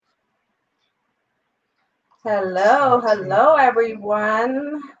Hello,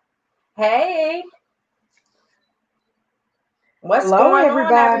 everyone. Hey, what's Hello, going on,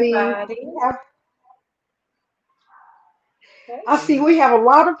 everybody. everybody? I see Hey, we have a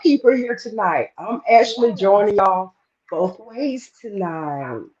lot of people here tonight. I'm actually yes. joining y'all both ways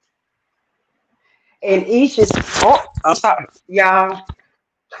tonight. And each is, oh, I'm sorry, y'all.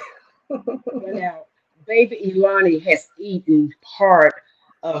 Well, now, baby Ilani has eaten part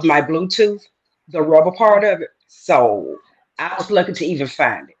of my Bluetooth, the rubber part of it. So I was looking to even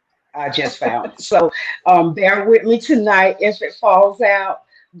find it. I just found it. So bear with me tonight if it falls out.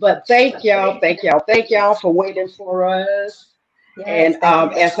 But thank y'all for waiting for us. Yes, And thank you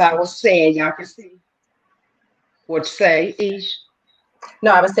very as I much. was saying, y'all can see what say, Ish.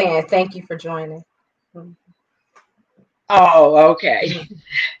 No, I was saying thank you for joining. Mhm. Oh, okay.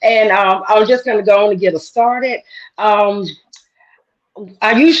 And I'm just going to go on and get us started. Um,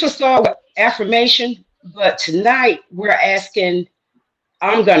 I usually start with affirmation, but tonight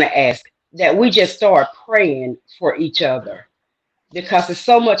I'm going to ask that we just start praying for each other because there's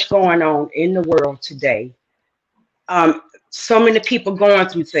so much going on in the world today. So many people going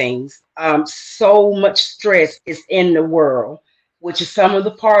through things. So much stress is in the world, which is some of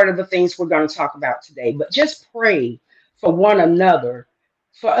the part of the things we're going to talk about today. But just pray for one another,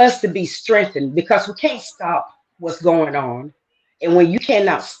 for us to be strengthened, because we can't stop what's going on. And when you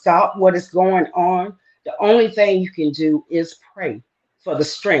cannot stop what is going on, the only thing you can do is pray for the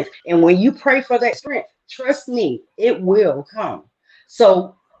strength. And when you pray for that strength, trust me, it will come.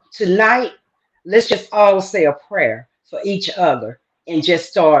 So tonight, let's just all say a prayer for each other and just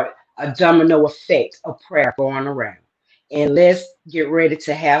start a domino effect of prayer going around. And let's get ready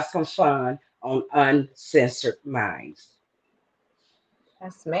to have some fun on Uncensored Minds.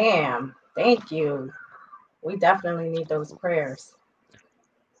 Yes, ma'am. Thank you. We definitely need those prayers.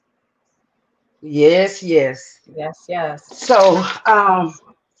 Yes, yes. Yes, yes. So,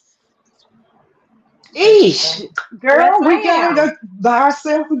 Thank you so Eesh, much. Yes, girl, we gotta ma'am. go by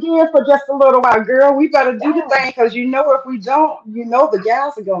ourselves again for just a little while. Girl, we better do the Yes. thing because you know if we don't, you know the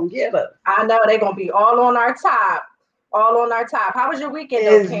gals are gonna get us. I know they're gonna be all on our top. All on our top. How was your weekend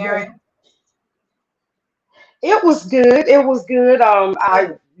though, Is Karen? it was good. It was good.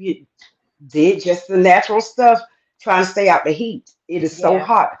 I did just the natural stuff, trying to stay out the heat. It is so Yeah.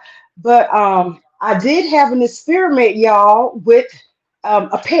 hot. But I did have an experiment, y'all, with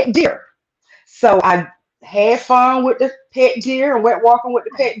a pet deer. So I had fun with the pet deer and went walking with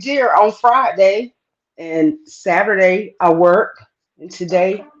the pet deer on Friday. And Saturday I worked. And Okay.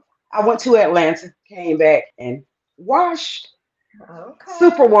 today I went to Atlanta, came back and washed. Okay. That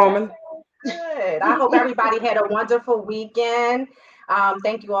Superwoman. sounds good. I hope everybody had a wonderful weekend.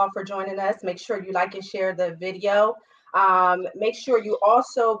 Thank you all for joining us. Make sure you like and share the video. Make sure you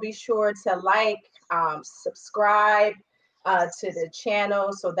also be sure to like, subscribe to the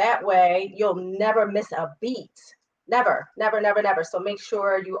channel so that way you'll never miss a beat. Never, never, never, never. So make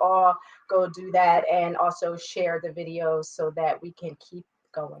sure you all go do that and also share the video so that we can keep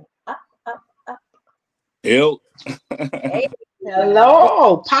going up, up, up. Ill. Hey.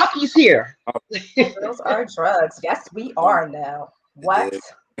 Hello, Poppy's here. Girls are drugs. Yes, we Oh, are now. it What? did.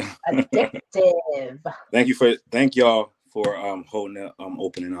 Addictive. Thank y'all for holding it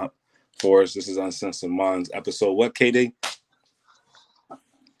opening up for us. This is Uncensored Minds episode what, KD?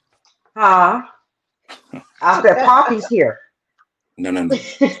 Huh? I said Poppy's here. No.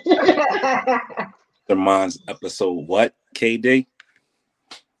 The Minds episode what, KD?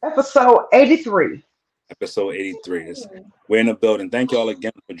 Episode 83. Episode 83. We're in the building. Thank y'all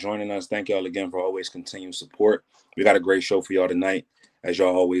again for joining us. Thank y'all again for always continued support. We got a great show for y'all tonight. As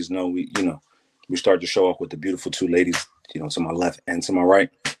y'all always know, we start the show off with the beautiful two ladies, to my left and to my right.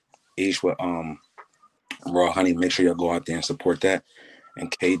 Each with Raw Honey. Make sure y'all go out there and support that. And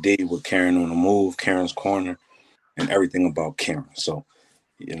KD with Karen on the move, Karen's corner, and everything about Karen. So,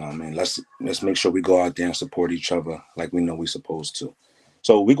 what I mean, let's make sure we go out there and support each other like we know we're supposed to.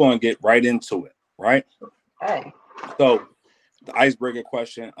 So we're gonna get right into it, right? Hey, So the icebreaker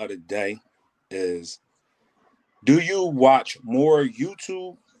question of the day is: do you watch more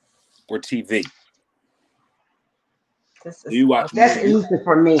YouTube or TV? this Do is you watch more That's okay. YouTube easy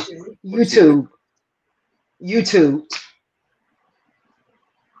for me. or TV? YouTube. YouTube.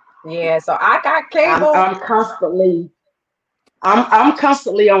 Yeah, so I got I'm cable. I'm constantly I'm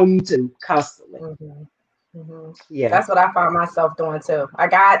constantly on YouTube. Constantly. hmm hmm Yeah. That's what I found myself doing too. I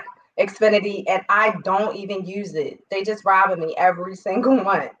got Xfinity and I don't even use it. They just robbing me every single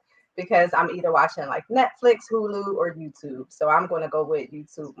month because I'm either watching like Netflix, Hulu, or YouTube. So I'm going to go with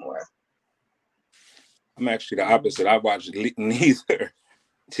YouTube more. I'm actually the opposite. I watch neither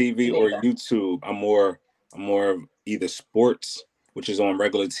TV or Neither. YouTube. I'm more I'm more of either sports, which is on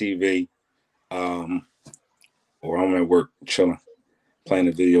regular TV, or I'm at work chilling, playing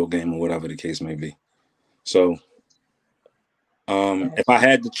a video game or whatever the case may be. So, if I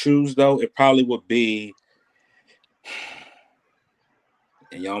had to choose, though, it probably would be,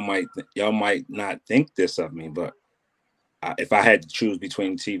 and y'all might not think this of me, but if I had to choose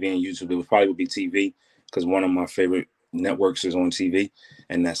between TV and YouTube, it would probably be TV, because one of my favorite networks is on TV,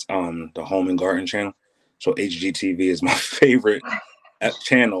 and that's the Home and Garden channel. So HGTV is my favorite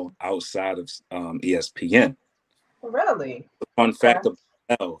channel outside of ESPN. Really? The fun fact about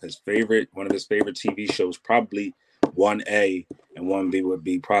L, one of his favorite TV shows, probably 1A and 1B would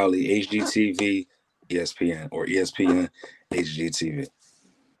be probably HGTV, ESPN, or ESPN, HGTV.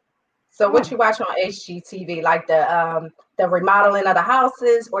 So what you watch on HGTV, like the remodeling of the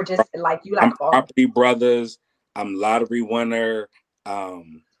houses, or just like you like I'm Property Brothers, I'm Lottery Winner,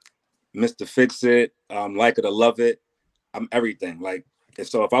 Mr. Fix It, Like It or Love It. I'm everything. Like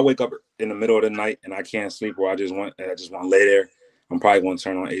if I wake up in the middle of the night and I can't sleep, or I just want to lay there, I'm probably going to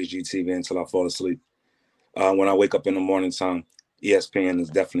turn on HGTV until I fall asleep. When I wake up in the morning time, ESPN is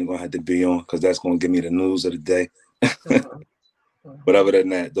definitely going to have to be on, because that's going to give me the news of the day. But other than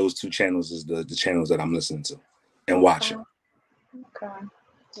that, those two channels is the channels that I'm listening to and watching.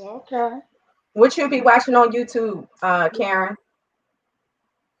 Okay. What you be watching on YouTube, Karen?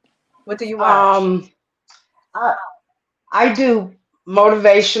 What do you watch? I do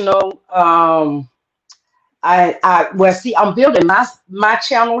motivational. I'm building my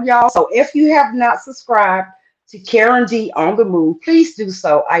channel, y'all. So if you have not subscribed to Karen D on the Move, please do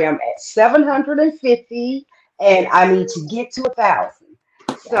so. I am at 750, and I need to get to 1,000.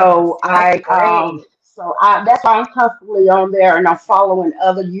 So that's why I'm constantly on there, and I'm following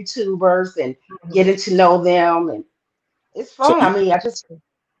other YouTubers and getting to know them, and it's fun. So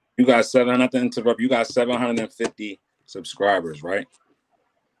you got 750 subscribers, right?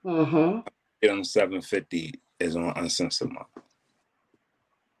 Mm-hmm. Get them 750 is on UnCensored.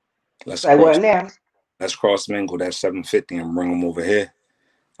 Let's cross mingle that 750 and bring them over here.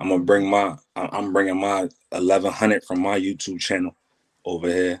 I'm bringing my 1,100 from my YouTube channel over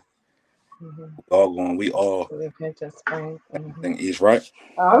here. We all everything is right.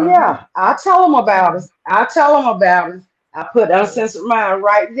 Oh yeah, I'll tell them about it. I put UnCensored Mind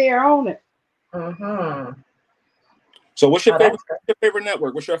right there on it. So what's your favorite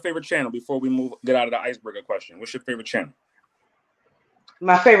network? What's your favorite channel before we get out of the icebreaker question? What's your favorite channel?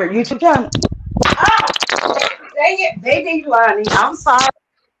 My favorite YouTube channel. Dang it, Baby Lonnie. I'm sorry.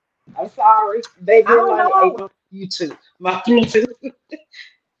 Baby Lonnie YouTube. My YouTube.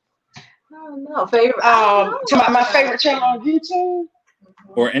 No, favorite. My favorite channel on YouTube.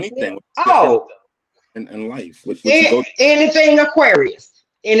 Or anything. In life. Anything Aquarius.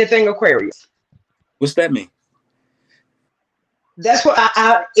 Anything Aquarius. What's that mean? That's what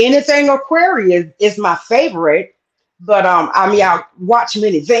anything Aquarius is my favorite. But I watch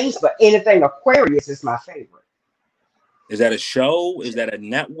many things, but anything Aquarius is my favorite. Is that a show? Is that a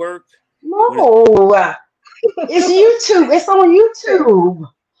network? No. It's YouTube. It's on YouTube.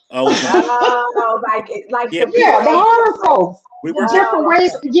 The horoscopes. Different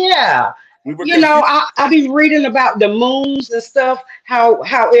ways. Yeah. I be reading about the moons and stuff, how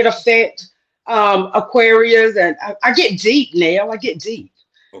it affects Aquarius, and I get deep, Nell. I get deep.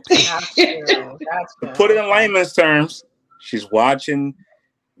 Okay. To put it in layman's terms, she's watching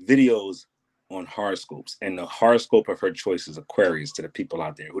videos on horoscopes, and the horoscope of her choice is Aquarius, to the people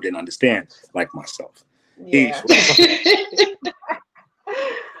out there who didn't understand, like myself. Yeah.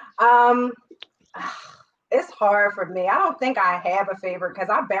 It's hard for me. I don't think I have a favorite, because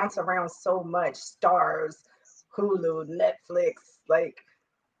I bounce around so much. Stars, Hulu, Netflix. Like,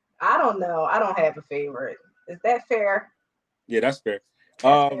 I don't know. I don't have a favorite. Is that fair? Yeah, that's fair.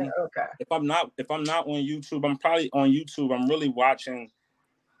 Okay. If I'm not on YouTube, I'm probably on YouTube. I'm really watching.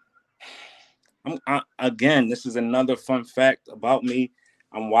 Again, this is another fun fact about me.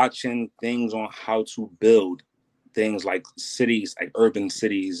 I'm watching things on how to build things like cities, like urban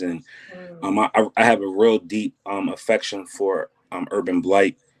cities, and I have a real deep affection for urban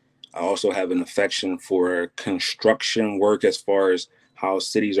blight. I also have an affection for construction work, as far as how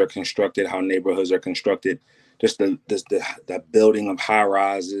cities are constructed, how neighborhoods are constructed, just the building of high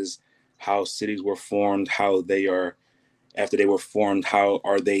rises, how cities were formed, how they are after they were formed, how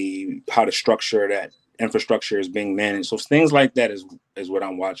the structure that infrastructure is being managed. So things like that is what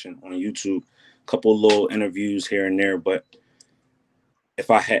I'm watching on YouTube. A couple little interviews here and there, but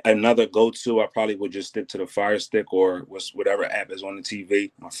if I had another go-to, I probably would just stick to the Fire Stick or whatever app is on the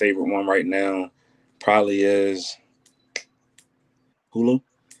TV. My favorite one right now probably is Hulu.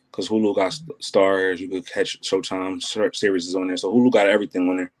 because Hulu got Stars. You could catch Showtime series is on there, so Hulu got everything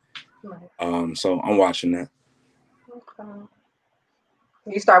on there. Right. So I'm watching that. Okay.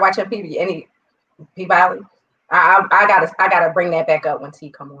 You start watching P Valley. I gotta bring that back up when T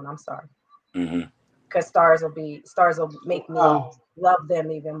come on. I'm sorry. Mm-hmm. Because stars will make me love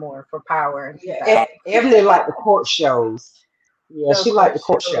them even more for power and Yeah, Ebony like the court shows. Yeah, the she like court the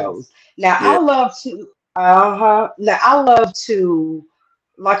court shows. shows. Now Yeah. I love to Now I love to,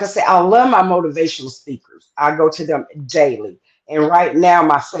 like I said, I love my motivational speakers. I go to them daily. And right now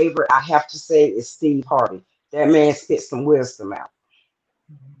my favorite I have to say is Steve Harvey. That man spits some wisdom out.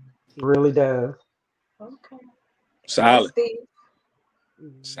 He really does. Okay. Well, Solid. Steve.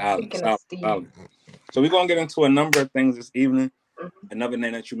 Mhm. Solid. Speaking of Solid. Steve. Solid. So we're gonna get into a number of things this evening. Mhm. Another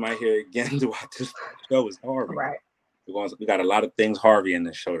name that you might hear again throughout this show is Harvey. Right. We got a lot of things Harvey in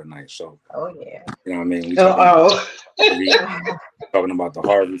this show tonight. So Oh yeah. you know what I mean? We talking about Uh-oh. Harvey, talking about the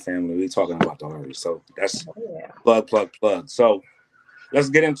Harvey family. We talking about the Harvey. So that's Oh yeah. plug. So let's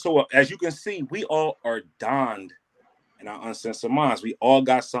get into it. As you can see, we all are donned in our uncensored minds. We all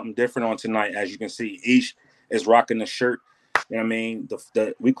got something different on tonight. As you can see, each is rocking the shirt. You know what I mean?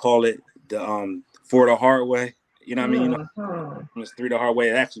 The we call it the for the hard way. You know what I mean? You know, Mhm. it's three the hard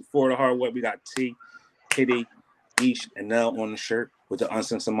way. Actually, for the hard way. We got T, Kitty, Ish, and Nell on the shirt with the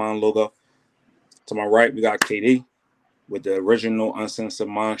uncensored mind logo. To my right, we got KD with the original Uncensored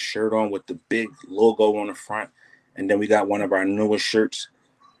Mind shirt on with the big logo on the front. And then we got one of our newest shirts,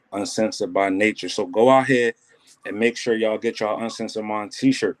 Uncensored by Nature. So go out here and make sure y'all get y'all Uncensored Mind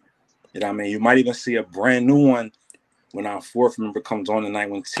t-shirt. You know what I mean? You might even see a brand new one when our fourth member comes on tonight.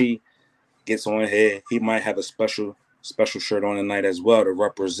 When T gets on here, he might have a special shirt on tonight as well to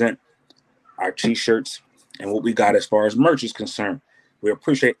represent our t-shirts and what we got as far as merch is concerned. We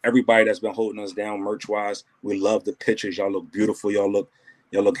appreciate everybody that's been holding us down merch-wise. We love the pictures. Y'all look beautiful. Y'all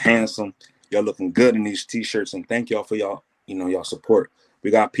look handsome. Y'all looking good in these t-shirts. And thank y'all for y'all support.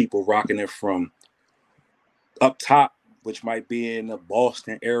 We got people rocking it from up top, which might be in the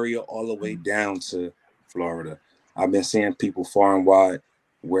Boston area, all the way down to Florida. I've been seeing people far and wide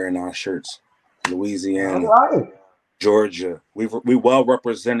wearing our shirts. All Louisiana, right. Georgia. We well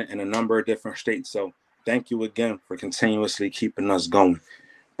represented in a number of different states. So thank you again for continuously keeping us going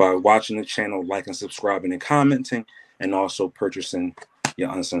by watching the channel, liking, subscribing, and commenting, and also purchasing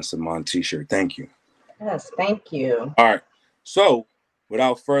your Uncensored Mind t-shirt. Thank you. Yes. Thank you. All right. So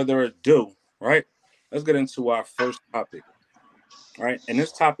without further ado, right, let's get into our first topic. All right. And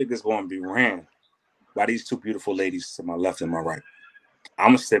this topic is going to be ran by these two beautiful ladies to my left and my right. I'm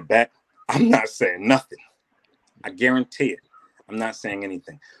going to sit back. I'm not saying nothing. I guarantee it. I'm not saying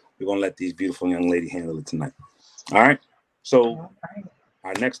anything. We're going to let these beautiful young ladies handle it tonight. All right. So All right.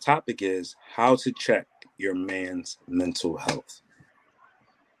 our next topic is how to check your man's mental health.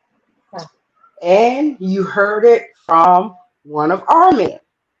 And you heard it from one of our men.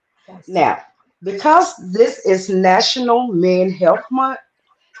 Yes. Now, because this is National Men Health Month,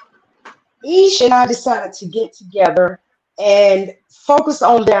 Ish and I decided to get together and focus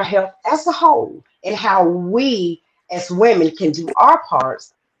on their health as a whole and how we as women can do our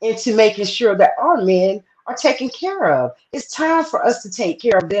parts into making sure that our men are taken care of. It's time for us to take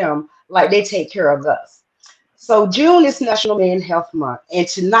care of them like they take care of us. So June is National Men's Health Month, and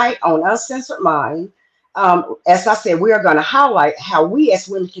tonight on Uncensored Mind, as I said, we are going to highlight how we as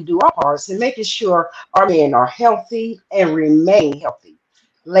women can do our parts in making sure our men are healthy and remain healthy.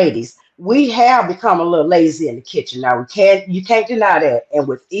 Ladies, we have become a little lazy in the kitchen. Now you can't deny that. And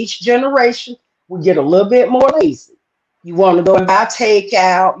with each generation, we get a little bit more lazy. You want to go and buy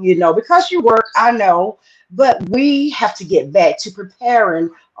takeout, because you work, I know, but we have to get back to preparing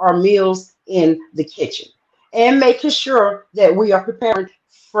our meals in the kitchen and making sure that we are preparing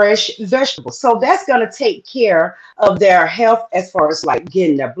fresh vegetables. So that's going to take care of their health as far as like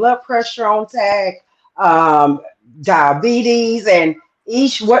getting their blood pressure on tag, um, diabetes, and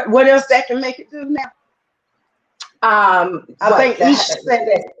each what else that can make it do now? I What think each said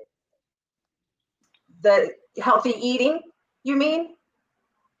that. the healthy eating? You mean? Is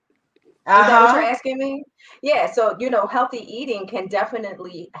that what you're Uh-huh. asking me? Yeah, so healthy eating can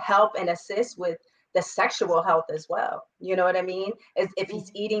definitely help and assist with the sexual health as well. You know what I mean? If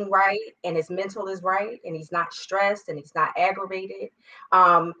he's eating right and his mental is right and he's not stressed and he's not aggravated,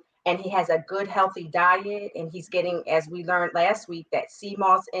 um, and he has a good healthy diet and he's getting, as we learned last week, that sea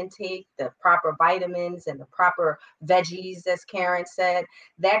moss intake, the proper vitamins and the proper veggies, as Karen said,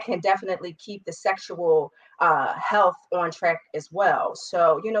 that can definitely keep the sexual health on track as well.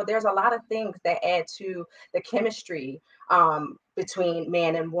 So, there's a lot of things that add to the chemistry between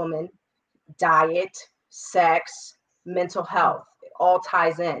man and woman: diet, sex, mental health. all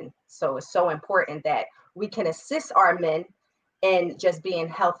ties in. So it's so important that we can assist our men in just being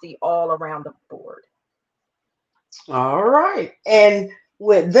healthy all around the board. All right. And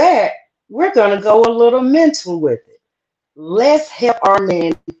with that, we're going to go a little mental with it. Let's help our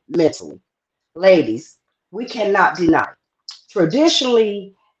men mentally. Ladies, we cannot deny.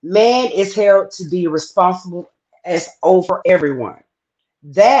 Traditionally, man is held to be responsible as over everyone.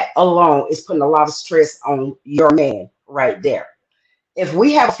 That alone is putting a lot of stress on your man right there. If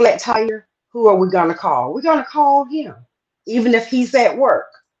we have a flat tire, who are we going to call? We're going to call him, even if he's at work.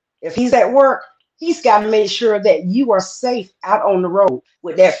 If he's at work, he's got to make sure that you are safe out on the road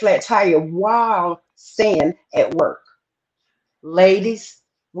with that flat tire while staying at work. Ladies,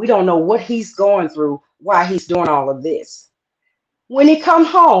 we don't know what he's going through while he's doing all of this. When he come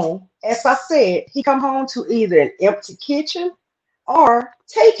home, as I said, he come home to either an empty kitchen or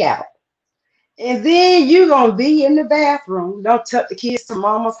takeout. And then you're gonna be in the bathroom. Don't tuck the kids to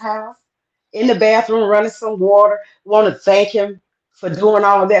mama's house. In the bathroom, running some water. Want to thank him for doing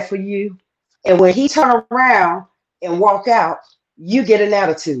all of that for you. And when he turn around and walk out, you get an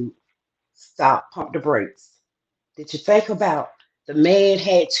attitude. Stop. Pump the brakes. Did you think about the man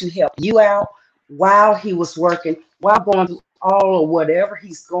had to help you out while he was working, while going through all of whatever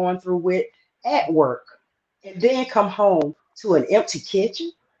he's going through with at work, and then come home to an empty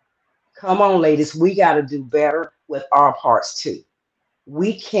kitchen? Come on, ladies, we got to do better with our parts too.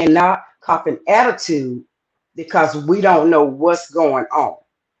 We cannot cop an attitude because we don't know what's going on.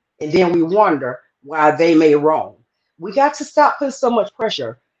 And then we wonder why they may wrong. We got to stop putting so much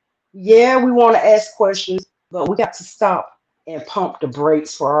pressure. Yeah, we want to ask questions, but we got to stop and pump the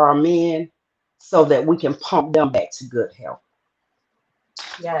brakes for our men so that we can pump them back to good health.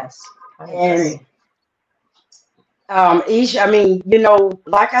 Yes, I And agree. each, I mean,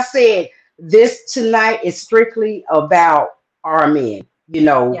 like I said, this tonight is strictly about our men. We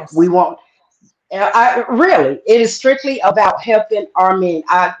Yes. want, I really, it is strictly about helping our men.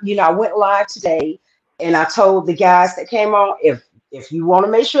 I went live today and I told the guys that came on, if you want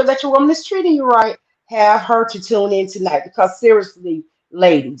to make sure that your woman is treating you right, have her to tune in tonight because seriously,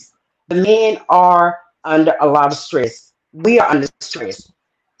 ladies, the men are under a lot of stress. We are under stress.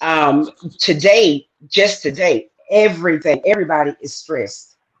 Today, just today, everybody is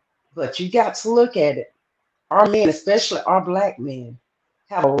stressed. But you got to look at it. Our men, especially our black men,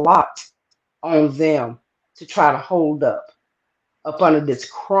 have a lot on them to try to hold up under this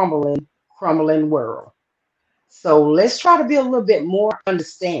crumbling world. So let's try to be a little bit more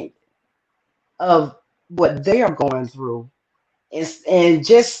understanding of what they are going through and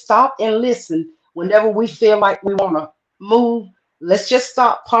just stop and listen whenever we feel like we want to move. Let's just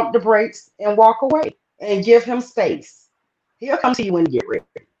stop, pump the brakes, and walk away and give him space. He'll come to you when you get ready.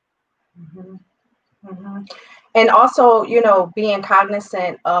 Mhm. Mhm. And also, being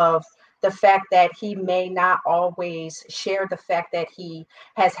cognizant of the fact that he may not always share the fact that he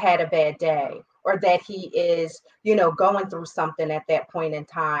has had a bad day or that he is, going through something at that point in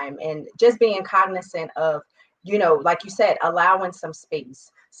time. And just being cognizant of, like you said, allowing some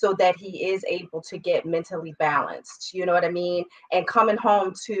space so that he is able to get mentally balanced. You know what I mean? And coming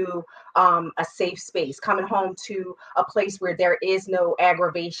home to a safe space, coming home to a place where there is no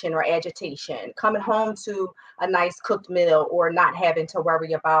aggravation or agitation, coming home to a nice cooked meal or not having to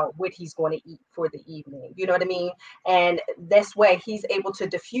worry about what he's going to eat for the evening. You know what I mean? And this way he's able to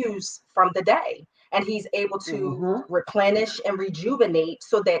diffuse from the day and he's able to Hmm. replenish and rejuvenate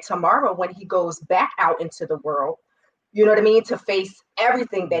so that tomorrow when he goes back out into the world, you know what I mean, to face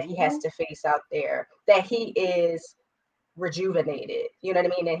everything that he has Hmm. to face out there, that he is rejuvenated, you know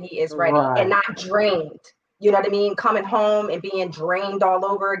what I mean? And he is ready and Right. not drained. You know what I mean? Coming home and being drained all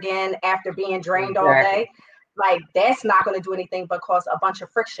over again after being drained all Exactly. day, like that's not going to do anything but cause a bunch of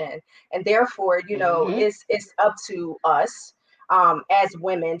friction. And therefore, Hmm. it's up to us as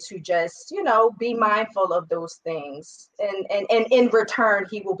women to just, be mindful of those things. And in return,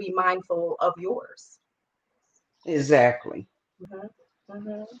 he will be mindful of yours. Exactly. Hmm.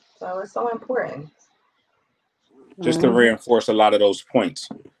 Hmm. So it's so important. Just to Hmm. reinforce a lot of those points,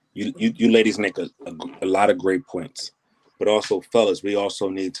 you ladies make a lot of great points, but also fellas, we also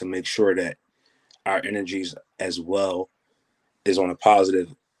need to make sure that our energies as well is on a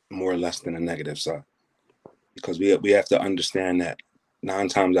positive more or less than a negative side, because we have to understand that 9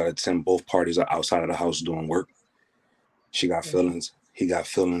 times out of 10 both parties are outside of the house doing work. She got Mhm. feelings, he got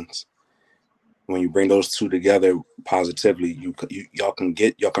feelings. When you bring those two together positively, y'all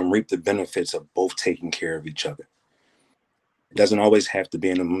can reap the benefits of both taking care of each other. It doesn't always have to be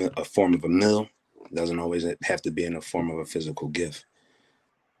in a form of a meal. It doesn't always have to be in the form of a physical gift.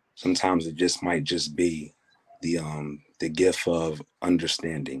 Sometimes it just might just be the the gift of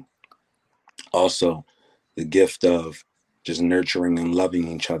understanding. Also, the gift of just nurturing and loving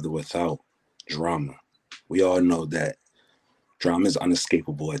each other without drama. We all know that drama is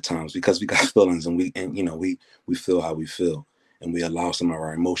unescapable at times because we got feelings, and we feel how we feel, and we allow some of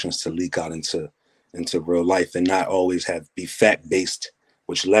our emotions to leak out into real life and not always be fact based,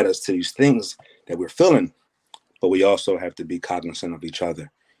 which led us to these things that we're feeling. But we also have to be cognizant of each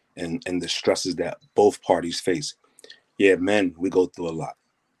other and the stresses that both parties face. Yeah, men, we go through a lot.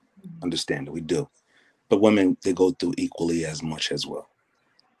 Understand it, we do. But women, they go through equally as much as well.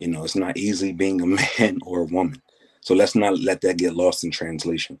 It's not easy being a man or a woman. So let's not let that get lost in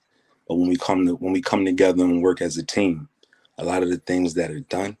translation. But when we come together and work as a team, a lot of the things that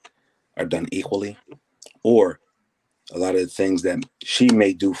are done equally, or a lot of the things that she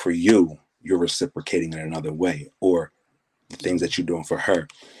may do for you, you're reciprocating in another way, or the things that you're doing for her,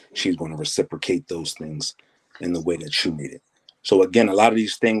 she's going to reciprocate those things in the way that you need it. So again, a lot of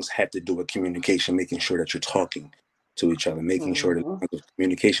these things have to do with communication, making sure that you're talking to each other, making sure that the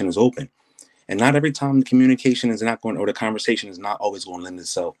communication is open. And not every time the communication is not going, or the conversation is not always going to lend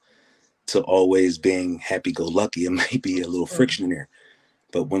itself to always being happy-go-lucky. It may be a little friction there.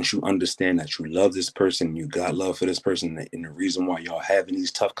 But once you understand that you love this person, you got love for this person, and the reason why y'all having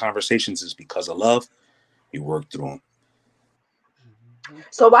these tough conversations is because of love, you work through them.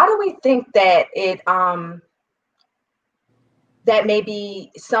 So why do we think that that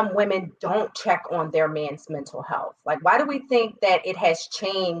maybe some women don't check on their man's mental health? Like, why do we think that it has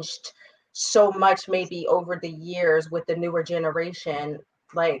changed so much maybe over the years with the newer generation?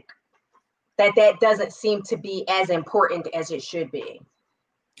 Like, that doesn't seem to be as important as it should be.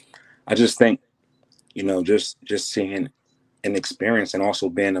 I just think, just seeing an experience and also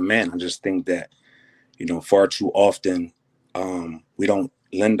being a man, I just think that, far too often we don't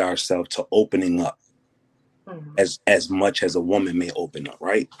lend ourselves to opening up as much as a woman may open up,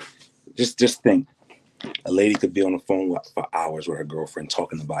 right? Just think, a lady could be on the phone for hours with her girlfriend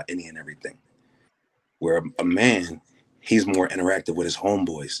talking about any and everything. Where a man, he's more interactive with his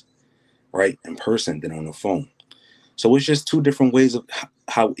homeboys, right, in person than on the phone. So it's just two different ways of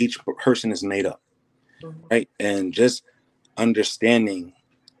how each person is made up, right? And just understanding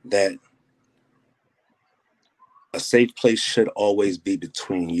that a safe place should always be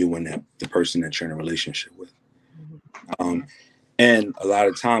between you and the person that you're in a relationship with. And a lot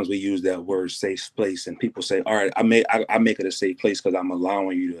of times we use that word safe place, and people say, all right, I make it a safe place because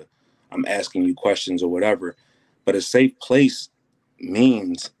I'm asking you questions or whatever. But a safe place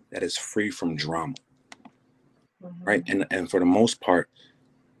means that it's free from drama, right? And for the most part,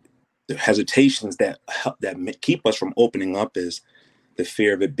 the hesitations that keep us from opening up is the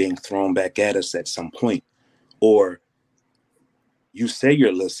fear of it being thrown back at us at some point. Or you say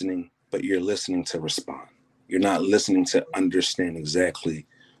you're listening, but you're listening to respond. You're not listening to understand exactly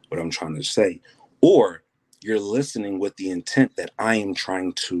what I'm trying to say. Or you're listening with the intent that I am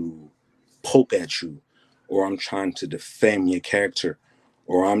trying to poke at you, or I'm trying to defame your character,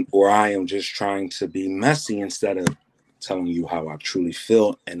 or I am just trying to be messy instead of telling you how I truly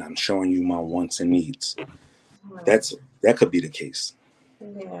feel, and I'm showing you my wants and needs. That could be the case.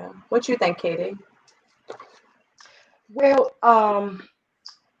 Yeah. What you think, Katie? Well,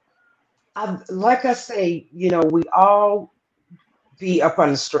 like I say, we all be up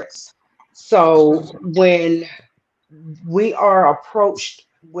under stress. So when we are approached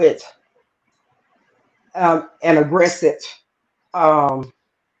with an aggressive um,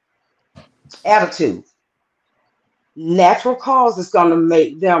 attitude, natural cause is going to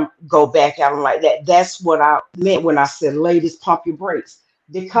make them go back at them like that. That's what I meant when I said, ladies, pump your brakes.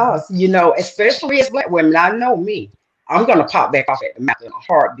 Because, especially as black women, I know me, I'm going to pop back off at the mouth in a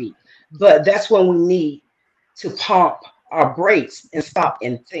heartbeat. But that's when we need to pump our brakes and stop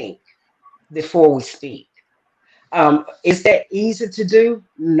and think before we speak. Is that easy to do?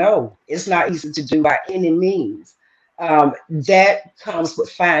 No, it's not easy to do by any means. That comes with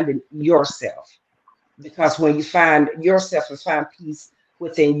finding yourself. Because when you find yourself and find peace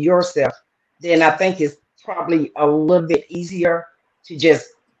within yourself, then I think it's probably a little bit easier to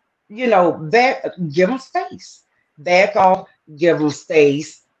just, give them space, back off, give them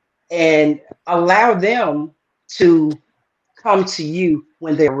space, and allow them to come to you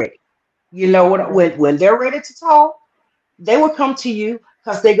when they're ready. You know what? When they're ready to talk, they will come to you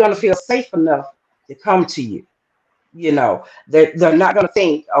because they're going to feel safe enough to come to you. They're not going to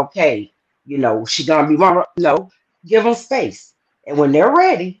think, okay, she's going to be wrong. No, give them space. And when they're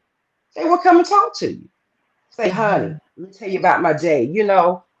ready, they will come and talk to you. Say, honey, let me tell you about my day,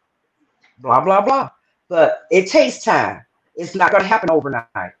 blah, blah, blah. But it takes time. It's not going to happen overnight.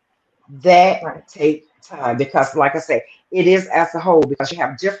 That take time, because like I say, it is as a whole, because you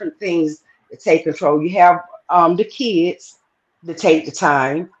have different things that take control. You have the kids that take the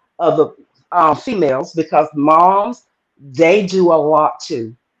time of the females, because moms, they do a lot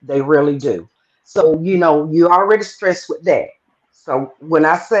too. They really do. So, you're already stressed with that. So when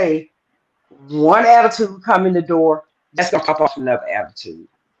I say one attitude come in the door, that's gonna pop off another attitude.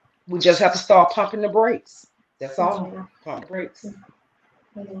 We just have to start pumping the brakes. That's all. Mhm. Pump brakes.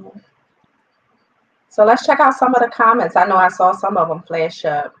 Mhm. So let's check out some of the comments. I know I saw some of them flash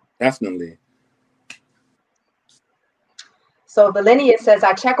up. Definitely. So Valenia says,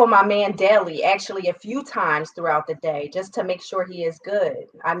 I check on my man daily, actually a few times throughout the day, just to make sure he is good.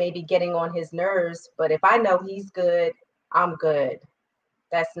 I may be getting on his nerves, but if I know he's good, I'm good.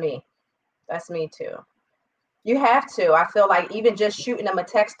 That's me. That's me too. You have to. I feel like even just shooting him a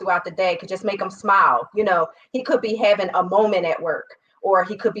text throughout the day could just make him smile. He could be having a moment at work, or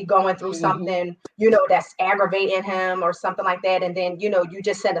he could be going through Hmm. something, that's aggravating him or something like that. And then, you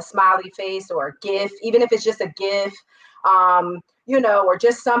just send a smiley face or a GIF, even if it's just a GIF, or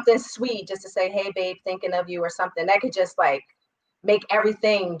just something sweet just to say, hey, babe, thinking of you or something. That could just like make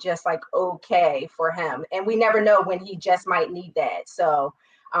everything just like okay for him. And we never know when he just might need that. So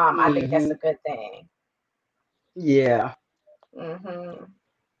I think that's Hmm. a good thing. Yeah. hmm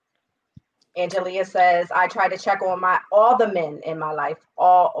Angelia says, I try to check on all the men in my life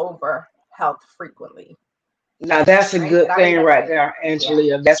all over health frequently. Now that's a Right? Did good I read thing that right right? there, Yeah.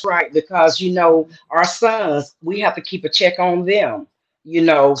 Angelia. That's right, because our sons, we have to keep a check on them.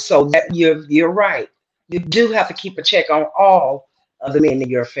 So that you're right. You do have to keep a check on all of the men in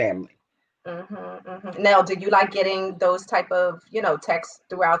your family. Now, do you like getting those type of, texts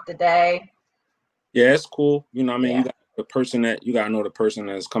throughout the day? Yeah, it's cool. I mean, Yeah. you gotta know the person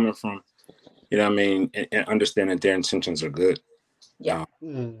that is coming from. What I mean, and understand that their intentions are good. Yeah.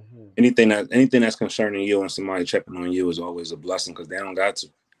 Hmm. Anything that's concerning you and somebody checking on you is always a blessing, because they don't got to.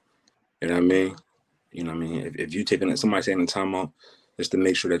 You know what I mean? If you taking it, somebody taking the time out just to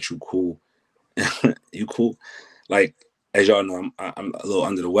make sure that you cool, you cool. Like, as y'all know, I'm a little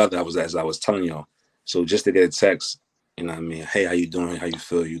under the weather. As I was telling y'all. So just to get a text, what I mean, hey, how you doing? How you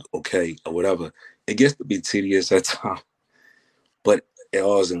feel? You okay or whatever? It gets to be tedious at times, but it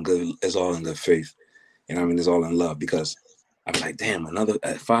all is in good. It's all in good faith. I mean, it's all in love, because I'm like, damn, another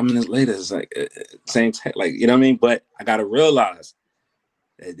 5 minutes later, it's like same, like, you know what I mean. But I gotta realize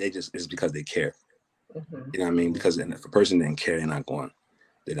that they just it's because they care. hmm You know what I mean? Because if a person didn't care, they're not going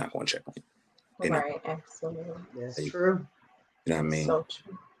to check on you. They're not. Right. Absolutely. That's You true. know what I mean? So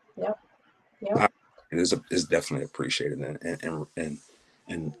true. Yep. Yep. I, it's definitely appreciated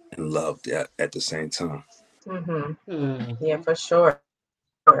and loved at the same time. hmm Yeah, Hmm. for sure.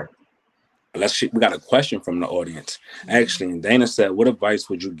 We got a question from the audience actually, and Dana said, "What advice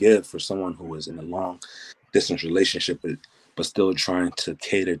would you give for someone who is in a long distance relationship, but still trying to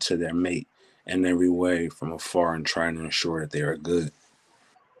cater to their mate in every way from afar and trying to ensure that they are good?"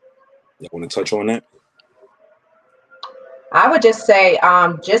 You want to touch on that? I would just say,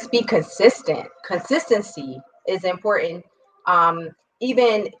 just be consistent. Consistency is important,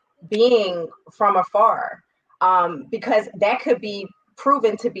 even being from afar, because that could be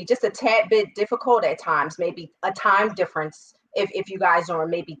proven to be just a tad bit difficult at times. Maybe a time difference if you guys are on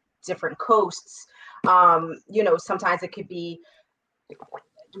maybe different coasts. Sometimes it could be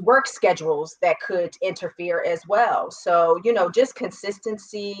work schedules that could interfere as well. So, just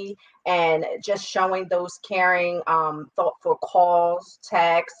consistency and just showing those caring, thoughtful calls,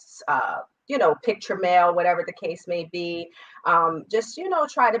 texts, picture mail, whatever the case may be. Just,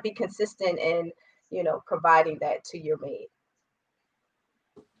 try to be consistent in, providing that to your mate.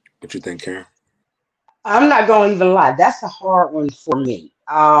 What you think, Karen? I'm not going to even lie. That's a hard one for me.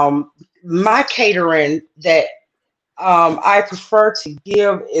 My catering that I prefer to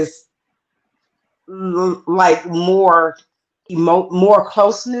give is like more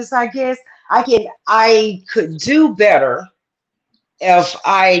closeness, I guess. I could do better if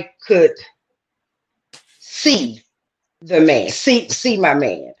I could see see my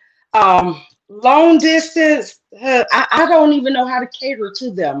man. Long distance, I don't even know how to cater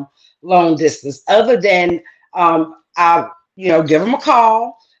to them long distance, other than I give them a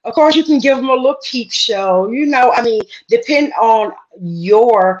call. Of course, you can give them a little peep show. I mean, depend on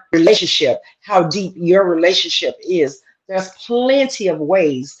your relationship, how deep your relationship is. There's plenty of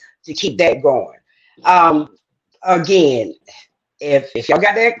ways to keep that going. Um, Again, if y'all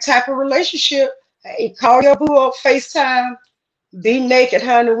got that type of relationship, hey, call your boo up, FaceTime, be naked,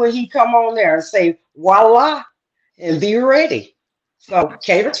 honey, when he come on there, and say voila, and be ready. So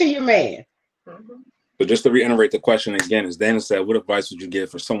cater to your man. Mhm. So just to reiterate the question again, as Dana said, what advice would you give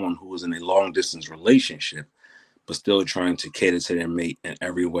for someone who is in a long distance relationship, but still trying to cater to their mate in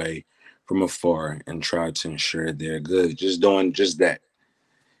every way from afar and try to ensure they're good? Just doing just that.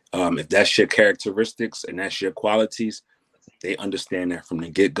 If that's your characteristics and that's your qualities, they understand that from the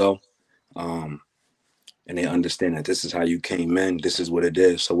get-go. And they understand that this is how you came in, this is what it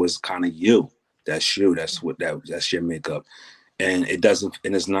is. So it's kind of you. That's you. That's your makeup. And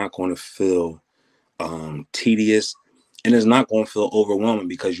it's not going to feel tedious, and it's not going to feel overwhelming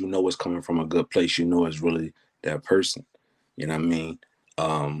because you know it's coming from a good place. You know it's really that person. You know what I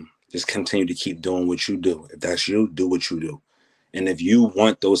mean? Just continue to keep doing what you do. If that's you, do what you do. And if you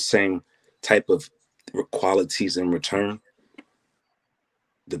want those same type of qualities in return,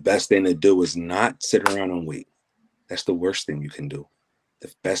 the best thing to do is not sit around and wait. That's the worst thing you can do.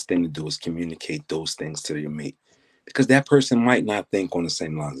 The best thing to do is communicate those things to your mate, because that person might not think on the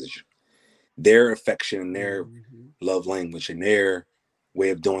same lines as you. Their affection and their love language and their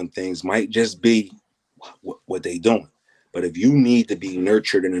way of doing things might just be what they doing. But if you need to be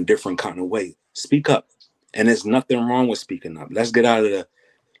nurtured in a different kind of way, speak up. And there's nothing wrong with speaking up. Let's get out of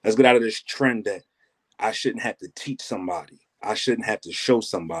this trend that I shouldn't have to teach somebody. I shouldn't have to show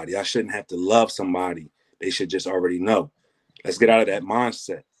somebody. I shouldn't have to love somebody. They should just already know. Let's get out of that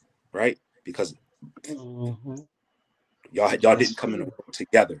mindset, right? Because y'all didn't come in the world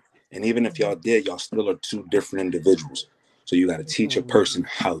together. And even if y'all did, y'all still are two different individuals. So you got to teach a person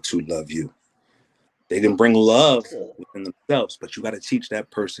how to love you. They can bring love within themselves, but you got to teach that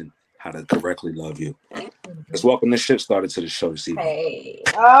person how to correctly love you. Let's welcome the ship started to the show this evening. Hey.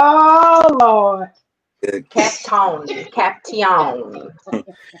 Oh, Lord. Caption.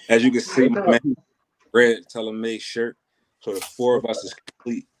 As you can see, my man, red telling shirt. So the four of us is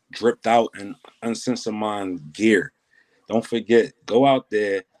complete, dripped out, and UnCensored Mind gear. Don't forget, go out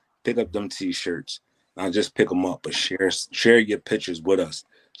there, pick up them t-shirts. Not just pick them up, but share your pictures with us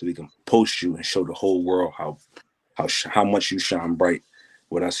so we can post you and show the whole world how much you shine bright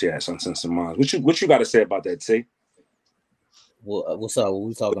with us here at UnCensored Minds. What you got to say about that, T? What's up? What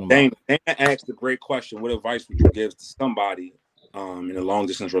we talking about? Dana asked a great question. What advice would you give to somebody in a long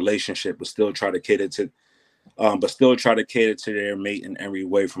distance relationship, but still try to cater to their mate in every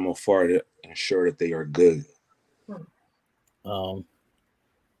way from afar to ensure that they are good?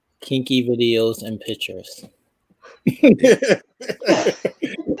 Kinky videos and pictures. The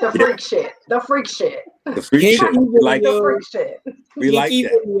freak shit. The freak Kinky shit. videos, Like the freak shit. We like kinky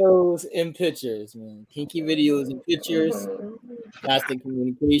that. videos and pictures, man. Kinky videos and pictures. Constant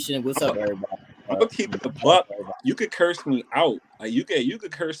communication. What's up, everybody? I'm gonna keep it a buck. You could curse me out. Like you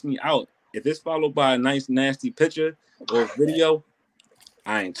could curse me out. If it's followed by a nice nasty picture or video,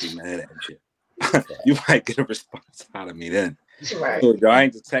 I ain't too mad at you. You might get a response out of me then. Right. So I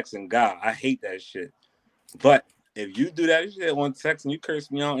ain't the texting guy. I hate that shit. But if you do that shit on text and you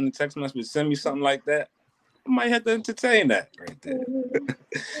curse me out in the text message, send me something like that, I might have to entertain that right there.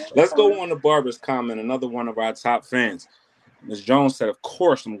 Let's go on to Barbara's comment. Another one of our top fans. Ms. Jones said, of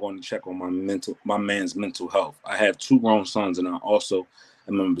course I'm going to check on my man's mental health. I have 2 grown sons, and I also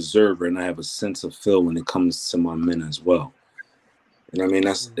am an observer, and I have a sense of feel when it comes to my men as well. You know what I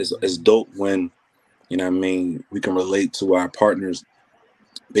mean? It's dope when, you know what I mean, we can relate to our partners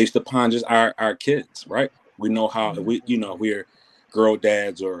based upon just our kids, right? We know how we're girl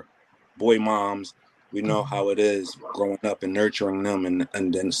dads or boy moms. We know how it is growing up and nurturing them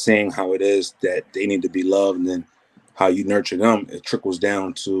and then seeing how it is that they need to be loved, and then how you nurture them, it trickles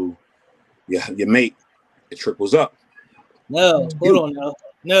down to your mate. It trickles up. No, hold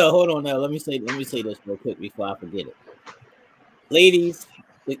on now. Let me say this real quick before I forget it. Ladies,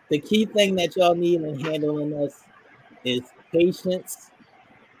 the key thing that y'all need in handling us is patience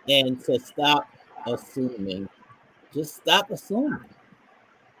and to stop assuming. Just stop assuming.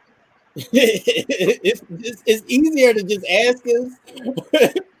 It's easier to just ask us.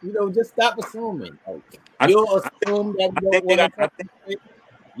 Just stop assuming. You'll assume that you don't want to talk to me.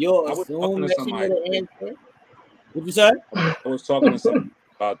 You'll assume that you know the answer. What'd you say? I was talking to somebody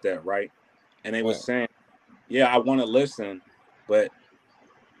about that, right? And they were saying, yeah, I want to listen, but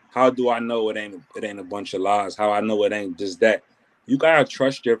how do I know it ain't a bunch of lies? How I know it ain't just that? You gotta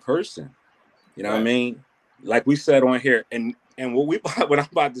trust your person. You know what I mean? Like we said on here, and what I'm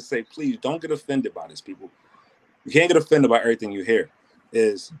about to say, please don't get offended by this, people. You can't get offended by everything you hear.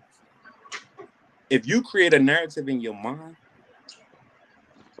 Is if you create a narrative in your mind,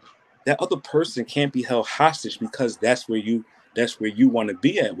 that other person can't be held hostage because that's where you want to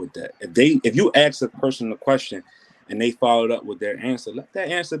be at with that. If you ask a person a question and they followed up with their answer, let that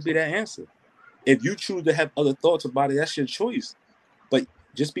answer be that answer. If you choose to have other thoughts about it, that's your choice. But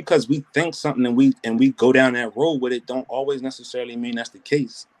just because we think something and we go down that road with it, don't always necessarily mean that's the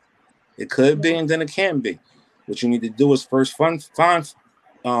case. It could be, and then it can be. What you need to do is first fact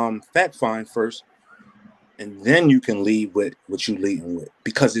find first, and then you can lead with what you leading with,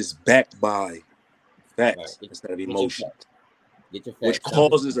 because it's backed by facts instead of emotions, which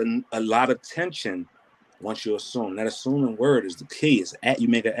causes a lot of tension once you assume. That assuming word is the key. You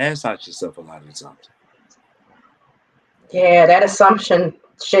make an ass out of yourself a lot of the times. Yeah, that assumption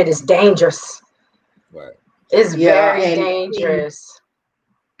shit is dangerous. Right. It's very dangerous.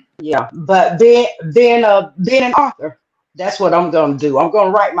 Yeah, but being an author, that's what I'm gonna do. I'm gonna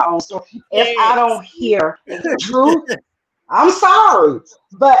write my own story. If I don't hear truth, I'm sorry.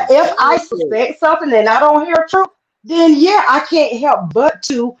 But if I suspect something and I don't hear truth, then yeah, I can't help but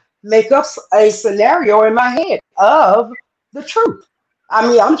to make up a scenario in my head of the truth. I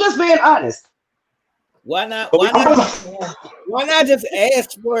mean, I'm just being honest. Why not? Why not just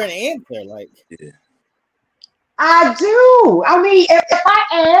ask for an answer? Like, I do. I mean, if I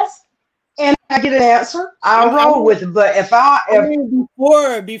ask and I get an answer, I'll roll with it. But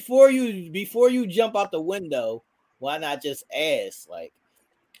before you jump out the window, why not just ask? Like,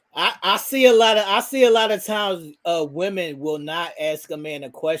 I see a lot of times women will not ask a man a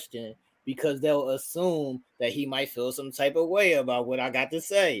question because they'll assume that he might feel some type of way about what I got to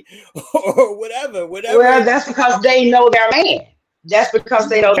say or whatever. Well, that's because they know their man. That's because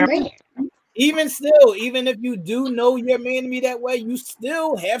they know their man. Even still, even if you do know your man to be that way, you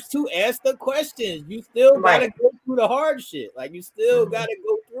still have to ask the questions. You still gotta go through the hard shit. Like, you still gotta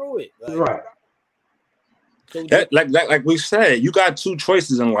go through it. Like, right. So like we said, you got two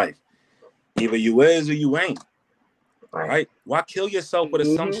choices in life. Either you is or you ain't. Right? Why kill yourself with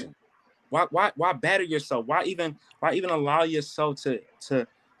assumption? Why batter yourself? Why even allow yourself to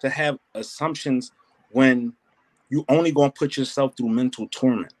have assumptions when you only gonna put yourself through mental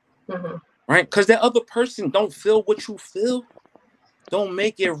torment? Right? Because that other person don't feel what you feel. Don't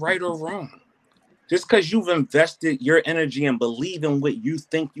make it right or wrong. Just because you've invested your energy and believe in what you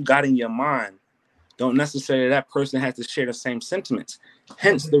think you got in your mind, don't necessarily that person has to share the same sentiments.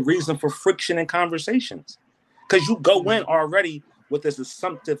 Hence the reason for friction in conversations. Because you go in already with this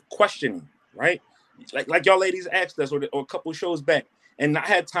assumptive questioning, right? Like y'all ladies asked us or a couple shows back, and I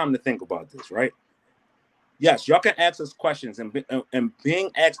had time to think about this, right? Yes, y'all can ask us questions, and being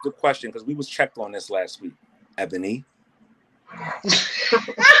asked the question, because we was checked on this last week, Ebony.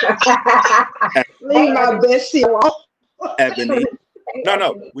 Leave my bestie alone. Ebony.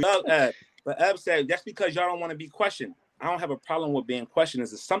 No, we love Eb. But Eb said, that's because y'all don't want to be questioned. I don't have a problem with being questioned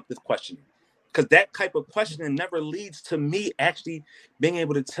as assumptive questioning. Because that type of questioning never leads to me actually being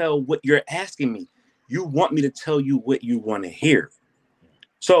able to tell what you're asking me. You want me to tell you what you want to hear.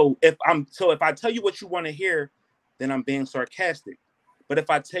 So if I tell you what you want to hear, then I'm being sarcastic. But if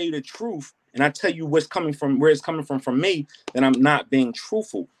I tell you the truth and I tell you where it's coming from me, then I'm not being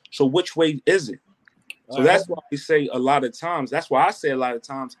truthful. So which way is it? So that's why we say a lot of times. That's why I say a lot of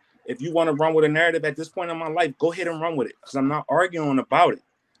times, if you want to run with a narrative at this point in my life, go ahead and run with it. Because I'm not arguing about it.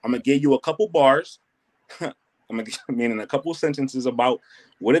 I'm gonna give you a couple bars. Meaning a couple sentences about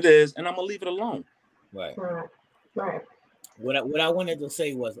what it is, and I'm gonna leave it alone. Right. What I wanted to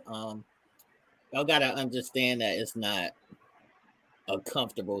say was, y'all gotta understand that it's not a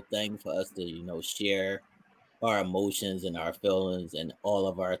comfortable thing for us to, share our emotions and our feelings and all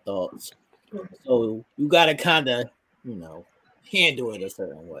of our thoughts. So you gotta kind of, handle it a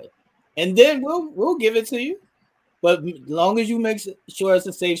certain way, and then we'll give it to you. But as long as you make sure it's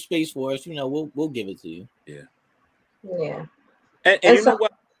a safe space for us, we'll give it to you. Yeah. And you know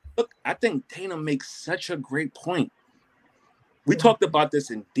what? Look, I think Dana makes such a great point. We talked about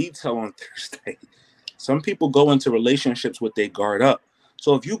this in detail on Thursday. Some people go into relationships with their guard up.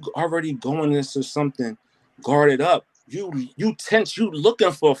 So if you already going into something guarded up, you tense, you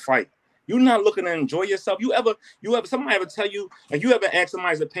looking for a fight. You're not looking to enjoy yourself. You ever somebody ever tell you, like, you ever ask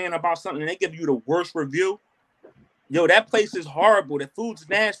somebody's opinion about something and they give you the worst review? Yo, that place is horrible. The food's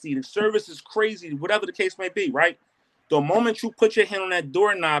nasty. The service is crazy. Whatever the case may be, right? The moment you put your hand on that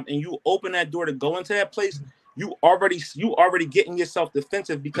doorknob and you open that door to go into that place, you already getting yourself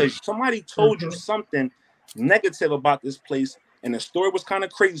defensive because somebody told you something negative about this place and the story was kind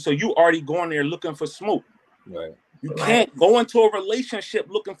of crazy. So you already going there looking for smoke. Right. You can't go into a relationship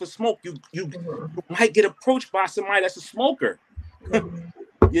looking for smoke. You might get approached by somebody that's a smoker.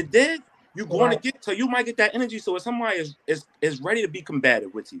 You did? You're going to get, so you might get that energy. So if somebody is ready to be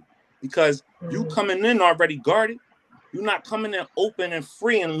combative with you because you coming in already guarded, you're not coming in open and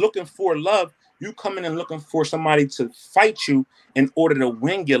free and looking for love. You coming in looking for somebody to fight you in order to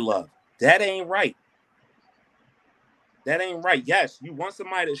win your love. That ain't right. That ain't right. Yes, you want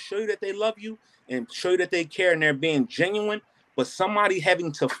somebody to show you that they love you and show you that they care and they're being genuine, but somebody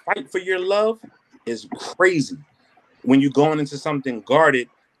having to fight for your love is crazy. When you're going into something guarded,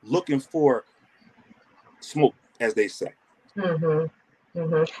 looking for smoke, as they say. And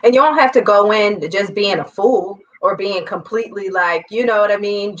you don't have to go in just being a fool or being completely like, you know what I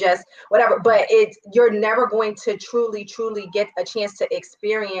mean, just whatever. But you're never going to truly get a chance to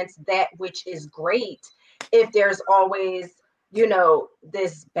experience that which is great if there's always, you know,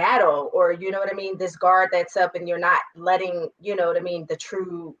 this battle, or you know what I mean, this guard that's up, and you're not letting, you know what I mean, the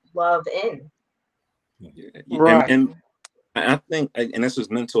true love in. Right. And I think, and this is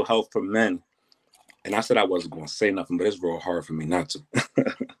mental health for men. And I said I wasn't going to say nothing, but it's real hard for me not to.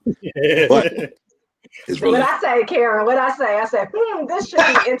 But it's really. What I say, Karen, what I said, this should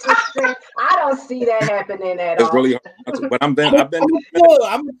be interesting. I don't see that happening at all. It's really hard not to, but I'm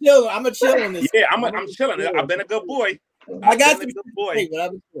chill on this. Yeah, I'm chilling. I've been a good boy. I got a good boy.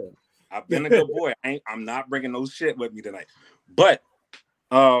 I've been a good boy. I'm not bringing no shit with me tonight. But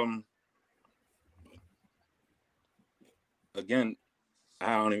again,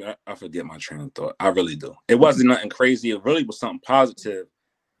 I forget my train of thought. I really do. It wasn't nothing crazy. It really was something positive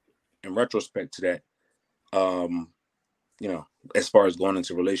in retrospect to that. You know, as far as going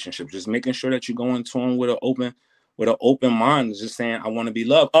into relationships, just making sure that you go into them with an open mind, just saying, I want to be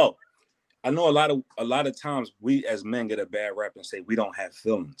loved. Oh, I know a lot of times we as men get a bad rap and say we don't have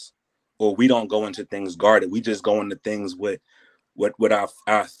feelings, or we don't go into things guarded. We just go into things with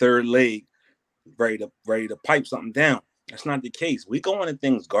our third leg ready to pipe something down. That's not the case. We go into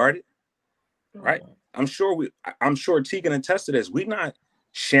things guarded, right? I'm sure T can attest to this. We're not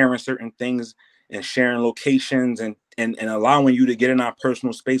sharing certain things and sharing locations and allowing you to get in our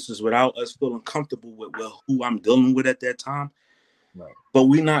personal spaces without us feeling comfortable with who I'm dealing with at that time. Right. But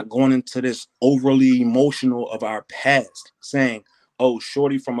we're not going into this overly emotional of our past, saying, oh,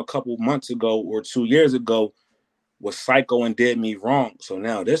 shorty from a couple months ago or 2 years ago was psycho and did me wrong. So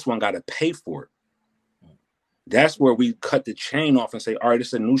now this one got to pay for it. That's where we cut the chain off and say, all right,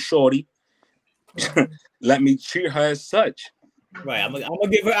 it's a new shorty. Let me treat her as such. Right. I'm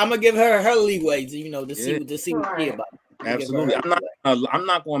gonna give her leeway to, you know, to see what she about. Absolutely. I'm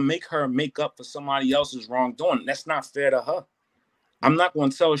not gonna make her make up for somebody else's wrongdoing. That's not fair to her. I'm not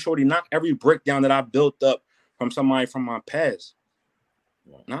gonna tell shorty knock every brick down that I built up from somebody from my past.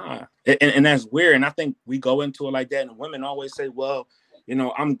 Nah. And that's weird. And I think we go into it like that, and women always say, well, you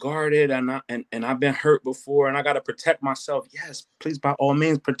know, I'm guarded and I've been hurt before and I gotta protect myself. Yes, please, by all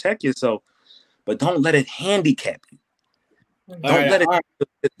means, protect yourself, but don't let it handicap you.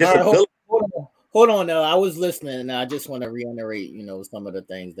 Hold on now. I was listening and I just want to reiterate, you know, some of the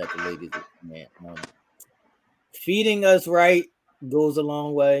things that the ladies man. Feeding us right goes a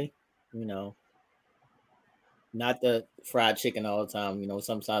long way, you know. Not the fried chicken all the time, you know.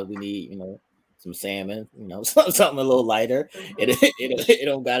 Sometimes we need, you know, some salmon, you know, something a little lighter. It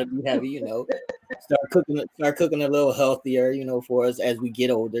don't gotta be heavy, you know. Start cooking a little healthier, you know, for us as we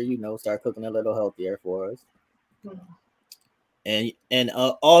get older, you know. Start cooking a little healthier for us. And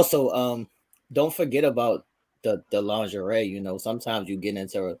also don't forget about the lingerie. You know, sometimes you get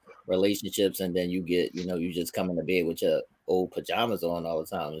into relationships and then you get, you know, you just come into bed with your old pajamas on all the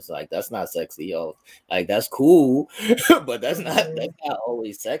time. It's like, that's not sexy, yo. Like, that's cool, but that's not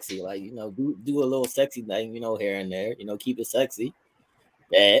always sexy. Like, you know, do a little sexy thing, you know, here and there, you know, keep it sexy.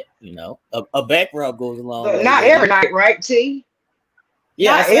 That, you know, a back rub goes a long way. Not every night, right, T?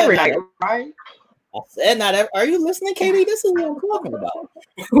 Yeah, not every night, right? I said not every. Are you listening, Katie? This is what I'm talking about.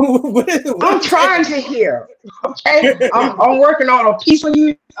 I'm trying to hear. Okay, I'm working on a piece of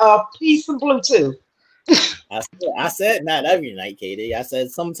Bluetooth. I said not every night, Katie. I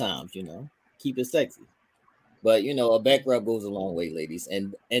said sometimes, you know, keep it sexy. But you know, a back rub goes a long way, ladies,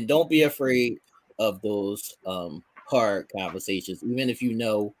 and don't be afraid of those hard conversations. Even if you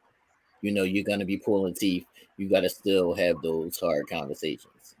know you're gonna be pulling teeth, you gotta still have those hard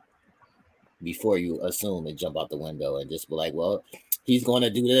conversations before you assume and jump out the window and just be like, well, he's going to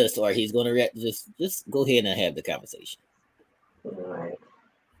do this or he's going to react. Just go ahead and have the conversation. All right.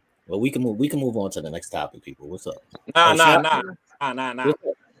 Well, we can move on to the next topic, people. What's up? Nah.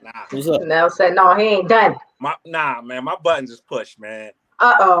 What's up? Nell said, no, he ain't done. Man, my button just pushed, man.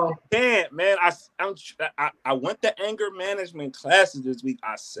 Uh-oh. Can't, man. I went to anger management classes this week.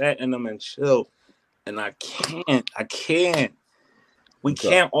 I sat in them and chilled, and I can't. We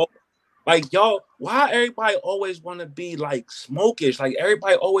can't all. Like, y'all, why everybody always want to be like smokish? Like,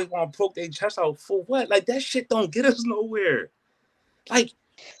 everybody always want to poke their chest out for what? Like, that shit don't get us nowhere. Like,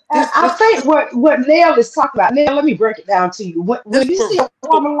 I think what Nell is talking about. Nell, let me break it down to you. When you see a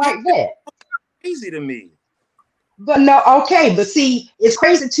woman like that, crazy to me. But no, okay, but see, it's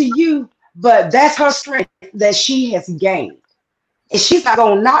crazy to you, but that's her strength that she has gained. And she's not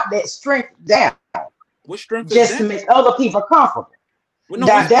gonna knock that strength down What strength is just to that? make other people comfortable. Well,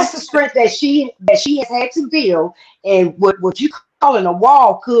 no, it's That's the strength that she has had to build, and what you calling a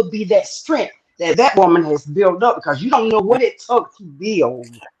wall could be that strength that that woman has built up because you don't know what it took to build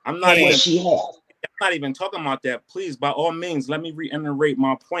I'm not what even she has. I'm not even talking about that. Please, by all means, let me reiterate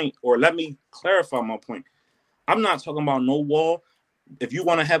my point, or let me clarify my point. I'm not talking about no wall. If you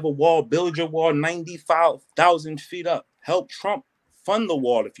want to have a wall, build your wall 95,000 feet up. Help Trump fund the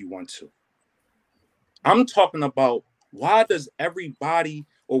wall if you want to. I'm talking about why does everybody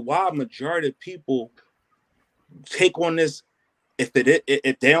or why a majority of people take on this? If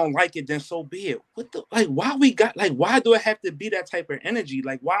they don't like it, then so be it. What the why we got why do it have to be that type of energy?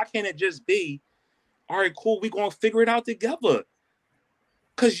 Like why can't it just be all right, cool, we gonna figure it out together?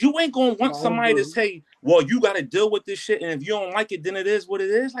 Cause you ain't gonna want somebody to say, well, you gotta deal with this shit, and if you don't like it, then it is what it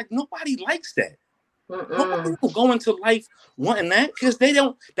is. Like nobody likes that. Nobody will go into life wanting that because they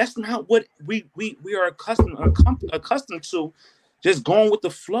don't. That's not what we are accustomed to. Just going with the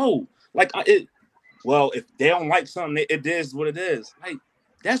flow. Like well, if they don't like something, it is what it is. Like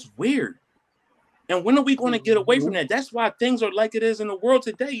that's weird. And when are we going to get away from that? That's why things are like it is in the world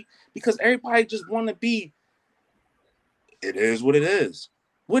today because everybody just want to be. It is what it is.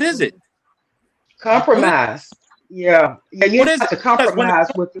 What is it? Compromise. Yeah. Yeah, you What is have it? to compromise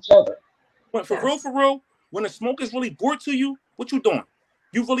with each other. For real, when the smoke is really bored to you, what you doing?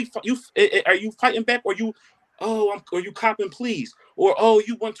 You really are you fighting back, or you or you copping please, or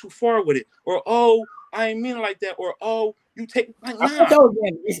you went too far with it, or I ain't mean it like that, or you take like I nah.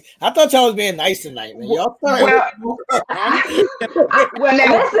 thought y'all was being nice tonight, man. Y'all Well,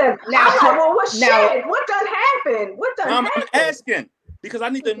 now, listen, now, what's now, shit? What done happened? What done I'm happened? asking because I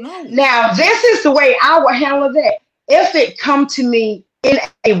need to know. now, this is the way I would handle that. If it come to me in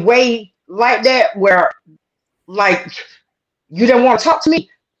a way like that, where like you didn't want to talk to me,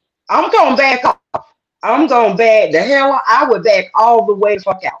 I'm going back off. I'm going back the hell. I would back all the way the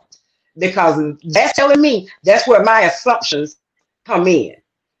fuck out because that's telling me that's where my assumptions come in.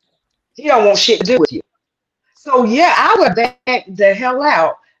 He don't want shit to do with you. So yeah, I would back the hell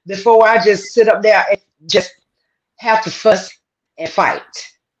out before I just sit up there and just have to fuss and fight.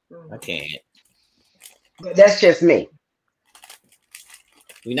 I can't. But that's just me.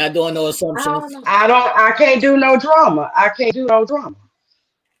 We're not doing no assumptions. I can't do no drama. I can't do no drama.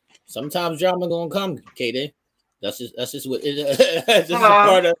 Sometimes drama gonna come, KD. That's just what it that's just a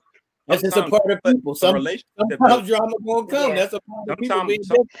part of. That's just a part of people. Sometimes drama gonna come. That's a part of people being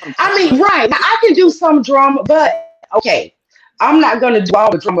different. I mean, right. Now, I can do some drama, but okay. I'm not going to do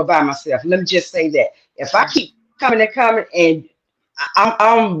all the drama by myself. Let me just say that. If I keep coming and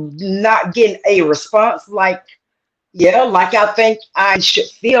I'm not getting a response like I think I should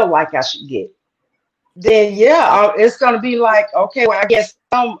feel like I should get, then it's going to be like, okay, well, I guess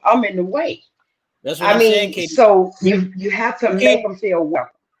I'm in the way. That's what I'm saying, KD. So you have to make them feel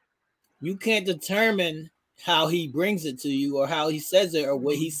welcome. You can't determine how he brings it to you or how he says it or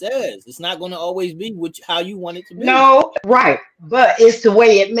what he says. It's not going to always be how you want it to be. No, right. But it's the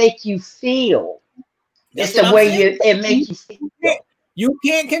way it makes you feel. That's it's the way it makes you feel. You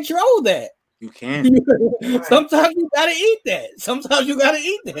can't control that. You can't. Sometimes you got to eat that. Sometimes you got to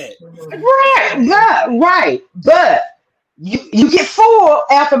eat that. Right. But you get full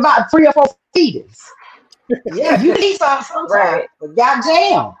after about 3 or 4 feedings. Yeah, you need something sometimes. Right. But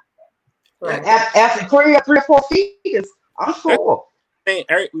goddamn. Right. After 3 or 4 feedings, I'm full. Hey,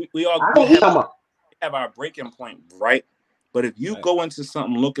 Eric, we all have our breaking point, right? But if you go into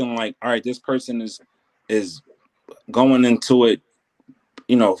something looking like, all right, this person is going into it,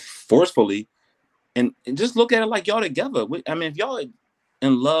 forcefully, and just look at it like y'all together. I mean, if y'all in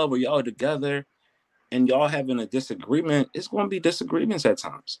love or y'all together and y'all having a disagreement, it's going to be disagreements at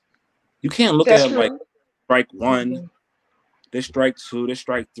times. You can't look at it like strike one, this strike two, this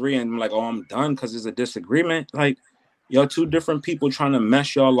strike three, and I'm like, oh, I'm done because it's a disagreement. Like, y'all two different people trying to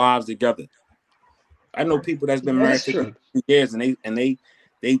mesh your lives together. I know people that's been married for 2 years and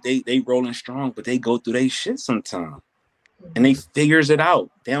they rolling strong, but they go through their shit sometimes. And they figures it out.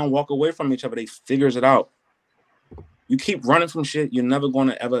 They don't walk away from each other. They figures it out. You keep running from shit, you're never going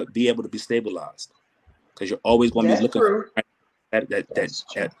to ever be able to be stabilized because you're always going to be looking for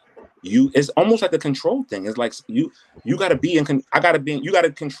that. It's almost like a control thing. It's like you got to be you got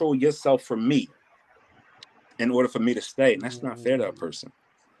to control yourself for me in order for me to stay, and that's not fair to a person.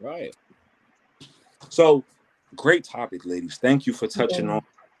 Right. So, great topic, ladies. Thank you for touching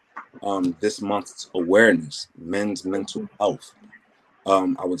on this month's awareness, men's mental health.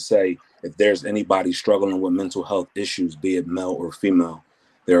 I would say If there's anybody struggling with mental health issues, be it male or female,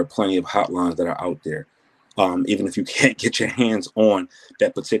 there are plenty of hotlines that are out there. Even if you can't get your hands on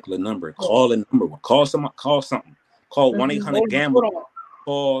that particular number, call a number, call something, call 1-800-GAMBLE,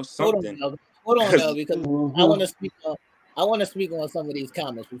 call something. Hold on now, because I want to speak on. I want to speak on some of these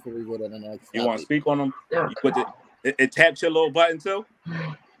comments before we go to the next. You want to speak on them? Yeah. It taps your little button too.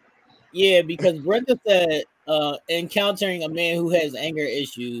 Yeah, because Brenda said, encountering a man who has anger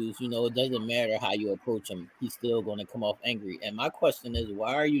issues, you know, it doesn't matter how you approach him, he's still going to come off angry. And my question is,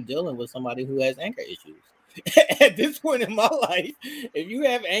 why are you dealing with somebody who has anger issues? At this point in my life, if you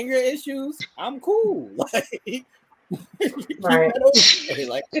have anger issues, I'm cool. Like, right.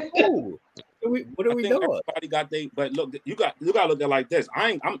 Like, cool. What are we doing? Everybody got but look, you got to look at it like this.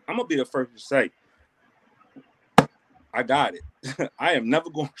 I'm gonna be the first to say, I got it. I am never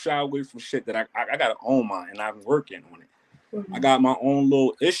going to shy away from shit that I got to own mine, and I'm working on it. Mm-hmm. I got my own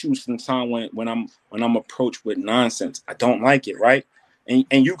little issues sometimes when I'm approached with nonsense. I don't like it, right? And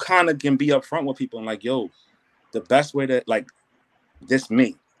you kind of can be upfront with people and like, yo, the best way to like this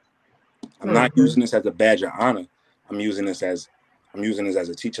me. I'm not using this as a badge of honor. I'm using this as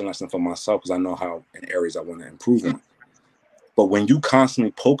a teaching lesson for myself because I know how in areas I want to improve on. But when you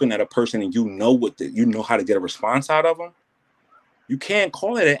constantly poking at a person and you know how to get a response out of them, you can't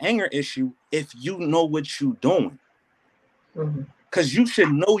call it an anger issue if you know what you're doing. Because you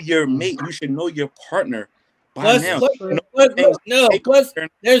should know your mate, you should know your partner by now. Plus,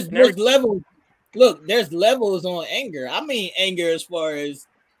 there's levels. Look, there's levels on anger. I mean, anger as far as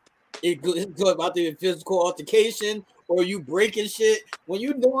it goes about the physical altercation or you breaking shit. When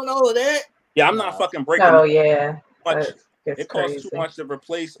you doing all of that, yeah, I'm not fucking breaking. Oh yeah. It costs too much to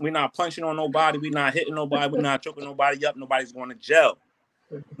replace. We're not punching on nobody. We're not hitting nobody. We're not choking nobody up. Nobody's going to jail.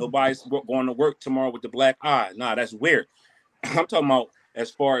 Nobody's going to work tomorrow with the black eye. Nah, that's weird. I'm talking about as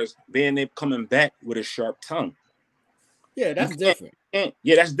far as being able coming back with a sharp tongue. Yeah, that's different.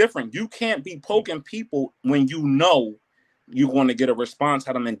 Yeah, that's different. You can't be poking people when you know you're going to get a response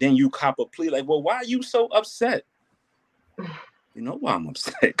out of them, and then you cop a plea like, well, why are you so upset? You know why I'm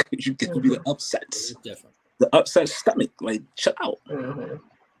upset? Because you give me the upsets. Different. The upset stomach, like chill out.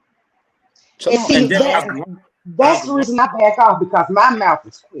 Chill out. See, that's the reason I back off, because my mouth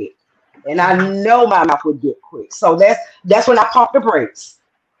is quick, and I know my mouth would get quick. So that's when I pump the brakes.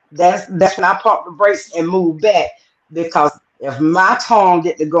 That's when I pump the brakes and move back, because if my tongue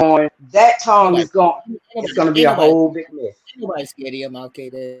get to going, that tongue is going. It's going to be a whole big mess. Nobody's scared of your mouth,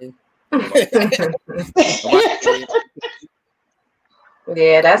 Kaden.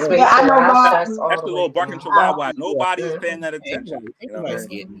 Yeah, that's what that's the little barking chihuahua. Nobody is paying that attention. Nobody's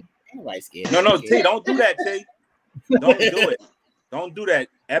scared. No, T, don't do that, T. Don't do it. Don't do that.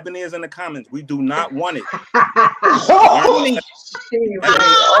 Ebony is in the comments. We do not want it.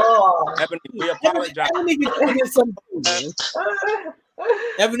 Ebony, we apologize. Ebony, you can get some too.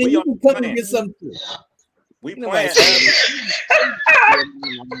 Ebony, you can come and get some too. We playing.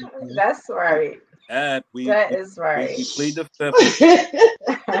 That's right. That is right. We plead the fifth.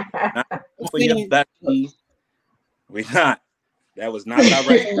 Not for your Becky. We not. That was not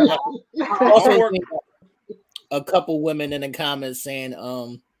direct. Also, a couple women in the comments saying,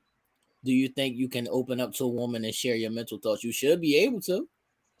 do you think you can open up to a woman and share your mental thoughts? You should be able to.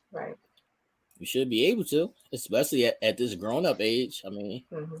 Right. You should be able to, especially at this grown-up age. I mean,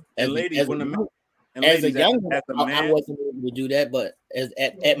 and ladies, as a young man, I wasn't able to do that, but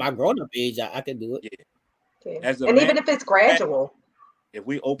at my grown-up age, I could do it. Yeah. And even if it's gradual. If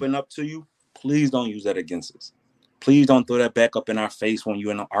we open up to you, please don't use that against us. Please don't throw that back up in our face when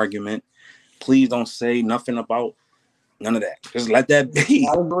you're in an argument. Please don't say nothing about none of that. Just let that be.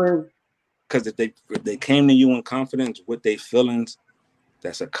 Because if they came to you in confidence with their feelings,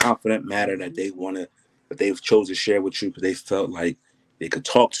 that's a confident matter that they've chosen to share with you because they felt like they could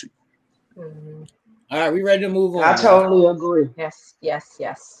talk to you. All right, we ready to move on? I totally agree. Yes.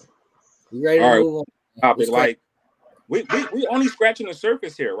 We ready to move on? Topic, like we only scratching the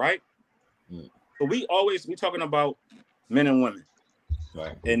surface here, right? But we talking about men and women,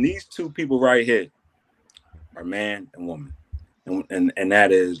 right? And these two people right here are man and woman, and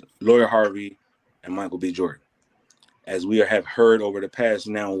that is Lawyer Harvey and Michael B. Jordan. As we have heard over the past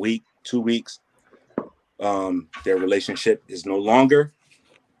now 2 weeks, their relationship is no longer.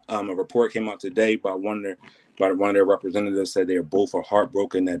 A report came out today by one of their representatives said they are both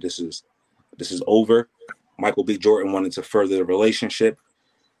heartbroken that this is over. Michael B. Jordan wanted to further the relationship.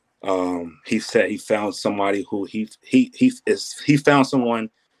 He said he found somebody who he found someone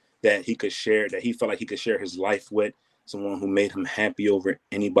that he could share, that he felt like he could share his life with, someone who made him happy over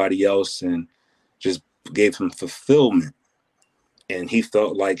anybody else and just gave him fulfillment. and he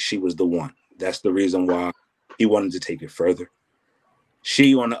felt like she was the one. That's the reason why he wanted to take it further.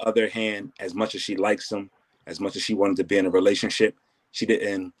 She, on the other hand, as much as she likes him, as much as she wanted to be in a relationship, she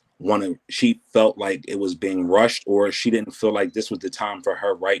didn't want to. She felt like it was being rushed, or she didn't feel like this was the time for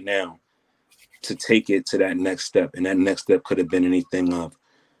her right now to take it to that next step. And that next step could have been anything of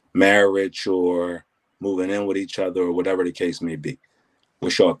marriage or moving in with each other or whatever the case may be.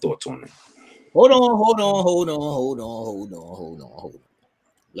 What's your thoughts on that? Hold on.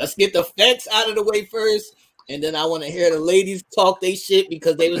 Let's get the facts out of the way first, and then I want to hear the ladies talk they shit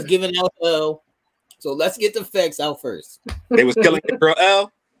because they was giving out hell. So let's get the facts out first. They was killing the girl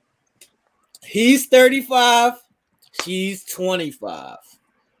L. He's 35. She's 25.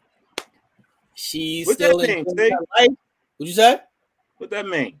 She's What still that in mean, life. What'd you say? What that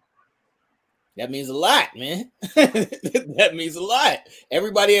mean? That means a lot, man. That means a lot.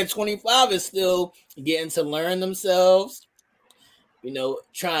 Everybody at 25 is still getting to learn themselves,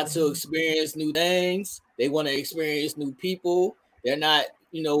 trying to experience new things. They want to experience new people. They're not,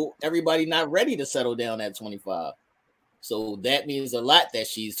 everybody not ready to settle down at 25. So that means a lot that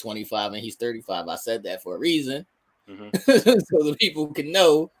she's 25 and he's 35. I said that for a reason. Mm-hmm. So the people can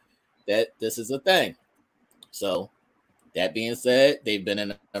know that this is a thing. So that being said, they've been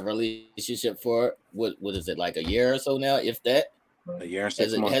in a relationship for what is it, like a year or so now, if that? A year and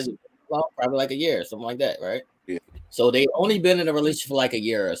 6 months. Probably like a year, something like that, right? Yeah. So they've only been in a relationship for like a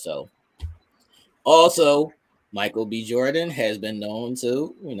year or so. Also, Michael B. Jordan has been known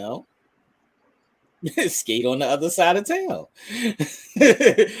to, skate on the other side of town.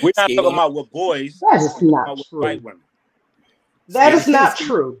 We're not talking about with boys. That is not true. White women. That is not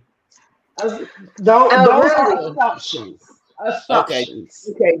true. Those are assumptions. Okay.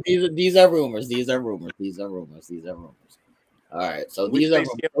 These are rumors. All right. So these are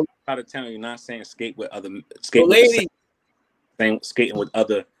out of town. You're not saying skate with other skating with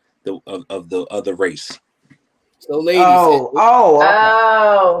other of the other race. So ladies.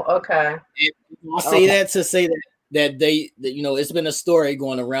 Okay. I'll say that to say that they it's been a story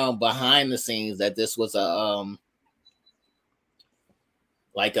going around behind the scenes that this was a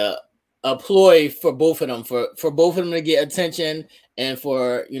ploy for both of them, for both of them to get attention, and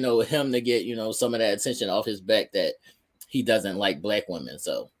for him to get some of that attention off his back that he doesn't like black women.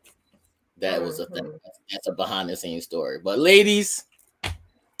 So that was a thing. That's a behind the scenes story. But ladies,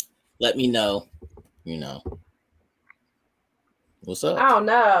 let me know. What's up? I don't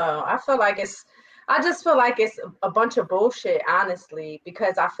know. I just feel like it's a bunch of bullshit, honestly,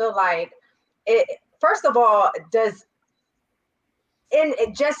 because I feel like it. First of all,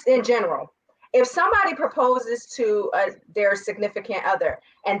 in general, if somebody proposes to their significant other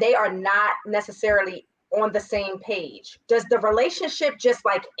and they are not necessarily on the same page, does the relationship just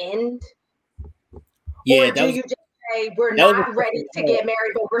like end? Yeah, or do you just say we're not ready to get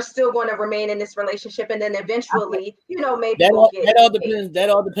married, but we're still going to remain in this relationship, and then eventually, maybe that we'll get. That all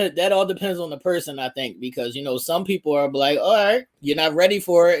depends. That all depends on the person, I think, because some people are like, all right, you're not ready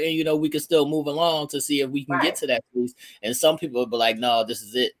for it, and we can still move along to see if we can get to that place. And some people will be like, no, this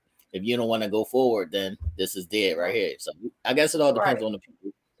is it. If you don't want to go forward, then this is dead right here. So I guess it all depends on the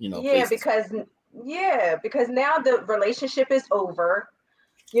people, Yeah, because now the relationship is over.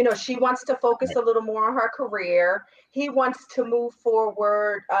 She wants to focus a little more on her career. He wants to move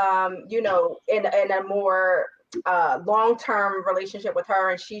forward, in a more long-term relationship with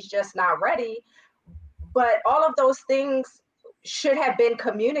her, and she's just not ready. But all of those things should have been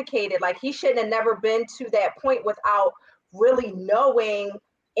communicated. Like, he shouldn't have never been to that point without really knowing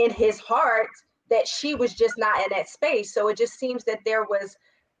in his heart that she was just not in that space. So it just seems that there was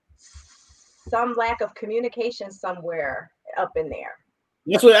some lack of communication somewhere up in there.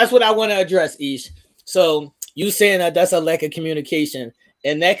 That's what I want to address, Ish. So you saying that's a lack of communication,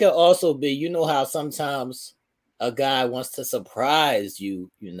 and that could also be, how sometimes a guy wants to surprise you,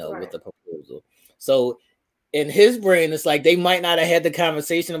 with a proposal. So in his brain, it's like they might not have had the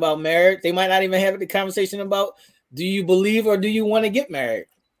conversation about marriage. They might not even have the conversation about, do you believe or do you want to get married?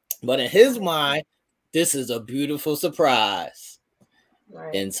 But in his mind, this is a beautiful surprise.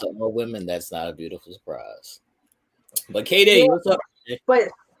 Right. And some women, that's not a beautiful surprise. But KD, what's up? But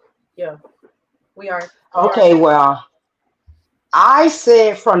yeah, we are. Okay, well, I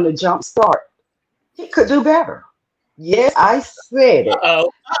said from the jump start, he could do better. Yes, I said it. I'm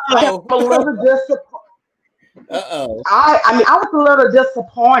a little disappointed. I was a little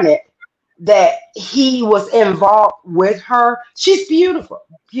disappointed that he was involved with her. She's beautiful.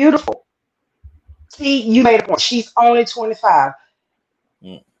 See, you made a point. She's only 25.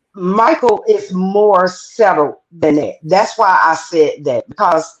 Michael is more settled than that. That's why I said that,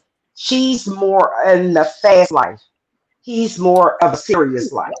 because she's more in the fast life. He's more of a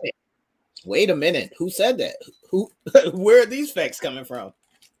serious life. Wait a minute. Who said that? Who? Where are these facts coming from?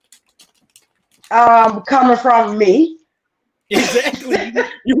 Coming from me. Exactly.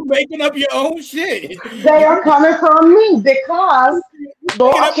 You making up your own shit. They are coming from me because,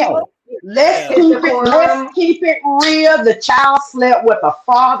 well, okay, let's Is keep it. decorum. Let's keep it real. The child slept with a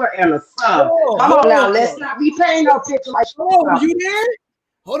father and a son. Come on now, let's not be painting no picture like Hold on, was something. you there?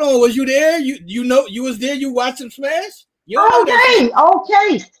 Hold on, was you there? You know you was there. You watched him smash. You don't know that.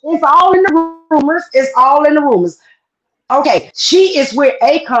 Okay. It's all in the rumors. It's all in the rumors. Okay, she is with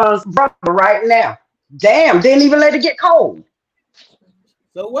Akon's brother right now. Damn, didn't even let it get cold.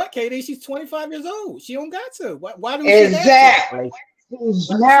 So what, Katie? She's 25 years old. She don't got to. Why do she have to? Exactly. He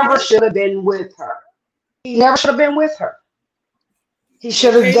never should have been with her. He never should have been with her. He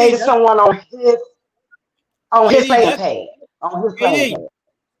So should have Katie, dated someone on his Katie, same that's page. On his same Katie, page.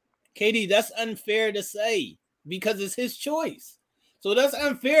 Katie, that's unfair to say because it's his choice. So that's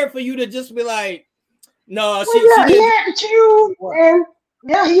unfair for you to just be like, no, she Well, yeah, he didn't. had to choose, What? and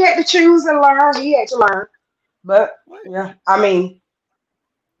yeah, he had to choose and learn. He had to learn, but What? yeah, I mean,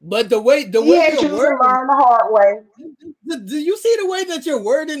 But the way he had to you're choose and wording, learn the hard way. do you see the way that you're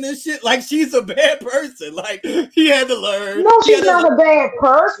wording this shit? Like she's a bad person. Like he had to learn. No, He had she's to not a bad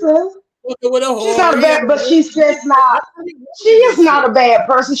person. with a She's whore. not a He had bad, to but learn. she's just not. That's how he She wording is this not shit. a bad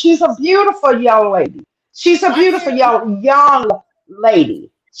person. She's a beautiful young lady. She's a Why beautiful can't young lady. right,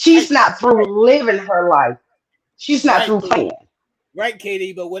 She's not through living her life. She's not right, through playing. right,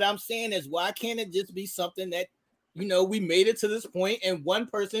 Katie? But what I'm saying is, why can't it just be something that we made it to this point, and one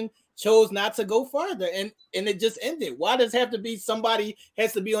person chose not to go further, and it just ended? Why does it have to be somebody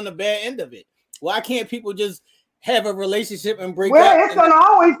has to be on the bad end of it? Why can't people just have a relationship and break Well, up? it's gonna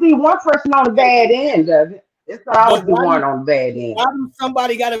always be one person on the bad end of it. It's gonna But always be one on the bad why end. do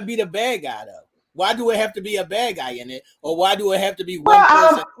somebody got to be the bad guy though? Why do it have to be a bad guy in it, or why do it have to be one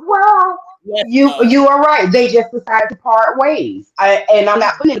person? Well, Yes, you are right. They just decided to part ways. And I'm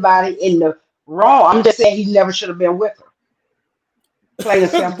not putting anybody in the wrong. I'm just saying he never should have been with her. Plain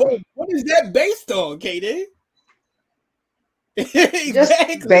and but simple. what is that based on, Katie? Just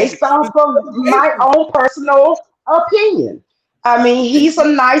Exactly. based off of my own personal opinion. I mean, he's a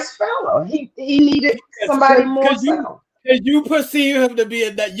nice fellow. He needed somebody more Because settled. you perceive him to be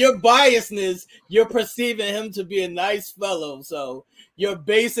that your biasness, you're perceiving him to be a nice fellow. So you're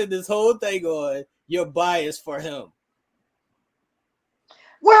basing this whole thing on your bias for him.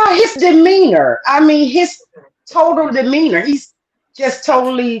 Well, his demeanor. I mean, his total demeanor. He's just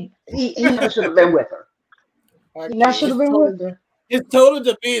totally. He never should have been with her. He never Okay, should have been with her. his total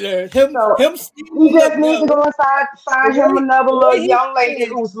demeanor, So him he stealing just up needs to no, go inside, find him another the way little he young lady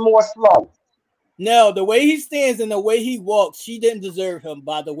stands, who's more slow. no, the way he stands and the way he walks, she didn't deserve him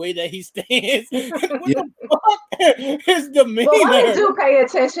by the way that he stands. What Yeah, the fuck? His Well, I demeanor. do pay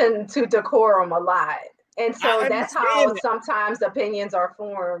attention to decorum a lot. And so I that's how understand sometimes opinions are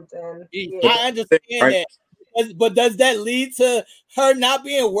formed. And that. but yeah. I that's the thing, understand right? that. But does that lead to her not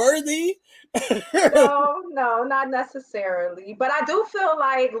being worthy? No, no, not necessarily. But I do feel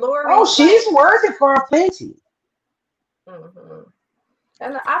like Oh, Lori's she's like, worth it for plenty. mhm.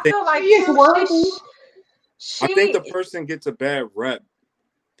 And I Think- feel She like is too, worthy. I think the she, person gets a bad rep.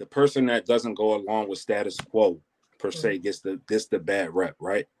 The person that doesn't go along with status quo per se mm, gets the bad rep,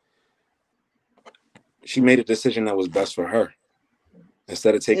 right? She made a decision that was best for her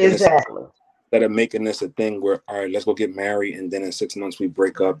instead of taking this Exactly. instead of making this a thing where, all right, let's go get married and then in 6 months we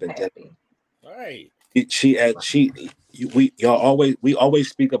break I'm up and then happy. Right. we always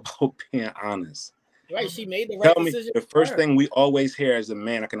speak about being honest. Right. She made the right Tell me decision the for first her. thing we always hear as a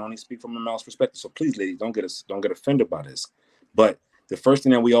man, I can only speak from a male's perspective. So please, ladies, don't get offended by this. But the first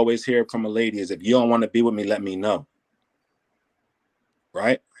thing that we always hear from a lady is if you don't want to be with me, let me know.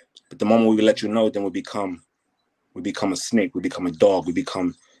 Right? But the moment we let you know, then we become a snake, we become a dog, we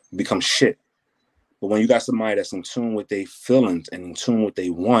become shit. But when you got somebody that's in tune with their feelings and in tune with what they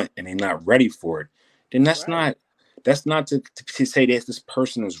want and they're not ready for it, then that's Right. not to say that this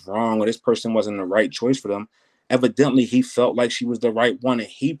person is wrong or this person wasn't the right choice for them. Evidently, he felt like she was the right one and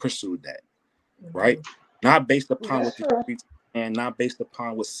he pursued that, right? Mhm. Not based upon That's what the true. streets and not based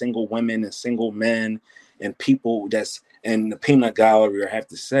upon what single women and single men and people that's in the peanut gallery have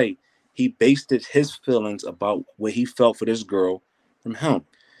to say. He based his feelings about what he felt for this girl from him.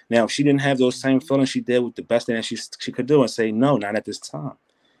 Now, if she didn't have those same feelings, she did with the best thing that she could do and say, no, not at this time.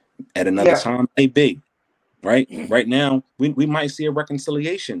 At another Yeah. time, maybe. Right? Right now, we might see a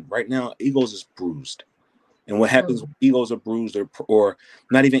reconciliation. Right now, egos is bruised. And what happens Mm. when egos are bruised or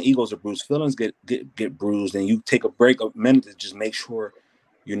not even egos are bruised, feelings get bruised, and you take a break of minute to just make sure,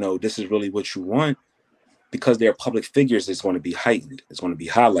 this is really what you want. because they're public figures, it's going to be heightened. It's going to be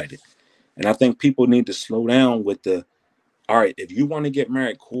highlighted. And I think people need to slow down with all right, if you want to get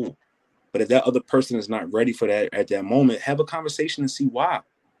married, cool. But if that other person is not ready for that at that moment, have a conversation and see why.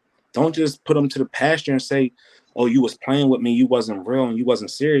 Don't just put them to the pasture and say, oh, you was playing with me, you wasn't real, and you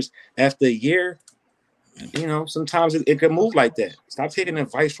wasn't serious. After a year, sometimes it can move like that. Stop taking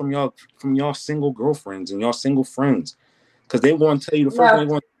advice from y'all single girlfriends and y'all single friends. Because they want to tell you the first thing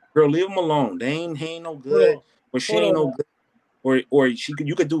they want, girl, leave them alone. He ain't no good, or she ain't no good, or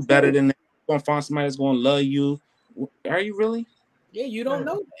you could do better than that. You're gonna find somebody that's gonna love you. Are you really? Yeah, you don't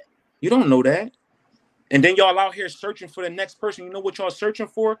know that. You don't know that. And then y'all out here searching for the next person. You know what y'all searching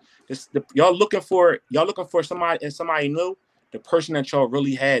for? Y'all looking for somebody new, the person that y'all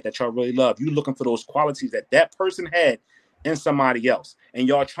really had, that y'all really love. You looking for those qualities that person had in somebody else, and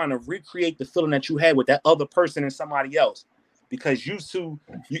y'all trying to recreate the feeling that you had with that other person and somebody else, because you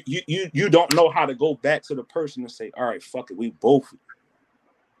don't know how to go back to the person and say, all right, fuck it, we both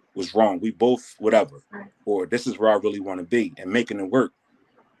was wrong, we both whatever, or this is where I really want to be, and making it work.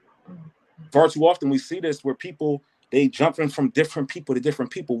 Far too often we see this where people, they jumping from different people to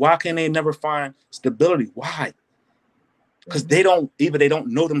different people. Why can't they never find stability? Why? Because they don't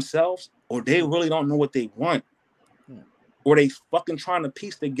know themselves, or they really don't know what they want, or they fucking trying to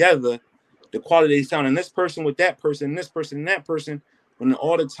piece together the quality they found in this person with that person, and this person and that person, when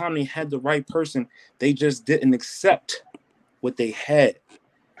all the time they had the right person, they just didn't accept what they had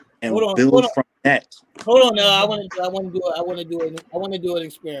and build from that. Hold on now, I want to do an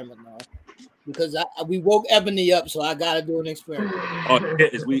experiment now, because we woke Ebony up, so I gotta do an experiment. Oh,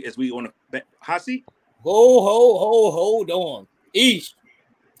 is we on a hot seat? Hold on. Ish,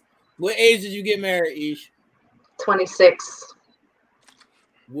 what age did you get married, Ish? 26.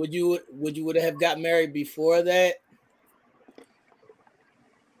 Would you have got married before that?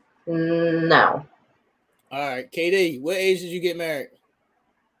 No. All right, KD, what age did you get married?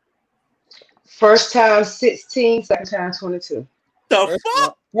 First time 16, second time 22. The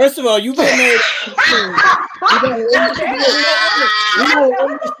fuck? First of all, you've been married. What is happening?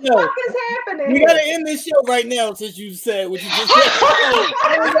 We gotta end this show right now, since you said what you just said.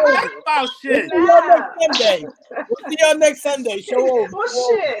 Oh shit! We'll see y'all next Sunday. Show over.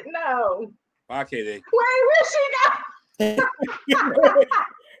 Oh shit! No. Bye, KD. Where she go?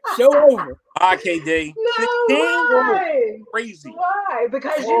 Show over. Bye, KD. No, why? Crazy. Why?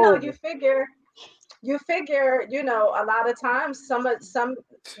 Because you figure, a lot of times some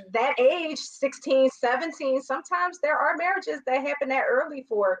that age, 16, 17, sometimes there are marriages that happen that early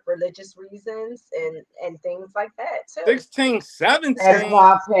for religious reasons and things like that too. 16, 17. That's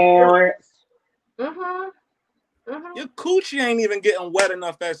my parents. Your coochie ain't even getting wet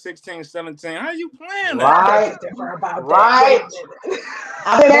enough at 16, 17. How you playing that? Right. Right.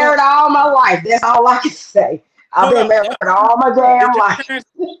 I've been married all my life. That's all I can say. I've been married all my damn life.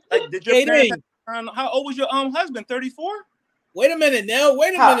 Did your parents how old was your husband? 34? Wait a minute now.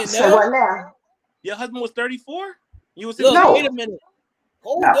 So what now? Your husband was 34? You was no. Wait a minute.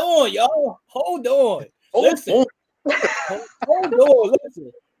 Hold on, y'all. Hold on. Listen. Hold on.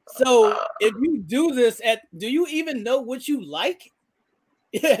 Listen. So if you do this do you even know what you like?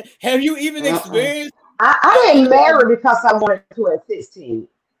 Have you even experienced? I didn't marry because I wanted to at 16.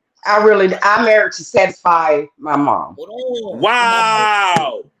 I married to satisfy my mom.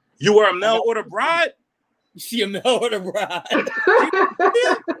 Wow. You were a male order bride? She a male order bride.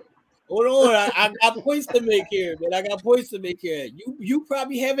 Hold on. I got points to make here, man. I got points to make here. You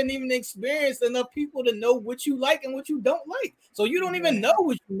probably haven't even experienced enough people to know what you like and what you don't like. So you don't even know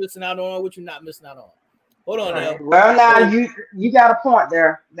what you're missing out on or what you're not missing out on. Hold on now. Well, now you got a point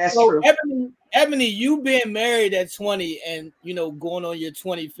there. That's true. Ebony, you being married at 20 and going on your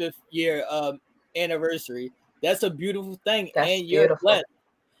 25th year anniversary, that's a beautiful thing. And you're blessed.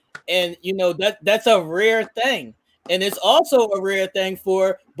 And that's a rare thing. And it's also a rare thing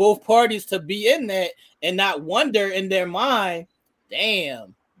for both parties to be in that and not wonder in their mind,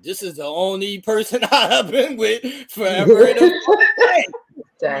 damn, this is the only person I've been with forever.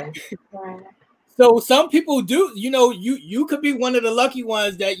 Dang. So some people do, you could be one of the lucky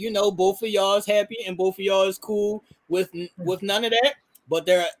ones that, both of y'all is happy and both of y'all is cool with none of that. But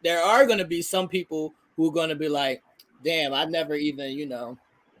there are going to be some people who are going to be like, damn, I never even,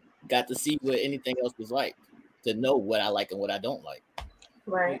 got to see what anything else was like, to know what I like and what I don't like.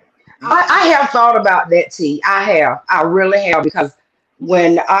 Right. I have thought about that, T. I really have, because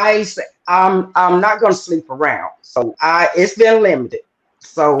when I'm not going to sleep around, so it's been limited.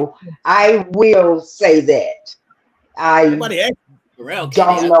 So I will say that I don't know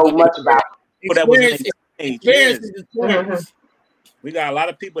much about it. We got a lot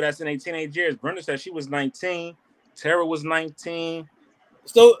of people that's in their teenage years. Brenda said she was 19. Tara was 19.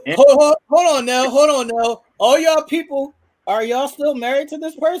 So hold on now. All y'all people, are y'all still married to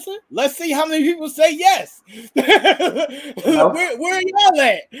this person? Let's see how many people say yes. Nope. Where are y'all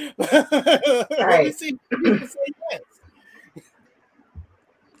at? Let me see if people say yes.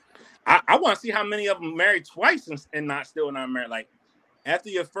 I want to see how many of them married twice and not married. Like after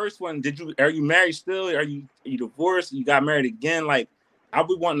your first one, are you married still? Are you divorced? You got married again? Like I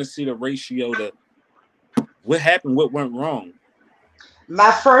would want to see the ratio to what happened, what went wrong.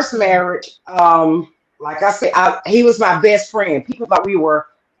 My first marriage, like I said, he was my best friend. People thought we were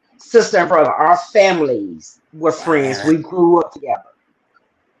sister and brother. Our families were friends. We grew up together.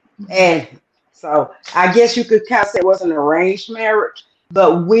 And so I guess you could kind of say it was an arranged marriage,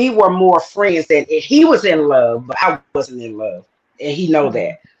 but we were more friends than he was in love, but I wasn't in love. And he know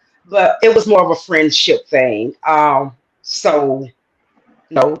that. But it was more of a friendship thing. So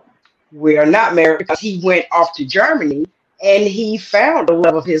no, we are not married because he went off to Germany and he found the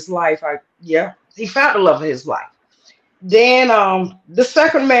love of his life. He found the love of his life. Then the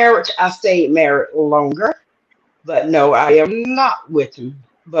second marriage, I stayed married longer, but no, I am not with him.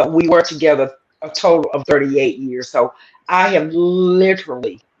 But we were together a total of 38 years. So I have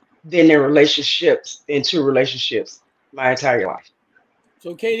literally been in two relationships my entire life.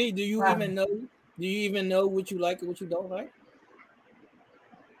 So Katie, do you even know what you like and what you don't like?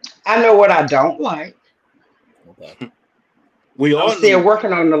 I know what I don't like. Okay. I'm still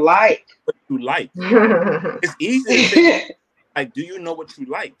working on the like. What you like. It's easy to say, like, do you know what you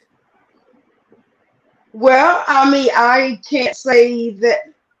like? Well, I mean, I can't say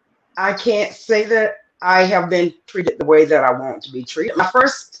that I have been treated the way that I want to be treated. My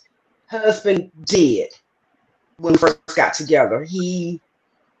first husband did when we first got together. He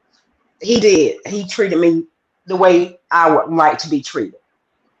did. He treated me the way I would like to be treated.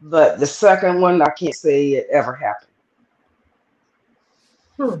 But the second one, I can't say it ever happened.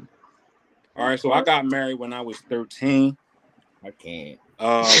 All right, so I got married when I was 13. I can't.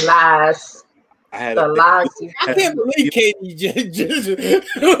 Lies. I had the lies. I can't believe Katie just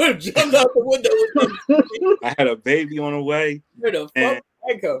jumped out the window. I had a baby on the way. Where the fuck did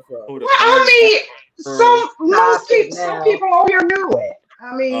that come from? Well, I mean, some people over here knew it.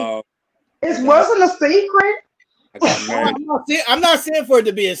 I mean, it wasn't a secret. I got married. I'm not saying for it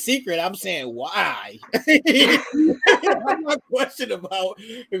to be a secret. I'm saying why. I'm not questioning about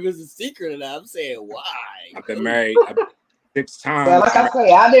if it's a secret or not. I'm saying why. I've been married 6 times. Well, like I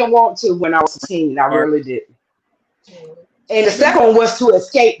say, I didn't want to when I was 16. I really didn't. And the second one was to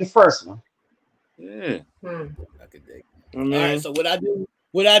escape the first one. Yeah. I could dig. All right. So what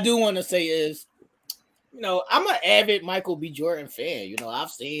I do want to say is, I'm an avid Michael B. Jordan fan.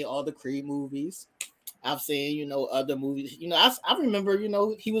 I've seen all the Creed movies. I've seen, other movies. I remember,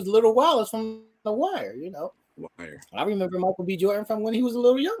 he was Little Wallace from The Wire. Wire. I remember Michael B. Jordan from when he was a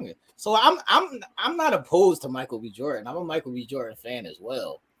little younger. So I'm not opposed to Michael B. Jordan. I'm a Michael B. Jordan fan as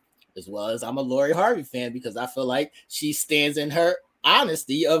well as I'm a Lori Harvey fan because I feel like she stands in her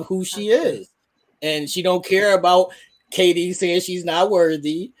honesty of who she is, and she don't care about Katie saying she's not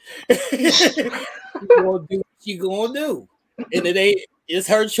worthy. She's gonna do what she gonna do, and it's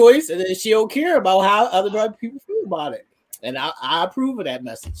her choice, and then she don't care about how other people feel about it. And I approve of that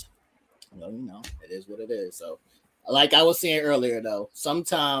message. Well, it is what it is. So, like I was saying earlier, though,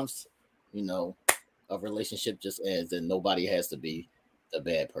 sometimes, a relationship just ends and nobody has to be a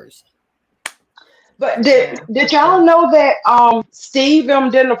bad person. But did y'all know that Steve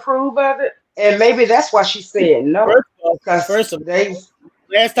didn't approve of it? And maybe that's why she said no. First of all,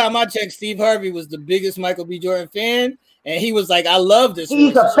 last time I checked, Steve Harvey was the biggest Michael B. Jordan fan. And he was like, I love this.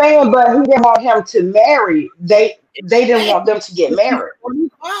 He's a fan, but he didn't want him to marry. They didn't want them to get married.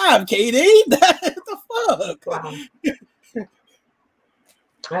 45, Katie. What the fuck? Wow.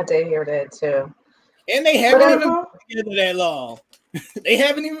 I did hear that too. And they haven't even been together that long. They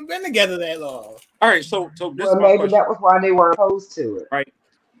haven't even been together that long. All right, so this well, maybe that was why they were opposed to it. Right.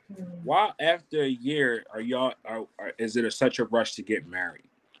 Why after a year is it such a rush to get married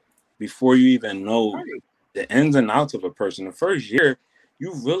before you even know the ins and outs of a person? The first year,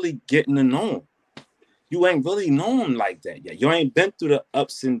 you really getting to know them. You ain't really known them like that yet. You ain't been through the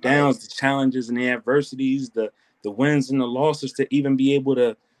ups and downs, the challenges and the adversities, the wins and the losses to even be able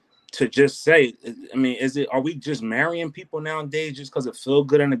to just say, I mean, are we just marrying people nowadays just because it feel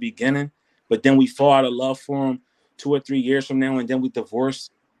good in the beginning, but then we fall out of love for them 2 or 3 years from now, and then we divorce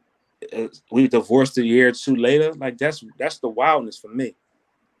a year or two later? Like that's the wildness for me.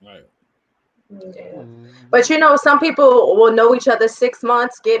 Right. Yeah. But some people will know each other 6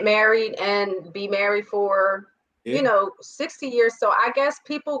 months, get married, and be married for you know, 60 years. So I guess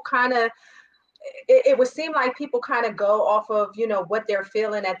people kind of, it would seem like people kind of go off of, you know, what they're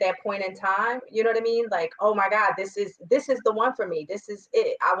feeling at that point in time. You know what I mean? Like, oh my God, this is the one for me. This is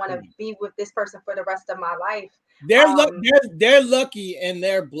it. I want to be with this person for the rest of my life. They're lucky and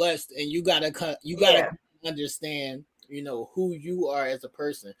they're blessed, and you gotta understand, you know, who you are as a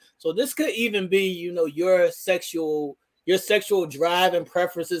person. So this could even be, you know, your sexual drive and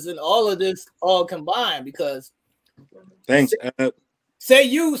preferences and all of this all combined. Because thanks. Say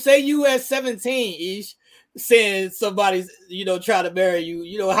you at 17, Ish, saying somebody's, you know, try to marry you,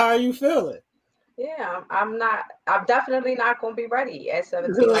 you know, how are you feeling? Yeah, I'm definitely not going to be ready at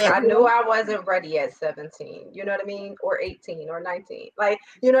 17. Like, I knew I wasn't ready at 17, you know what I mean? Or 18 or 19. Like,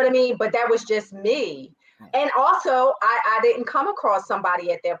 you know what I mean? But that was just me. And also, I didn't come across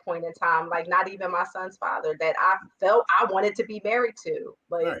somebody at that point in time, like not even my son's father, that I felt I wanted to be married to.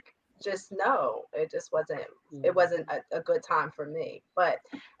 Like, Right. just no, it just wasn't. It wasn't a good time for me. But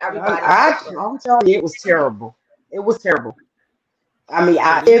everybody, I'm telling you, it was terrible. It was terrible. I mean,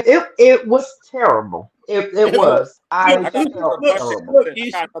 Yeah, it was terrible. It was. I I got felt another terrible. question. I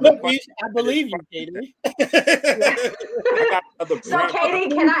got another question. I believe you, Katie. I got another So, branch. Katie,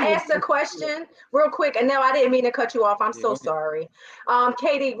 can I ask a question real quick? And no, I didn't mean to cut you off. I'm Yeah, so go ahead. sorry.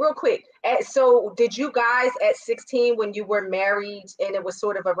 Katie, real quick. So, did you guys at 16, when you were married and it was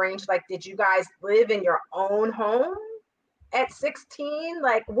sort of arranged, like, did you guys live in your own home at 16?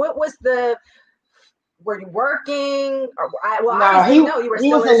 Like, what was were you working? Well, No, obviously, no, you were he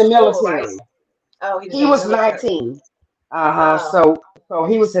still was in in the school, right? military. Oh, he was He in the was military. 19. Oh, So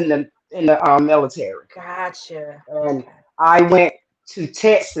he was in the military, gotcha. and Okay. I went to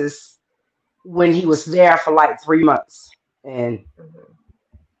Texas when he was there for like 3 months, and Mhm.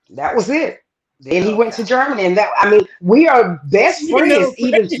 that was it. Then he went Okay. to Germany, and that I mean, we are best You know, friends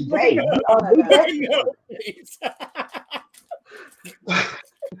even today. I We know. best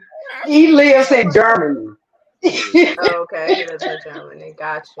He lives in Germany. Oh, okay. He lives in Germany.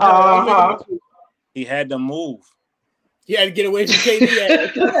 Gotcha. I'm looking Uh-huh. at you. He had to move. You had to get away from KD. He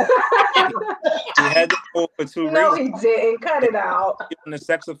had to move for two No, reasons. he didn't. Cut it out. He on the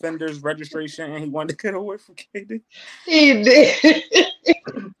sex offenders registration, and he wanted to get away from Katie. He did.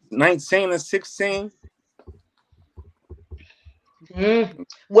 19 and 16.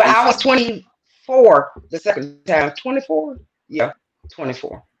 Well, I was 24 the second time. 24? Yeah,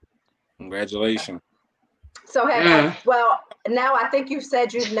 24. Congratulations. So Mm. well, now I think you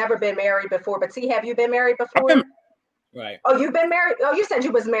said you've never been married before, but see, have you been married I've been, before? Right. Oh, you've been married? Oh, you said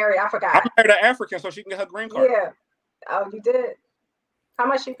you was married. I I forgot. married an African so she can get her green card. Yeah. Oh, you did? How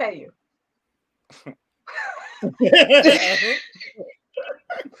much she pay you?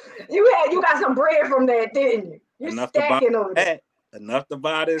 You got some bread from that, didn't you? You Enough to buy stacking his over there. hat. Enough to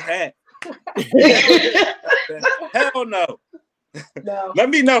buy this hat. Hell no. No. Let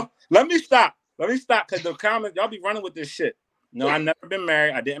me know. Let me stop because the comments, y'all be running with this shit. No, I never been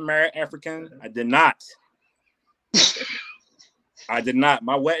married. I didn't marry African. I did not.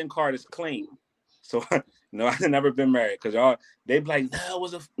 My wedding card is clean. So no, I've never been married because y'all they be like,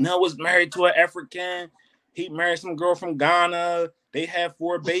 no, was married to an African. He married some girl from Ghana. They had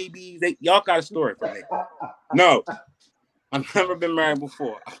 4 babies. Y'all got a story for me. No, I've never been married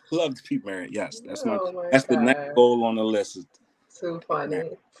before. I love to be married. Yes, that's the next goal on the list. Is too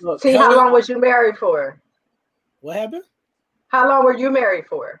funny. Look, See, how long was you married for? What happened? How long were you married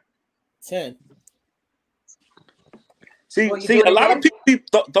for? 10. See, a lot of people be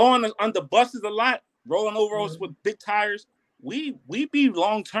throwing us under buses a lot, rolling over us with big tires. We be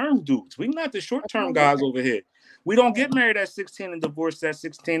long-term dudes. We not the short-term guys over here. We don't get married at 16 and divorced at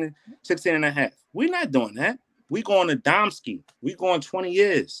 16 and a half. We're not doing that. We going to Domsky. We going 20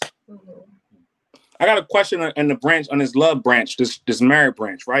 years. I got a question on the branch, on this love branch, this married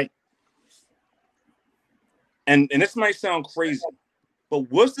branch, right? And this might sound crazy, but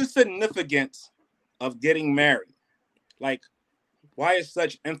what's the significance of getting married? Like, why is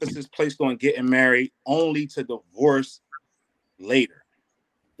such emphasis placed on getting married only to divorce later?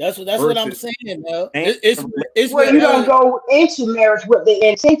 That's what I'm saying, though. Well, you don't go into marriage with the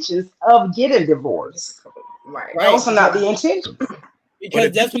intentions of getting divorced. Right. Those are not the intentions.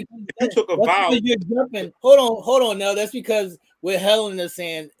 Because you took a vow. You're jumping. Hold on now. That's because what Helen is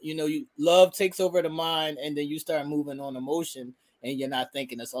saying, you know, love takes over the mind, and then you start moving on emotion, and you're not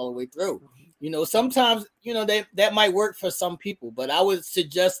thinking this all the way through. You know, sometimes, you know, that might work for some people, but I would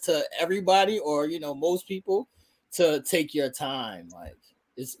suggest to everybody, or, you know, most people, to take your time. Like,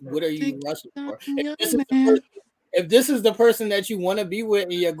 what are you rushing for? If this is the person that you want to be with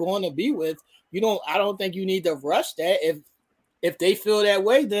and you're going to be with, I don't think you need to rush that. If they feel that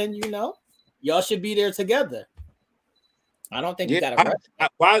way, then, you know, y'all should be there together. I don't think you Yeah. got to rush.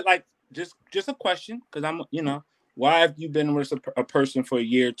 Why? Like, just a question, because why have you been with a person for a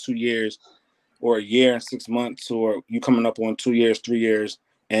year, 2 years, or a year and 6 months, or you coming up on 2 years, 3 years,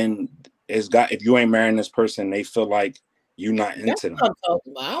 and if you ain't marrying this person, they feel like you not That's into them. what I'm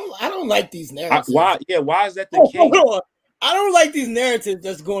talking about. I don't like these narratives. Why? Yeah, why is that the case? Hold on. I don't like these narratives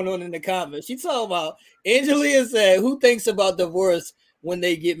that's going on in the comments. She talking about Angelia said, "Who thinks about divorce when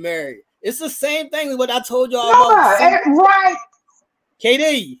they get married?" It's the same thing with what I told y'all about. Right.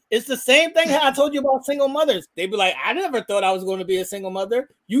 KD, it's the same thing I told you about single mothers. They be like, I never thought I was going to be a single mother.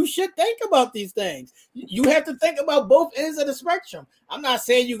 You should think about these things. You have to think about both ends of the spectrum. I'm not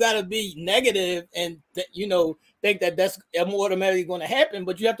saying you got to be negative and think that that's automatically going to happen,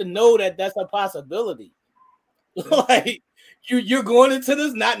 but you have to know that that's a possibility. Like you're going into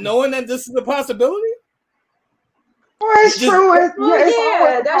this not knowing that this is a possibility. Well, it's true.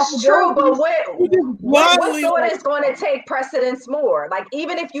 That's true. But what thought is going to take precedence more? Like,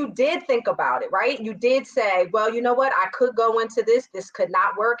 even if you did think about it, right? You did say, well, you know what? I could go into this. This could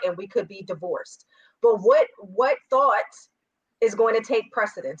not work, and we could be divorced. But what thought is going to take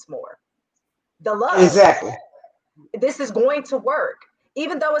precedence more? The love. Exactly. This is going to work.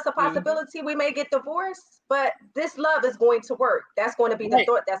 Even though it's a possibility we may get divorced, but this love is going to work. That's going to be the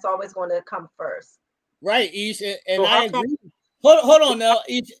thought that's always going to come first. Right, Ish, and I agree. Hold on now,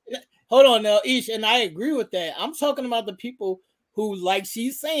 Ish. Hold on now, Ish, and I agree with that. I'm talking about the people who, like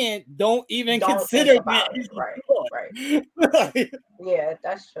she's saying, don't consider about it. Right. Yeah,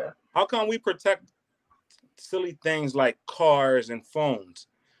 that's true. How come we protect silly things like cars and phones,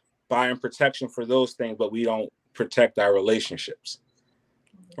 buying protection for those things, but we don't protect our relationships?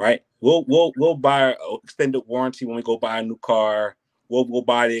 Right? We'll buy an extended warranty when we go buy a new car. We'll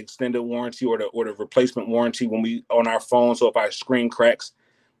buy the extended warranty or the replacement warranty when we on our phone. So if our screen cracks,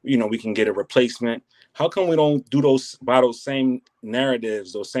 we can get a replacement. How come we don't buy those same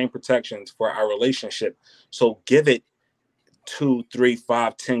narratives, those same protections for our relationship? So give it 2, 3,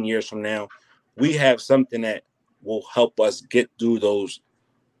 5, 10 years from now, we have something that will help us get through those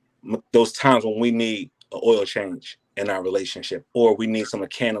times when we need an oil change in our relationship, or we need some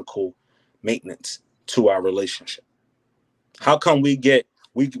mechanical maintenance to our relationship. How come we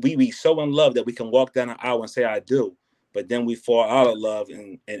be so in love that we can walk down an aisle and say I do, but then we fall out of love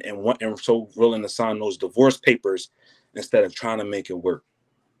and so willing to sign those divorce papers instead of trying to make it work?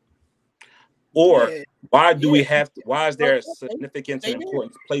 Or why is there a significance and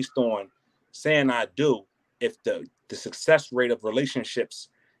importance placed on saying I do if the success rate of relationships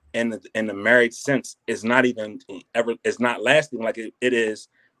and the married sense is not lasting like it is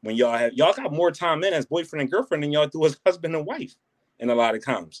when y'all got more time in as boyfriend and girlfriend than y'all do as husband and wife in a lot of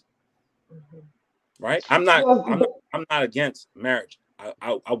times. Right? I'm not against marriage.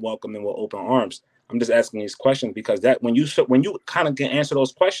 I welcome them with open arms. I'm just asking these questions because that when you kind of can answer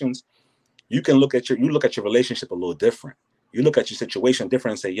those questions, you can look at your relationship a little different. You look at your situation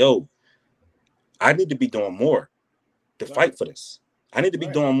different and say, yo, I need to be doing more to fight for this. I need to be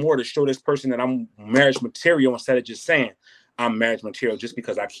doing more to show this person that I'm marriage material instead of just saying I'm marriage material just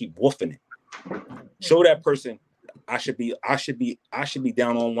because I keep woofing it. Show that person I should be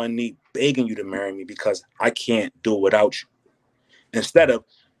down on one knee begging you to marry me because I can't do it without you. Instead of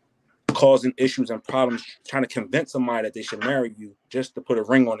causing issues and problems, trying to convince somebody that they should marry you just to put a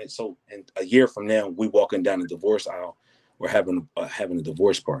ring on it. So in a year from now, we walking down the divorce aisle, we're having a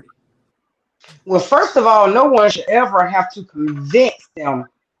divorce party. Well, first of all, no one should ever have to convince them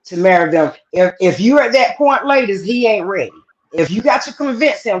to marry them. If you're at that point, ladies, he ain't ready. If you got to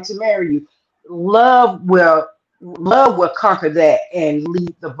convince him to marry you, love will conquer that and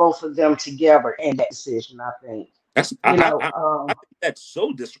lead the both of them together in that decision. I think. I think that's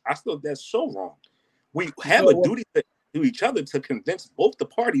so that's so wrong. We have a duty to each other to convince both the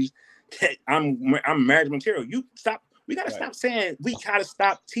parties that I'm marriage material. We gotta stop saying, we gotta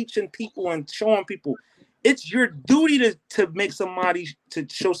stop teaching people and showing people. It's your duty to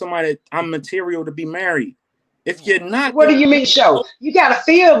show somebody that I'm material to be married. If you're not, what do you mean show? You gotta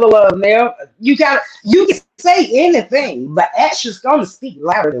feel the love, now. You can say anything, but action's gonna speak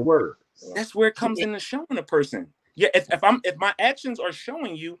louder than words. That's where it comes into showing a person. Yeah, if my actions are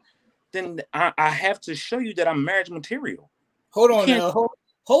showing you, then I have to show you that I'm marriage material. Hold on now.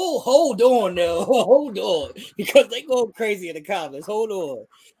 Hold on now. Hold on. Because they go crazy in the comments. Hold on.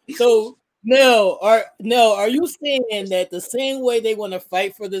 So are you saying that the same way they want to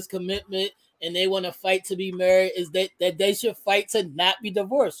fight for this commitment and they want to fight to be married is that they should fight to not be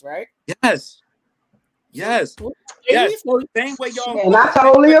divorced, right? Yes. Same way y'all. And I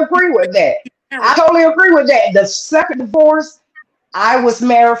totally agree with that. The second divorce, I was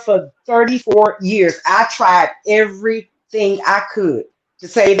married for 34 years. I tried every everything I could to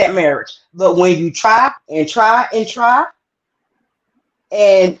save that marriage. But when you try and try and try,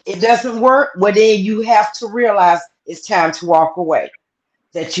 and it doesn't work, well, then you have to realize it's time to walk away.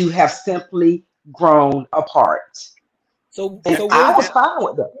 That you have simply grown apart. So And I where's was the fine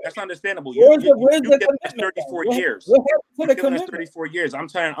with that. That's understandable. where's You've the given us commitment? 34 What years. happened to You've the given us commitment? 34 years. I'm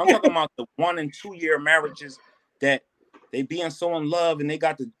talking about the 1 and 2 year marriages that they being so in love and they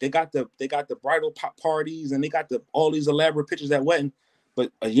got the bridal parties and they got all these elaborate pictures at wedding,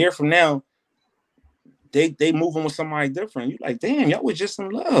 but a year from now they moving with somebody different. You like, damn, y'all was just in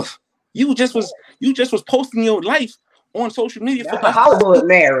love. You just was posting your life on social media That's for a us to see Hollywood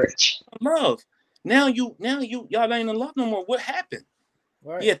marriage. love. Now y'all ain't in love no more. What happened?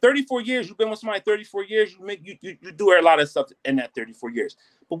 Right. Yeah, 34 years. You've been with somebody 34 years. You do a lot of stuff in that 34 years.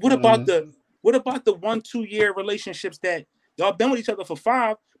 But what about the 1-2 year relationships that y'all been with each other for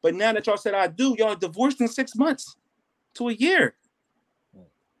 5, but now that y'all said I do, y'all divorced in 6 months to a year?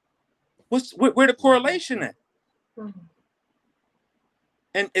 Where the correlation at?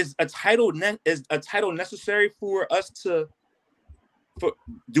 And is a title necessary for us to?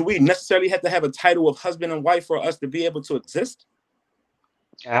 Do we necessarily have to have a title of husband and wife for us to be able to exist?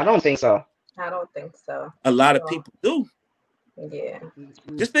 I don't think so. I don't think so. A lot of people do. Yeah.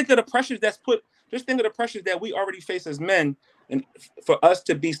 Just think of the pressures Just think of the pressures that we already face as men, and for us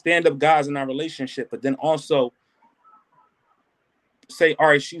to be stand-up guys in our relationship, but then also say, all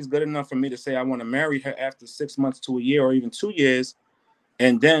right, she's good enough for me to say I want to marry her after 6 months to a year or even 2 years,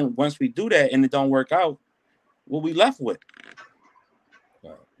 and then once we do that and it don't work out, what we left with?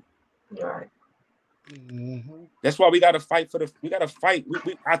 Right. Mm-hmm. That's why we got to fight we got to fight.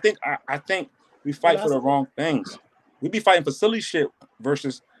 I think we fight for the wrong things. We be fighting for silly shit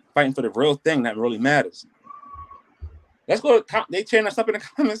versus fighting for the real thing that really matters. Let's go. They cheering us up in the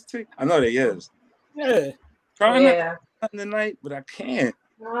comments too. I know they is. Yeah. Trying to tonight, but I can't.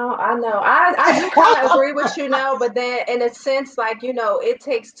 No, I know. I do kind of agree with you now, but then in a sense, like, it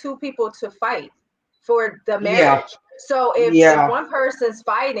takes 2 people to fight for the marriage. Yeah. So if one person's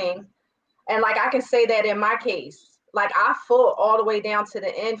fighting, and like I can say that in my case, like I fought all the way down to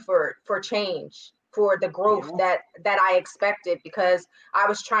the end for change, for the growth that I expected, because I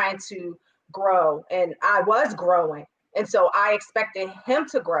was trying to grow and I was growing. And so I expected him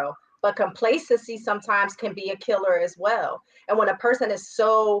to grow. But complacency sometimes can be a killer as well. And when a person is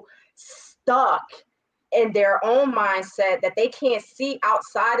so stuck in their own mindset that they can't see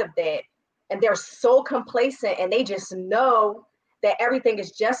outside of that, and they're so complacent and they just know that everything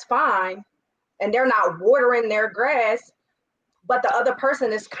is just fine, and they're not watering their grass, but the other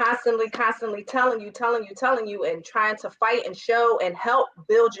person is constantly telling you and trying to fight and show and help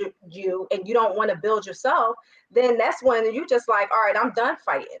build you, and you don't want to build yourself, then that's when you just like, all right, I'm done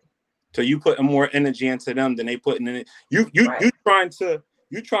fighting. So you putting more energy into them than they putting in it. You trying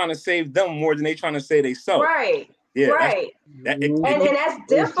to save them more than they trying to save themselves. Right. Yeah. Right. And that's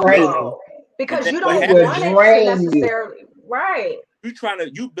difficult because you don't want it to necessarily. Right.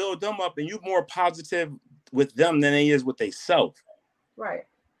 You build them up and you more positive with them than they is with themselves. Right.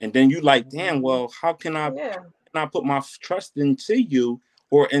 And then you like, damn, well, how can I put my trust into you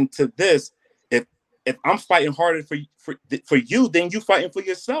or into this if I'm fighting harder for you than you fighting for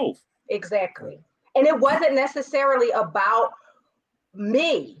yourself? Exactly. And it wasn't necessarily about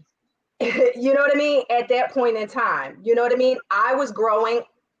me. You know what I mean? At that point in time, you know what I mean? I was growing.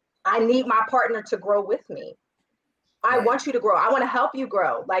 I need my partner to grow with me. I want you to grow. I want to help you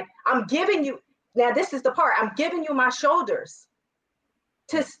grow. Like, I'm giving you, now this is the part, I'm giving you my shoulders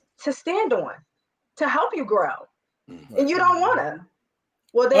to stand on, to help you grow. And you don't want to.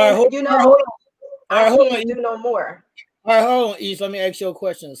 Well, then, I can't do no more. All right, hold on, East. Let me ask you a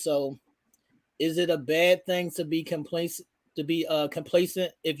question. So, is it a bad thing to be complacent?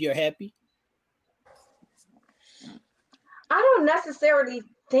 Complacent if you're happy? I don't necessarily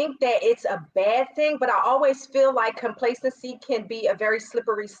think that it's a bad thing, but I always feel like complacency can be a very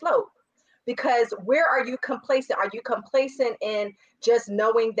slippery slope. Because where are you complacent? Are you complacent in just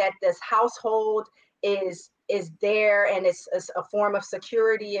knowing that this household is there and it's a form of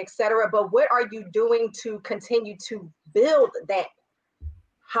security, etc.? But what are you doing to continue to build that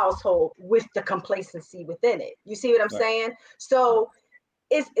household with the complacency within it? You see what I'm saying? So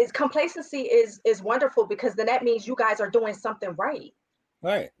is complacency is wonderful, because then that means you guys are doing something right.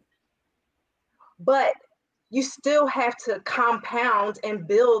 Right. But you still have to compound and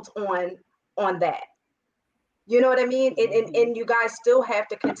build on that. You know what I mean? And you guys still have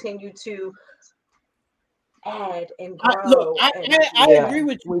to continue to add and grow. I agree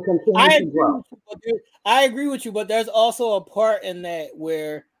with you. I agree with you, but there's also a part in that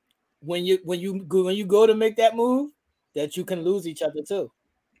where when you go to make that move, that you can lose each other too.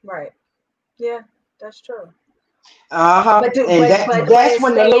 Right. Yeah, that's true. And that's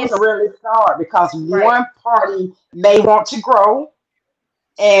when the losing really start, because one party may want to grow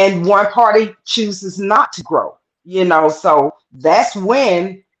and one party chooses not to grow. So that's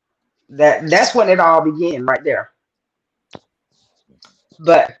when it all began right there.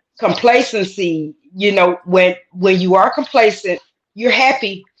 But complacency, when you are complacent, you're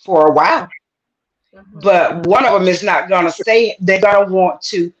happy for a while. But one of them is not going to stay. They're going to want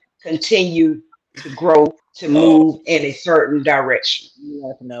to continue to grow, to move in a certain direction.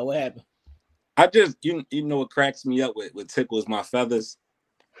 No, what happened? I just, you know what cracks me up with tickles my feathers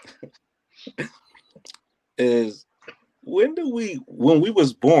is when we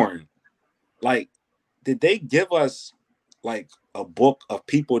was born, like, did they give us like a book of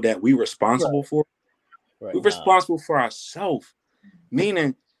people that we responsible for? Right. We're responsible for ourselves,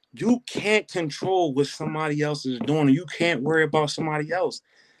 meaning you can't control what somebody else is doing. You can't worry about somebody else.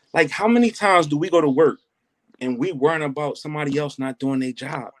 Like, how many times do we go to work and we worrying about somebody else not doing their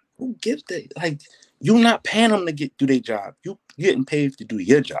job? Who gives that? Like, you not paying them to do their job. You getting paid to do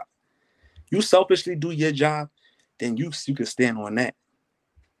your job. You selfishly do your job, then you can stand on that.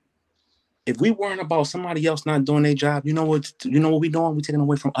 If we worrying about somebody else not doing their job, you know what we doing? We taking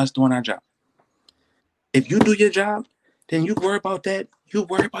away from us doing our job. If you do your job, then you worry about that. You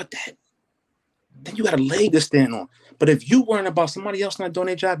worry about that. Then you got a leg to stand on. But if you worrying about somebody else not doing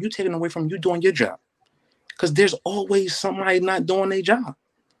their job, you taking away from you doing your job. Because there's always somebody not doing their job.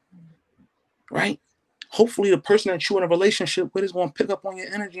 Right? Hopefully the person that you're in a relationship with is going to pick up on your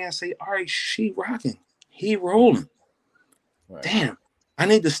energy and say, all right, she rocking. He rolling. Right. Damn, I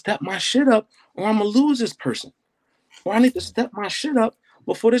need to step my shit up or I'm going to lose this person. Or I need to step my shit up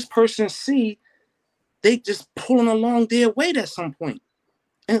before this person see they just pulling along their weight at some point.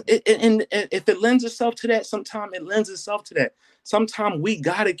 And if it lends itself to that, sometimes it lends itself to that. Sometimes we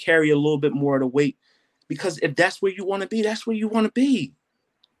got to carry a little bit more of the weight, because if that's where you want to be, that's where you want to be.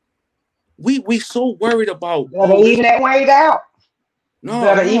 We so worried about even that weight out.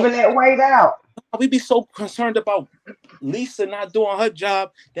 Even that weight out. We be so concerned about Lisa not doing her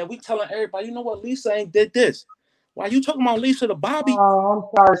job that we telling everybody, you know what, Lisa ain't did this. Why you talking about Lisa to Bobby?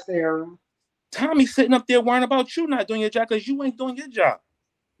 Oh, I'm sorry, Sarah. Tommy sitting up there worrying about you not doing your job because you ain't doing your job.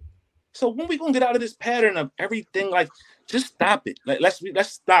 So when we gonna get out of this pattern of everything, like, just stop it. Like, let's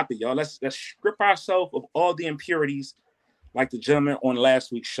stop it, y'all. Let's strip ourselves of all the impurities, like the gentleman on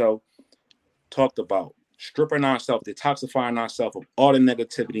last week's show talked about. Stripping ourselves, detoxifying ourselves of all the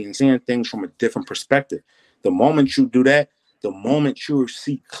negativity and seeing things from a different perspective. The moment you do that, the moment you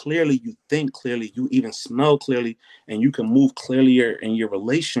see clearly, you think clearly, you even smell clearly, and you can move clearlier in your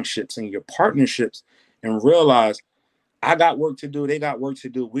relationships and your partnerships and realize, I got work to do, they got work to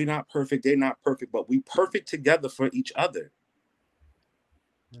do. We're not perfect, they're not perfect, but we perfect together for each other.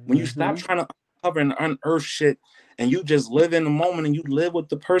 When you stop trying to uncover and unearth shit, and you just live in the moment and you live with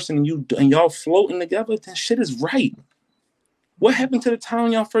the person and y'all floating together, then shit is right. What happened to the time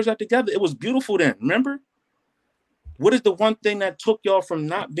when y'all first got together? It was beautiful then, remember? What is the one thing that took y'all from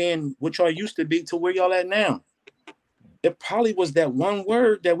not being what y'all used to be to where y'all at now? It probably was that one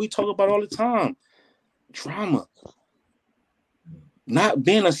word that we talk about all the time. Drama. Not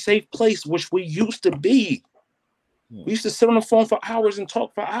being a safe place, which we used to be. We used to sit on the phone for hours and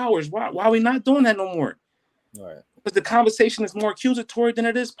talk for hours. Why are we not doing that no more? All right. Because the conversation is more accusatory than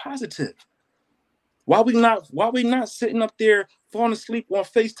it is positive. Why we not sitting up there falling asleep on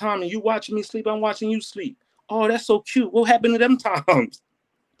FaceTime and you watching me sleep, I'm watching you sleep? Oh, that's so cute. What happened to them times?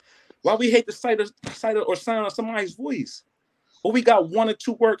 Why we hate the sight of or sound of somebody's voice? Or we got 1 or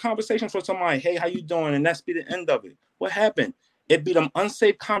 2 word conversations with somebody. Hey, how you doing? And that's be the end of it. What happened? It be them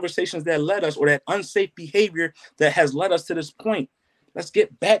unsafe conversations that led us, or that unsafe behavior that has led us to this point. Let's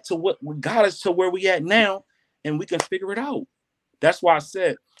get back to what got us to where we at now, and we can figure it out. That's why I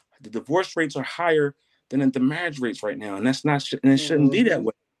said the divorce rates are higher than the marriage rates right now, and that's not, and it shouldn't be that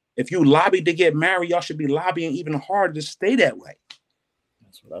way. If you lobbied to get married, y'all should be lobbying even harder to stay that way.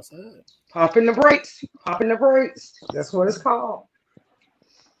 That's what I said. Pumping the brakes. Pumping the brakes. That's what it's called.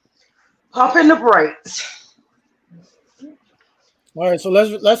 Pumping the brakes. All right, so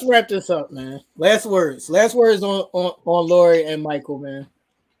let's wrap this up, man. Last words on Lori and Michael, man.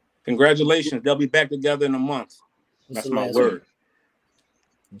 Congratulations, they'll be back together in a month. That's my word.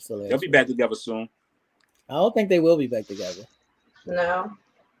 They'll be back together soon. I don't think they will be back together. No,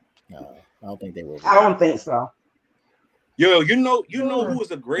 I don't think they will. I don't think so. Yo, you know who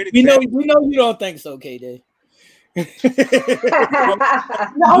was a great example? We know you don't think so, KD.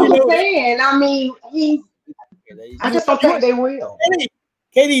 No, I'm saying. I mean, I just don't think they will.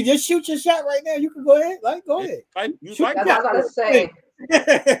 Katie, just shoot your shot right now. You can go ahead. Go ahead. You Shoot like That's that? what I was gonna say.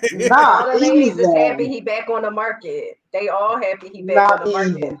 All Not the ladies is happy even. he back on the market. They all happy he back on Not the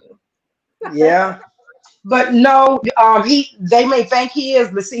market. even. Yeah. But no, they may think he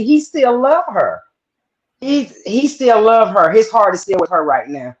is, but see, he still love her. He still love her. His heart is still with her right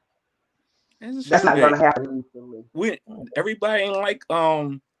now. It's a That's shame not that gonna happen easily. everybody ain't like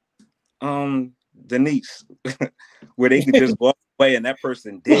Denise, where they could just walk away and that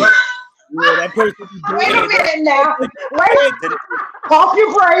person dead. Yeah, that person. Wait a minute now. Wait. They, Pump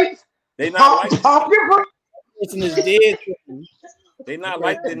your brakes. they not like Pump your brakes. Person is dead. they not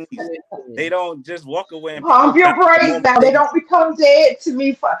like Denise. They don't just walk away and Pump your back the brakes. moment Now they don't become dead to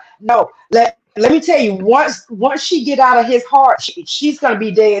me. No. Let me tell you. Once she get out of his heart, she's gonna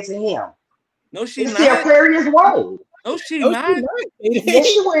be dead to him. No, she It's the not. Aquarius way. No, she Oh, not. Yes,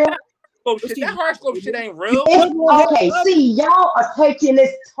 she will. That horoscope shit ain't real. Yes, okay, see, y'all are taking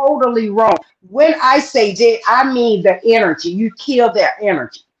this totally wrong. When I say dead, I mean the energy. You kill their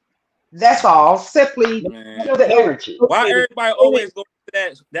energy. That's all. Simply Man. kill the energy. Why everybody always go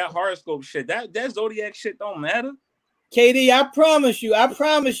to that horoscope shit? That zodiac shit don't matter. KD, I promise you,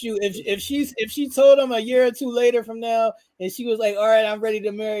 if she told him a year or two later from now, and she was like, "All right, I'm ready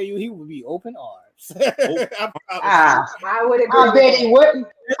to marry you," he would be open arms. I promise you. I would agree. I bet he wouldn't.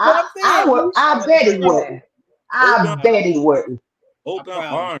 That's what I'm saying. I bet he wouldn't. I bet he wouldn't. Open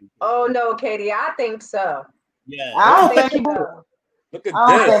promise. arms. Oh no, Katie, I think so. Yeah. I don't I think he think would. so. Look at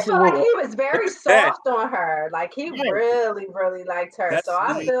I don't I this. think he feel like would. he was very Look at that. soft on her. Like he Right. really, really liked her. That's So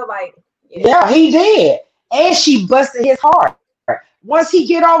I sweet. feel like Yeah, he did. And she busted his heart. Once he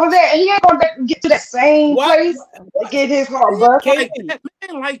get over there, he ain't gonna get to that same What? place to get his heart busted. Like KD, that,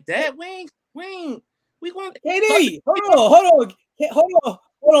 man, like that. We going KD, hold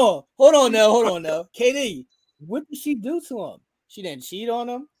on now. KD, what did she do to him? She didn't cheat on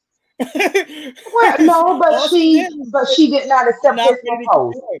him. Well, no, but All she did was but she did not accept not his ready to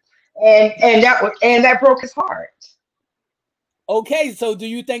proposal. get And that broke his heart. Okay, so do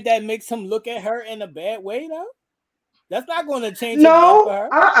you think that makes him look at her in a bad way now? That's not going to change his love for No,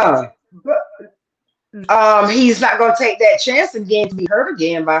 her. But he's not gonna take that chance again to be hurt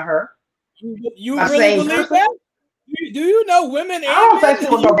again by her. You By really same believe person. that? Do you know women I and don't think men?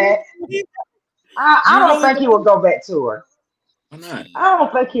 he will go back. I You don't really think he will go back to her. Why not? I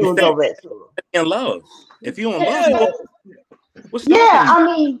don't think he will go back to her. In love. If you in love, Yeah. you go. What's Yeah, stopping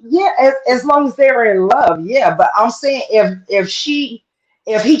you? I mean, yeah, as long as they're in love, yeah. But I'm saying if he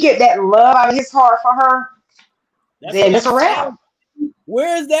get that love out of his heart for her, That's then what it's a I'm wrap. saying.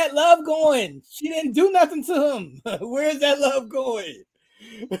 Where is that love going? She didn't do nothing to him. Where is that love going?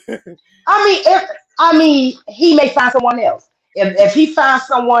 I mean, he may find someone else. If he finds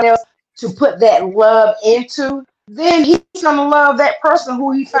someone else to put that love into, then he's gonna love that person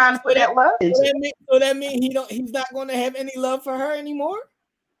who he found to put that love into. So that mean he's not going to have any love for her anymore?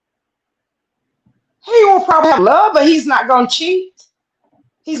 He will probably have love, but he's not gonna cheat.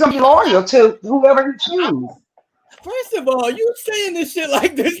 He's gonna be loyal to whoever he chooses. First of all, you saying this shit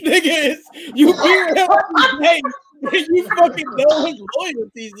like this nigga is you be with him every day. You fucking know his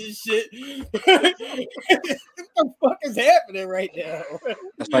loyalties and shit. What the fuck is happening right now?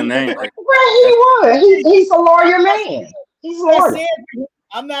 That's my name. Right? Well, he would. He's a loyal man. He's loyal.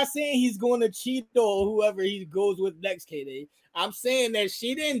 I'm not saying he's going to cheat or whoever he goes with next, KD. I'm saying that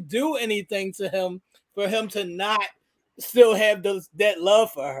she didn't do anything to him for him to not still have that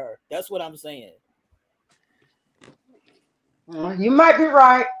love for her. That's what I'm saying. You might be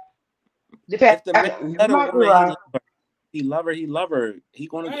right. If the man You love a might be woman, right. he love her. He love her. He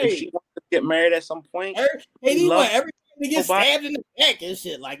gonna Right. if she wants to get married at some point. He love want everybody to get nobody. stabbed in the back and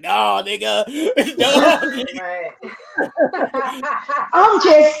shit. Like, no, nigga, no. right. I'm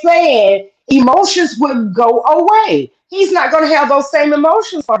just saying, emotions would go away. He's not going to have those same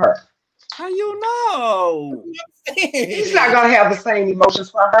emotions for her. How you know? He's not going to have the same emotions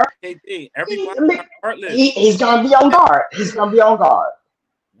for her. Everybody heartless. He's going to be on guard. He's going to be on guard.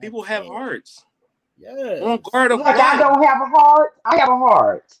 People have hearts. Yeah. On guard of Like I don't have a heart. I have a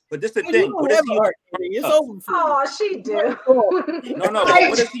heart. But this the You thing. don't What have is he? a heart, baby. It's over for you. Oh, she do. No. Right.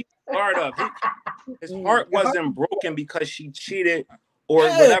 What is he on guard of? His heart wasn't broken because she cheated or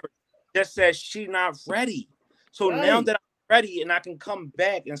Yeah. whatever. Just says she not ready. So now Right. that I'm ready and I can come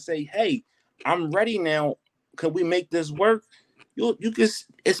back and say, hey, I'm ready now. Can we make this work? You can.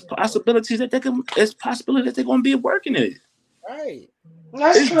 It's possibilities that it's possibility that they're gonna be working it. Right.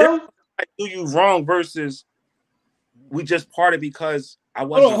 That's It's true. different. I do you wrong versus we just parted because I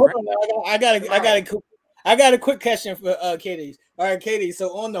wasn't Hold ready. on. I got a quick question for Katie. All right, Katie.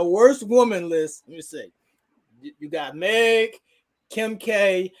 So on the worst woman list, let me see. You got Meg, Kim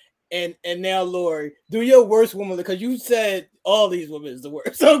K, and now Lori. Do your worst woman, because you said all these women is the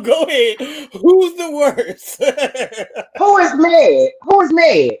worst. So go ahead. Who's the worst? Who is mad? Who is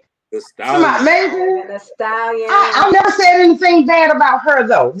mad? The Somebody stallion. amazing. And the stallion. I never said anything bad about her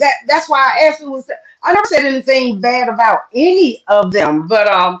though. That's why I asked who was. I never said anything bad about any of them, but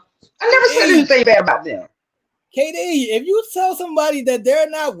I never said anything bad about them. KD, if you tell somebody that they're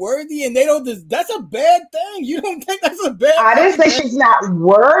not worthy and they don't, that's a bad thing. You don't think that's a bad I didn't say thing? she's not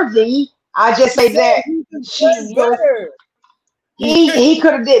worthy. I just say that she's better. he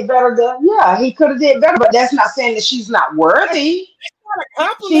could have did better than he could have did better, but that's not saying that she's not worthy.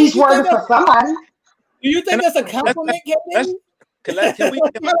 She's worthy for somebody. Do you think that's a compliment, KD? Can we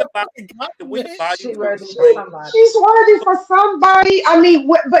She's worthy for somebody. She's worthy for somebody. I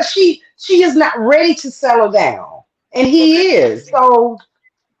mean, but she is not ready to settle down, and he is. So,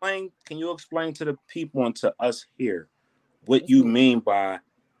 can you explain to the people and to us here what you mean by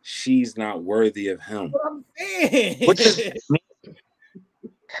she's not worthy of him? What I'm saying. What does it mean?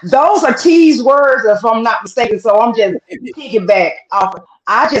 Those are teased words, if I'm not mistaken. So I'm just piggyback off.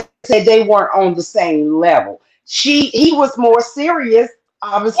 I just said they weren't on the same level. He was more serious,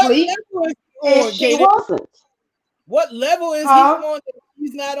 obviously, and she wasn't. What level is he on that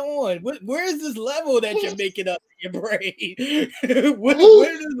he's not on? Where is this level that you're making up in your brain? He's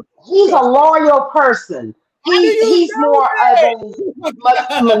a loyal person. He's more of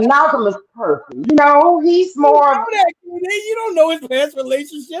a monogamous person. You know, he's more. You don't know his past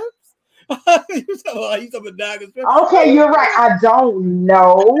relationships. He's a monogamous person. Okay, you're right. I don't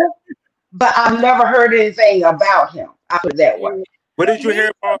know, but I've never heard anything about him. I put it that way. What did you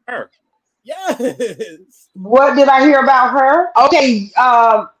hear about her? Yes. What did I hear about her? Okay,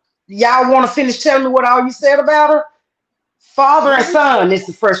 y'all want to finish telling me what all you said about her? Father and son is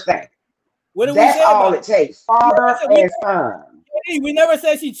the first thing. That's all it takes. Father and son. We never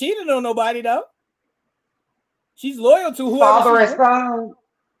said she cheated on nobody, though. She's loyal to whoever. Father and son.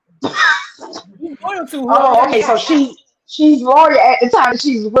 She's loyal to whoever. Oh, okay. So she's loyal at the time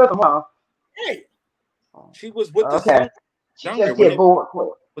she's with him, huh? Hey. She was with the son. She just get bored quick.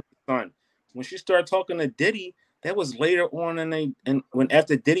 With the son. When she started talking to Diddy, that was later on, when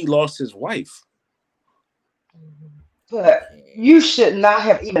after Diddy lost his wife. But you should not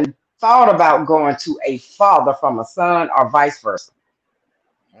have even thought about going to a father from a son or vice versa.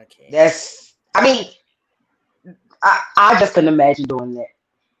 Okay. I just couldn't imagine doing that.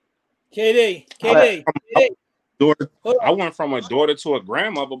 KD. I went from a daughter to a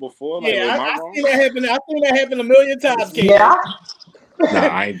grandmother before. Like, I seen that happen. I seen that happen a million times, KD. Yeah. Nah,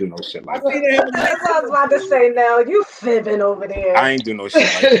 I ain't do no shit like that. That's what I was about to say. Now you fibbing over there. I ain't do no shit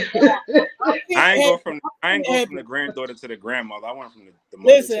like that. I ain't go from the granddaughter to the grandmother. I went from the mother.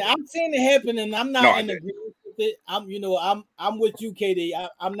 Listen, I'm seeing it happen, and I'm not in agreement with it. I'm with you, KD.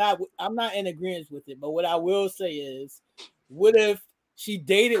 I'm not in agreement with it. But what I will say is, what if she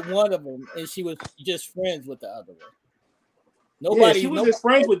dated one of them and she was just friends with the other one? She was just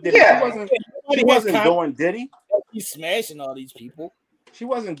friends with Diddy. Yeah. She wasn't doing Diddy. She's smashing all these people. She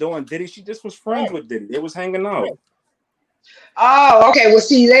wasn't doing Diddy. She just was friends with Diddy. They was hanging out. Oh, okay. Well,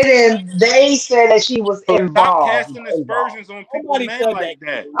 see, they said that she was involved. Stop casting aspersions on people like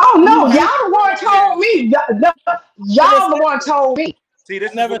that. Oh no, y'all the one told me. Y'all the one told me. See,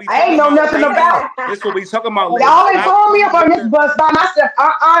 this I ain't know nothing about it. This what we talking about. Y'all ain't throwing me up on this bus by myself.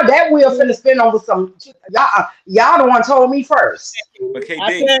 That wheel finna spin over some. Y'all the one told me first. Okay,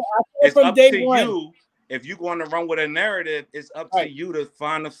 it's up to you. If you're going to run with a narrative, it's up to you to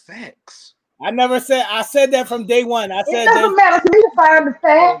find the facts. I said that from day one. I said it doesn't matter to me to find the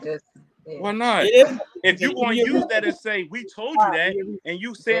facts. Why not? If you're going to use that and say, we told you that, and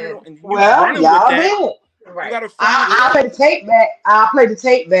you saying it, and you running with that, right. You gotta I'll play the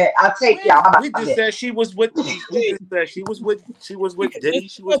tape back. I'll take y'all. We just said she was with Diddy. She was with Diddy.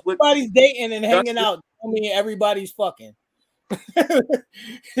 She was with everybody's dating and hanging out. I mean, everybody's fucking.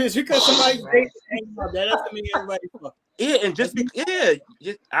 It's because somebody's dating and hanging out. That doesn't mean everybody's fucking. Yeah, and just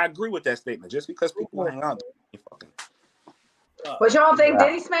I agree with that statement. Just because people hang out, they fucking. But y'all think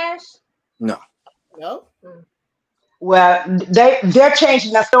Diddy smashed? No. Well, they're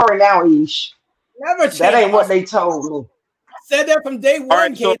changing that story now, Ish. Never changed. That ain't what they told me. I said that from day one. All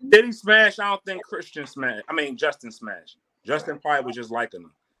right, so Diddy smash. I don't think Justin smashed. Justin probably was just liking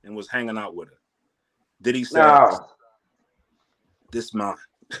her and was hanging out with her. Diddy said, "This mine,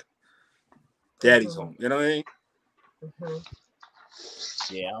 Daddy's home." You know what I mean?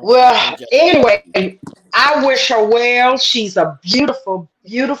 Yeah. Well, anyway, I wish her well. She's a beautiful,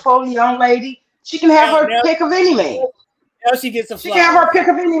 beautiful young lady. She can have her pick of any man. Now she gets a She can have her pick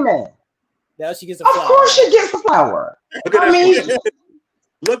of any man. Now she gets a Of flower. course she gets a flower. Look at I mean, this.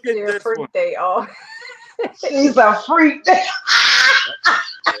 Look at Their this fruit one. they all. she's a freak.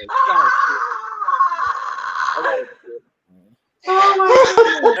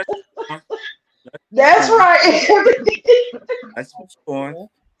 Oh That's one. That's One. right. That's one.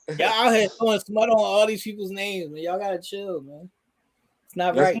 Y'all out here throwing smut on all these people's names, man. Y'all gotta chill, man. It's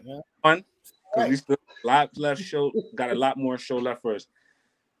not Let's right, man. one because Right. we still a lot left show. Got a lot more show left for us.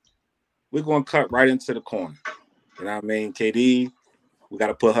 We're gonna cut right into the corner. You know what I mean? KD, we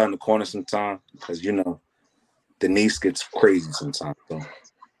gotta put her in the corner sometime because you know Denise gets crazy sometimes. So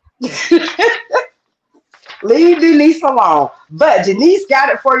Leave Denise alone. But Denise got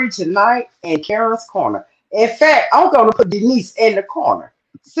it for you tonight in Karen's corner. In fact, I'm gonna put Denise in the corner.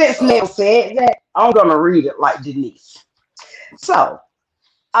 Since Neil said that, I'm gonna read it like Denise. So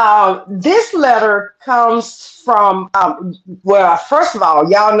this letter comes from, well, first of all,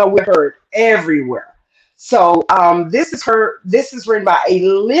 y'all know we heard everywhere. So this is written by a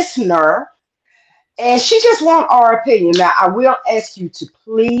listener, and she just want our opinion. Now, I will ask you to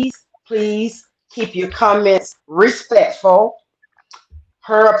please keep your comments respectful.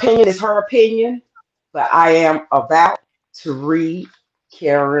 Her opinion is her opinion, but I am about to read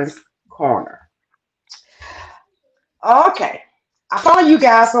Karen's Corner. Okay. I follow you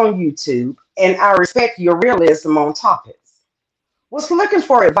guys on YouTube and I respect your realism on topics. Was looking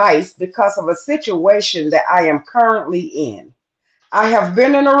for advice because of a situation that I am currently in. I have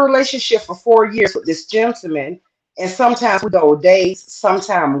been in a relationship for 4 years with this gentleman, and sometimes we go days,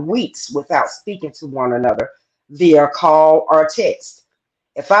 sometimes weeks without speaking to one another via call or text.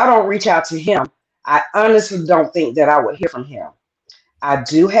 If I don't reach out to him, I honestly don't think that I would hear from him. I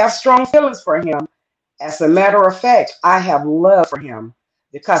do have strong feelings for him. As a matter of fact, I have love for him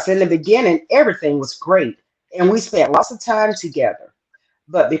because in the beginning, everything was great and we spent lots of time together.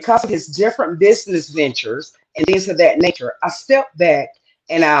 But because of his different business ventures and things of that nature, I stepped back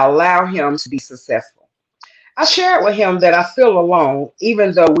and I allow him to be successful. I shared with him that I feel alone,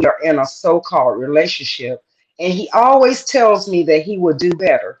 even though we are in a so called relationship, and he always tells me that he will do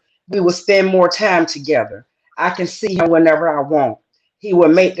better. We will spend more time together. I can see him whenever I want. He will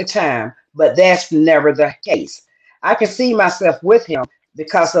make the time, but that's never the case. I can see myself with him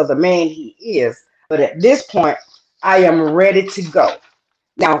because of the man he is, but at this point, I am ready to go.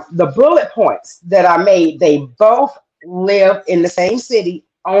 Now, the bullet points that I made, they both live in the same city,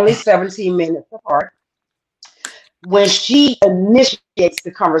 only 17 minutes apart. When she initiates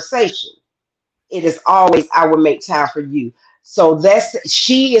the conversation, it is always I will make time for you. So that's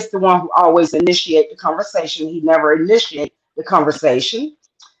she is the one who always initiate the conversation. He never initiate the conversation.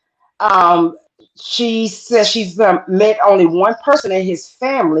 Um, she says she's met only one person in his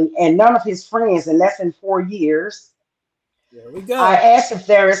family and none of his friends, and that's in 4 years. There we I go. asked if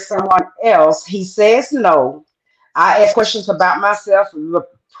there is someone else. He says no. I ask questions about myself, look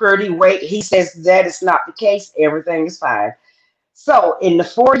pretty weight. He says that is not the case. Everything is fine. So in the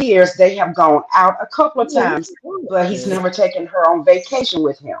 4 years, they have gone out a couple of times, but he's Yeah. never taken her on vacation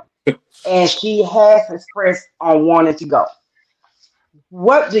with him. And she has expressed on wanting to go.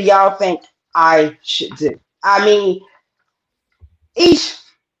 What do y'all think I should do? I mean, each,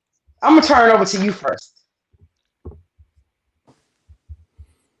 I'm gonna turn it over to you first.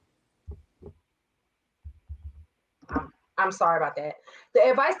 I'm sorry about that. The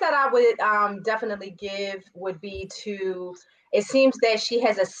advice that I would definitely give would be to, it seems that she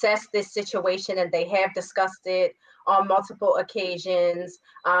has assessed this situation and they have discussed it on multiple occasions.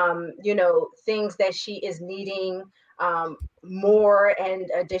 Things that she is needing more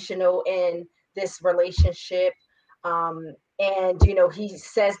and additional in this relationship. He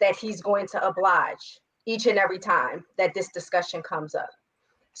says that he's going to oblige each and every time that this discussion comes up.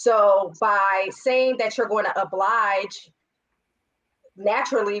 So by saying that you're going to oblige,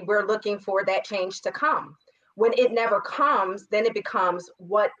 naturally we're looking for that change to come. When it never comes, then it becomes,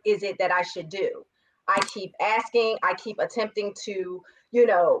 what is it that I should do? I keep asking, I keep attempting to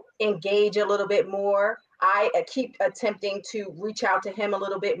engage a little bit more. I keep attempting to reach out to him a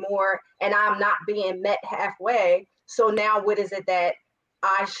little bit more, and I'm not being met halfway. So now what is it that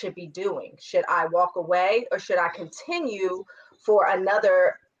I should be doing? Should I walk away, or should I continue for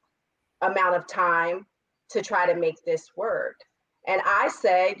another amount of time to try to make this work? And I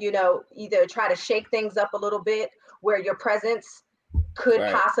say, either try to shake things up a little bit where your presence could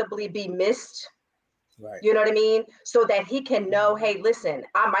Right. possibly be missed. Right. You know what I mean? So that he can know, hey, listen,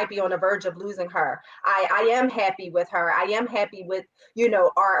 I might be on the verge of losing her. I am happy with her. I am happy with,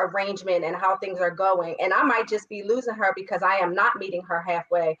 our arrangement and how things are going. And I might just be losing her because I am not meeting her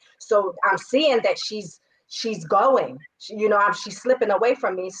halfway. So I'm seeing that she's going, she's slipping away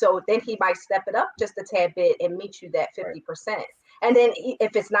from me. So then he might step it up just a tad bit and meet you that 50%. And then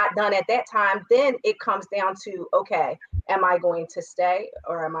if it's not done at that time, then it comes down to, okay, am I going to stay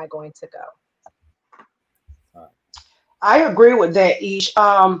or am I going to go? I agree with that, Ish.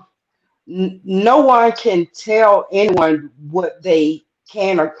 No one can tell anyone what they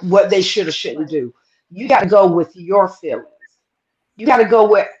can or what they should or shouldn't Right. do. You got to go with your feelings. You got to go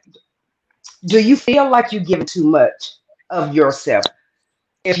with, do you feel like you're giving too much of yourself?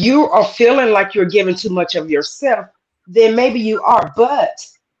 If you are feeling like you're giving too much of yourself, then maybe you are. But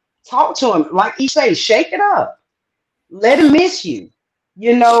talk to him, like you say, shake it up. Let him miss you.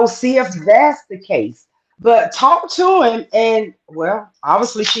 See if that's the case. But talk to him, and well,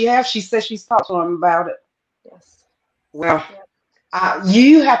 obviously she said she's talked to him about it. Yes. Well, Yep.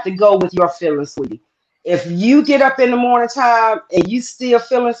 you have to go with your feelings, sweetie. If you get up in the morning time and you still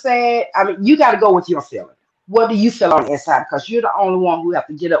feeling sad, I mean, you got to go with your feeling. What do you feel on the inside? Because you're the only one who have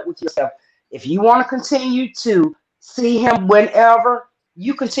to get up with yourself. If you want to continue to see him whenever,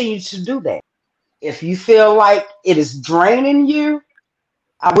 you continue to do that. If you feel like it is draining you,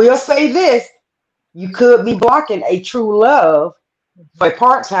 I will say this: you could be blocking a true love for a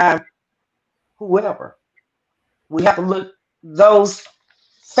part time whoever. We have to look those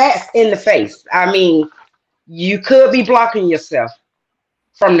facts in the face. I mean, you could be blocking yourself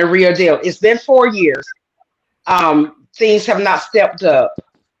from the real deal. It's been 4 years. Things have not stepped up.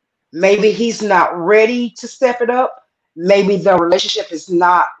 Maybe he's not ready to step it up. Maybe the relationship is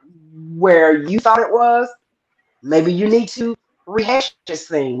not where you thought it was. Maybe you need to rehash this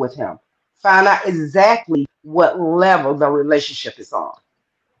thing with him. Find out exactly what level the relationship is on.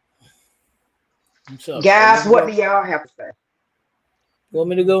 What's up? Guys, what do y'all have to say? You want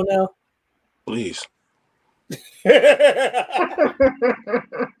me to go now? Please.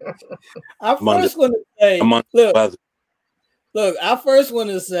 I first want to say, look, I first want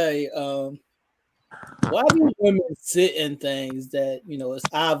to say, why do women sit in things that, it's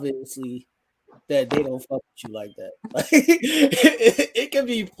obviously that they don't fuck with you like that? Like, it can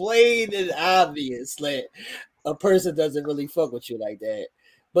be plain and obvious that a person doesn't really fuck with you like that,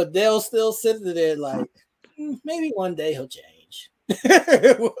 but they'll still sit there like, maybe one day he'll change.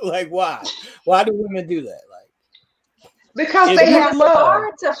 Like, why? Why do women do that? Like, because they have love.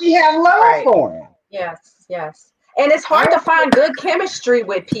 She have love for him. Yes. And it's hard to find good chemistry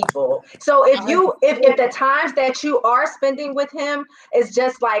with people. So if the times that you are spending with him is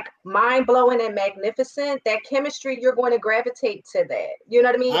just like mind blowing and magnificent, that chemistry, you're going to gravitate to that. You know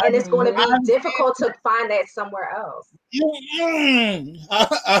what I mean? And it's going to be difficult to find that somewhere else.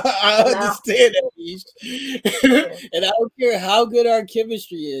 I understand that, Ish. And I don't care how good our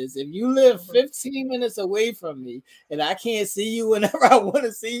chemistry is. If you live 15 minutes away from me and I can't see you whenever I want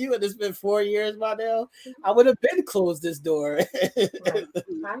to see you, and it's been 4 years by now, I would have been closed this door. Right.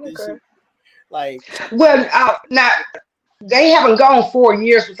 I agree. Like, well, now they haven't gone 4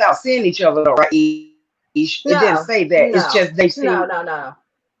 years without seeing each other, though, right? It didn't say that. No, it's just they see.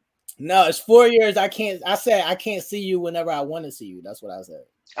 No, it's 4 years. I said I can't see you whenever I want to see you. That's what I said.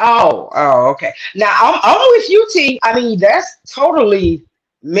 Oh, okay. Now I'm with you, T. I mean, that's totally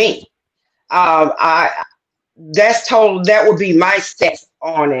me. That's total. That would be my stance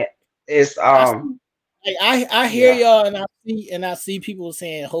on it. Is I hear y'all and I see people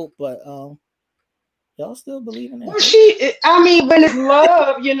saying hope, but y'all still believe in it? Well, I mean, when it's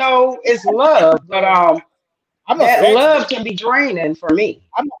love, it's love. But that love can be draining for me.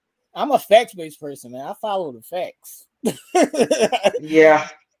 I'm a facts-based person, man. I follow the facts. Yeah.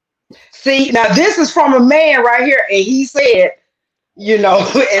 See, now this is from a man right here, and he said,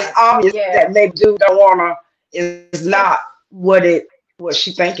 it's obvious that maybe dude don't wanna is not what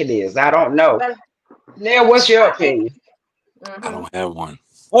she think it is. I don't know. Now, what's your opinion? I don't have one.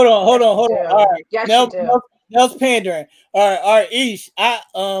 Hold on. All right. Yes, Nell's pandering. All right, Ish.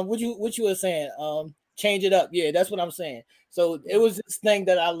 What you were saying? Change it up. Yeah, that's what I'm saying. So it was this thing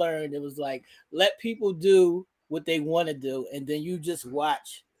that I learned. It was like, let people do what they want to do, and then you just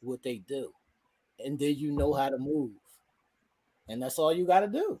watch what they do, and then you know how to move, and that's all you got to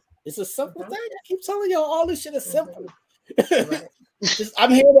do. It's a simple thing. I keep telling y'all, all this shit is simple. Right. I'm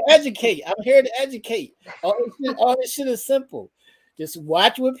here to educate. All this shit is simple. Just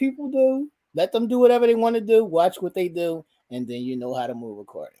watch what people do. Let them do whatever they want to do. Watch what they do, and then you know how to move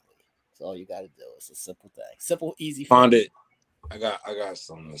accordingly. That's all you got to do. It's a simple thing. Simple, easy. I got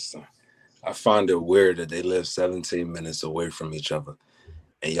something to say. I find it weird that they live 17 minutes away from each other,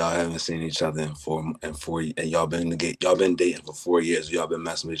 and y'all haven't seen each other in four, and y'all been dating for 4 years. Y'all been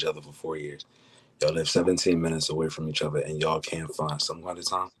messing with each other for 4 years. Y'all live 17 minutes away from each other, and y'all can't find some kind of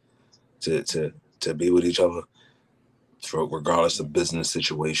time to to be with each other, regardless of business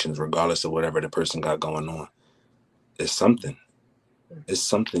situations, regardless of whatever the person got going on. It's something. It's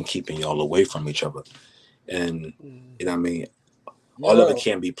something keeping y'all away from each other. And you know what I mean? All of it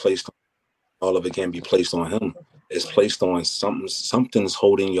can't be placed on him. It's placed on something's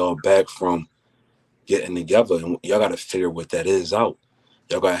holding y'all back from getting together, and y'all gotta figure what that is out.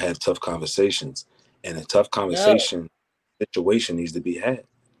 Y'all gotta have tough conversations. And a tough conversation situation needs to be had.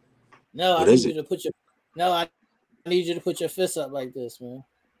 No, I need you to put your fists up like this, man.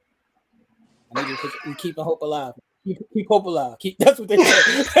 I need you to you keeping hope alive. Keep hope alive. That's what they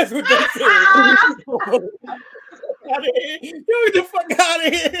say. That's what they say. Get the fuck out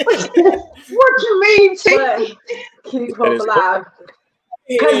of here. What you mean, T? Keep hope alive.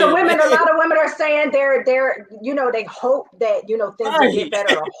 Because a lot of women are saying they're they hope that things will get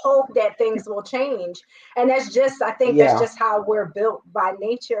better, or hope that things will change, and that's just that's just how we're built by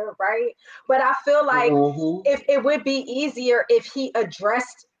nature, right? But I feel like if it would be easier if he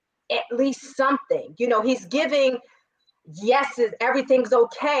addressed at least something. He's giving yeses, everything's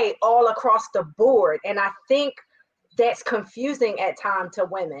okay all across the board, and I think that's confusing at times to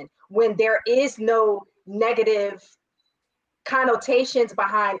women when there is no negative connotations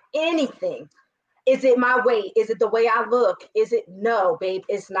behind anything. Is it my weight? Is it the way I look? Is it no, babe,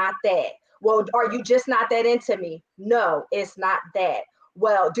 it's not that. Well, are you just not that into me? No, it's not that.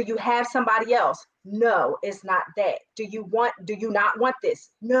 Well, do you have somebody else? No, it's not that. Do you not want this?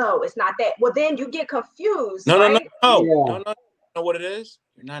 No, it's not that. Well, then you get confused. No. You know what it is?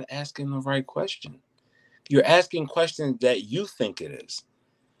 You're not asking the right question. You're asking questions that you think it is.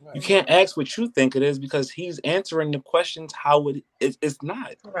 Right. You can't ask what you think it is because he's answering the questions how it's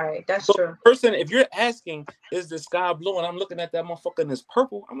not. Right, that's true. Person, if you're asking, is the sky blue, and I'm looking at that motherfucker and it's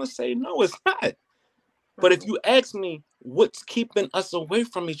purple, I'm gonna say no, it's not. But if you ask me what's keeping us away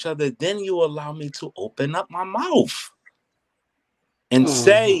from each other, then you allow me to open up my mouth and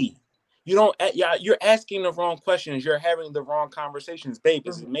say, you're asking the wrong questions. You're having the wrong conversations, babe.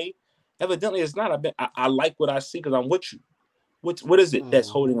 Is it me? Evidently, it's not. I like what I see because I'm with you. What is it that's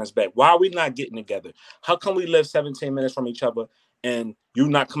holding us back? Why are we not getting together? How come we live 17 minutes from each other and you're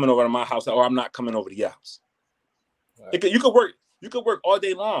not coming over to my house or I'm not coming over to your house? Right. You could work all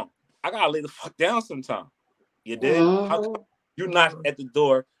day long. I gotta lay the fuck down sometime. You did? How come you're not at the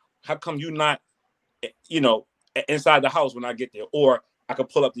door? How come you're not, inside the house when I get there? Or I could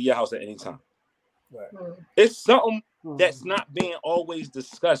pull up to your house at any time. Right. It's something that's not being always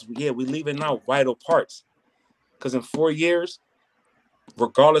discussed. Yeah, we're leaving out vital parts. Because in 4 years,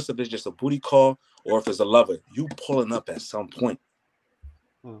 regardless if it's just a booty call or if it's a lover, you pulling up at some point.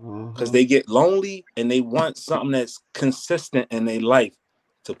 Because they get lonely and they want something that's consistent in their life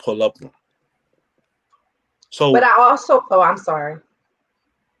to pull up on. So, but I also, I'm sorry.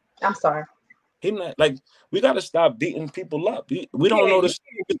 He not like we gotta stop beating people up. We don't know the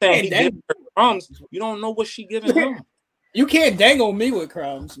thing. He giving her crumbs. You don't know what she giving him. You can't dangle me with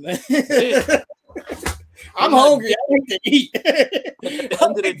crumbs, man. I'm hungry. I need to eat. At the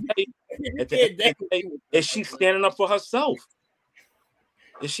end of the day, is she standing up for herself?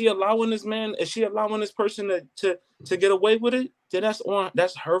 Is she allowing this man? Is she allowing this person to get away with it? Then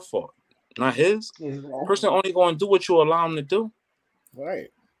that's her fault, not his. Person only going to do what you allow him to do. Right.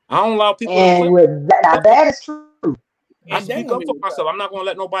 I don't allow people. That is true. I speak up for myself. I'm not going to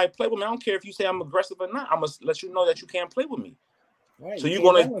let nobody play with me. I don't care if you say I'm aggressive or not. I'm gonna let you know that you can't play with me. Right. So you're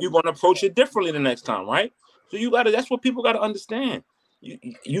gonna approach it differently the next time, right? So that's what people gotta understand.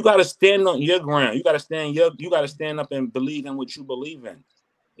 You gotta stand on your ground. You gotta stand up and believe in what you believe in.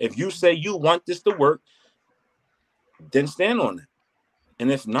 If you say you want this to work, then stand on it.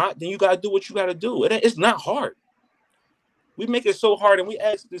 And if not, then you gotta do what you gotta do. It's not hard. We make it so hard, and we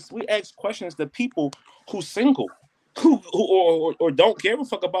ask questions to people who single, who don't give a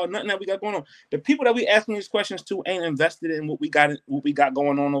fuck about nothing that we got going on. The people that we asking these questions to ain't invested in what we got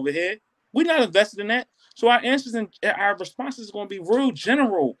going on over here. We're not invested in that. So our answers and our responses is going to be real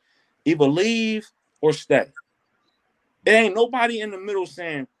general. Either leave or stay. It ain't nobody in the middle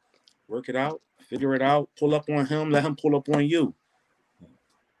saying, work it out, figure it out, pull up on him, let him pull up on you.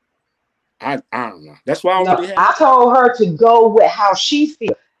 I don't know. That's why I told her to go with how she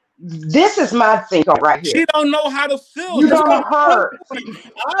feels. This is my thing right here. She don't know how to feel. You don't hurt.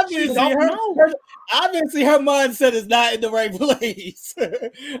 Obviously, her mindset is not in the right place.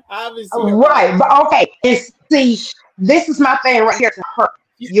 Obviously, right. But okay, and see, this is my thing right here to hurt.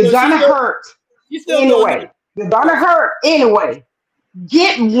 You're gonna hurt anyway. You're gonna hurt anyway.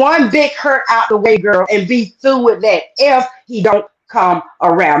 Get one big hurt out the way, girl, and be through with that. If he don't come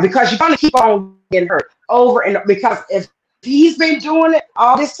around, because you're gonna keep on getting hurt over and because if he's been doing it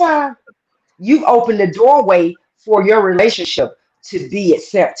all this time, you open the doorway for your relationship to be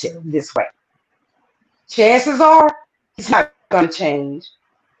accepted this way. Chances are he's not going to change.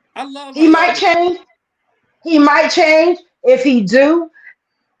 I love how He y'all. might change. He might change. If he do,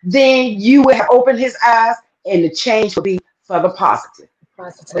 then you will have opened his eyes, and the change will be for the positive. But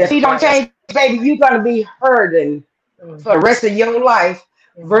if Positive, he don't right. change, baby, you're gonna be hurting for the Mhm, rest of your life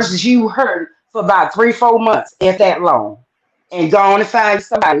mhm. versus you hurt for about 3, 4 months, if that long, and go on and find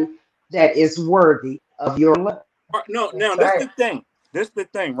somebody that is worthy of your love. No, now That's this right. the thing. This the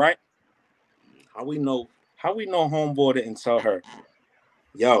thing, right? How we know? How we know homeboy didn't tell her,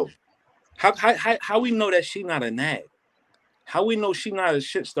 yo? How we know that she not a nag? How we know she not a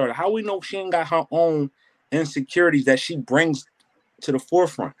shit starter? How we know she ain't got her own insecurities that she brings to the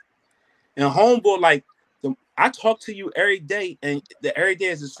forefront? And homeboy, like, I talk to you every day, and every day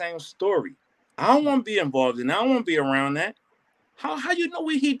is the same story. I don't want to be involved in that. I don't want to be around that. How you know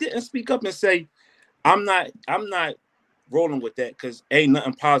he didn't speak up and say, I'm not rolling with that because ain't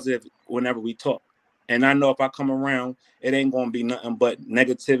nothing positive whenever we talk. And I know if I come around, it ain't gonna be nothing but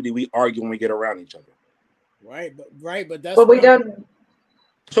negativity. We argue when we get around each other. But that's But what we I'm. don't.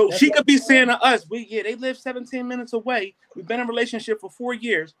 So That's she what could be saying to us, they live 17 minutes away. We've been in a relationship for 4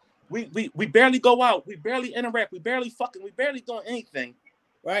 years. We barely go out, we barely interact, we barely fucking, we barely doing anything.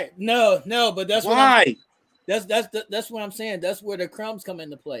 right. No, but that's what I'm. Why? That's what I'm saying. That's where the crumbs come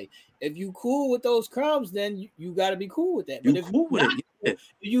into play. If you cool with those crumbs, then you got to be cool with that. You But if cool with it? Yeah.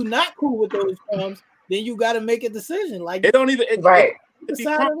 you not cool with those crumbs, then you got to make a decision. Like It don't even Right. it be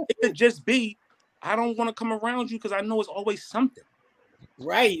decide on it could just be I don't want to come around you because I know it's always something.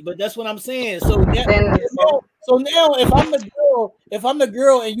 right. But that's what I'm saying. So now, Then if I'm the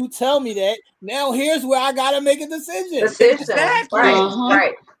girl, and you tell me that, now here's where I got to make a decision. decision. Right. Exactly. Mm-hmm.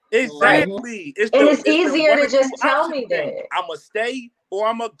 Right. Right. Mm-hmm. Exactly. It's And the it's it's the easier one to or two just tell option me thing. that. I'ma stay or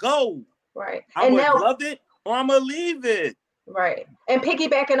I'ma go. Right. And I'ma now, love it or I'ma leave it. right. And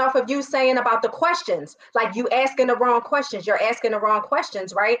piggybacking off of you saying about the questions, like you asking the wrong questions, you're asking the wrong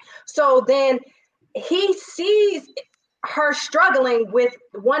questions, right? So then he sees her struggling with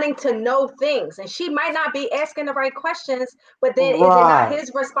wanting to know things, and she might not be asking the right questions, but then is it not Right.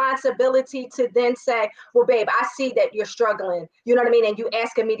 his responsibility to then say, well, babe, I see that you're struggling, you know what I mean, and you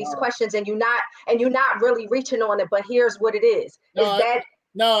asking me these questions, and you're not really reaching on it, but here's what it is No, that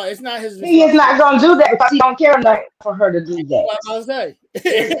no, it's not his He is not responsibility. gonna do that because he don't care enough right? for her to do that. What I was say. Is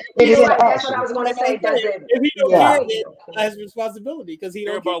It is an right, that's what I action. was going to say. Does it? If he don't Yeah. care, Yeah, then he it's don't care. not his responsibility because he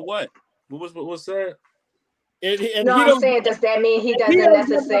Care don't care. about what? What was said? If No, he I'm don't, saying, does that mean he if he doesn't don't give up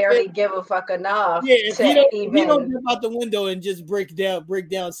the, necessarily give a fuck enough yeah, if to he don't even? jump out the window and just break down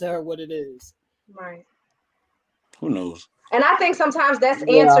to her what it is. Right. Who knows? And I think sometimes that's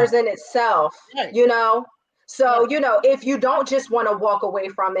Yeah. answers in itself, Right, you know. So, right. if you don't just want to walk away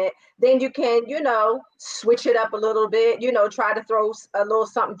from it, then you can, switch it up a little bit, try to throw a little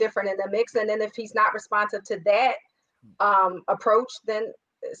something different in the mix. And then if he's not responsive to that approach, then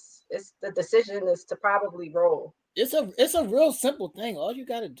it's the decision is to probably roll. It's a real simple thing. All you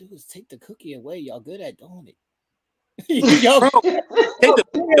gotta do is take the cookie away. Y'all good at doing it. y'all, Bro, take y'all the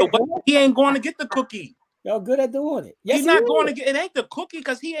good cookie at away. doing it. He ain't going to get the cookie. Y'all good at doing it. He's Yes, he not going is. to get it. Ain't the cookie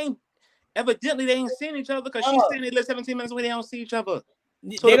because he ain't evidently they ain't seeing each other because she's No, saying they live 17 minutes away, they don't see each other.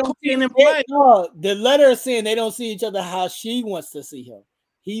 So they the don't cookie see. ain't in play. No, the letter is saying they don't see each other how she wants to see him.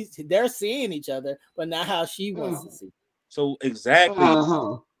 They're seeing each other, but not how she wants to see. So exactly.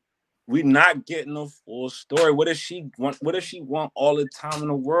 Mm-hmm. We not getting a full story. What does she want? What does she want all the time in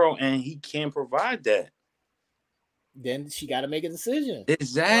the world, and he can't provide that? Then she got to make a decision.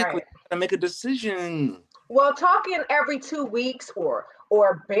 Exactly. Right. Gotta make a decision. Well, talking every 2 weeks or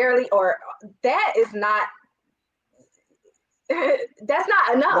barely, or that is not that's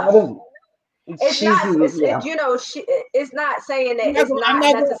not enough. That is, It's she's not yeah. it's not saying I'm that not it's gonna, I'm not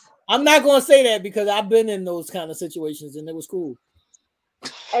not gonna, necessary. I'm not gonna say that because I've been in those kind of situations and it was cool.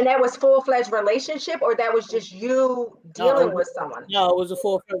 And that was full-fledged relationship, or that was just you No, dealing with someone. it was a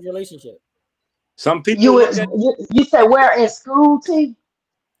full-fledged relationship. Some You people look would at you said where in school, T?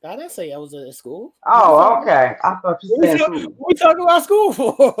 I didn't say I was at school. Oh, okay. I thought you said school. What we talking about school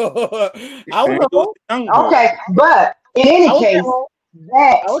for? you I was saying at he was home. a young boy. Okay, but in I any was at case, home.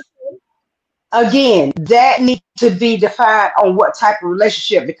 that I was again, that needs to be defined on what type of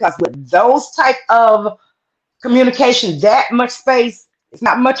relationship because with those type of communication, that much space, it's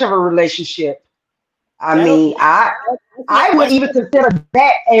not much of a relationship. I that don't, mean, I wouldn't even consider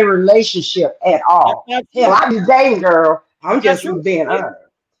that a relationship at that's all. not Hell, true. I be dating girl. That's I'm not just true. being honest.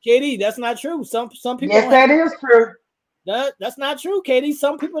 KD, that's not true. Some people Yes, don't have that is true. That's not true, Katie.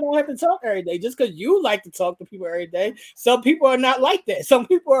 Some people don't have to talk every day. Just because you like to talk to people every day, some people are not like that. Some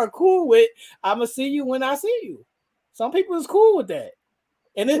people are cool with I'm gonna see you when I see you. Some people is cool with that.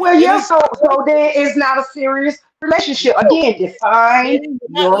 And Well, yeah, so then it's not a serious relationship. Again, define Katie, you're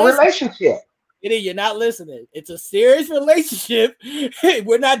not your listening. relationship. Katie, you're not listening. It's a serious relationship.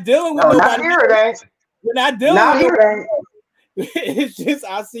 We're not dealing with No, not nobody. here, it ain't. We're not dealing Not with here, nobody. it ain't. It's just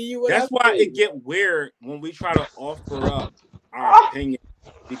I see you when I That's see why it you. get weird when we try to offer up our Oh, opinion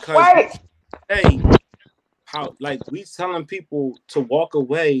because we wait. say how like we telling people to walk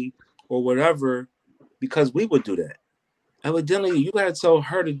away or whatever because we would do that. Evidently, you gotta tell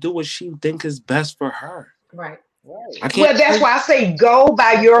her to do what she think is best for her. Right. I Right. can't Well, that's why I say go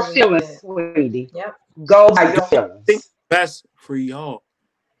by your feelings, sweetie. Yep. Go by your think feelings. best for y'all.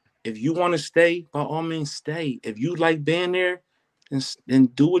 If you want to stay, by all means, stay. If you like being there, then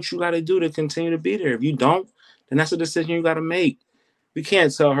do what you got to do to continue to be there. If you don't, then that's a decision you got to make. We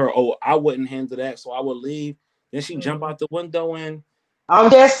can't tell her, "Oh, I wouldn't handle that, so I would leave." Then she jump out the window and I'm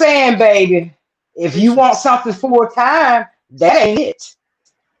just saying, baby, if you fix you. want something full time, that ain't it.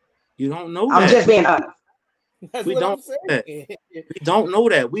 You don't know I'm that. just being honest. That's We what don't I'm know that. saying. We don't know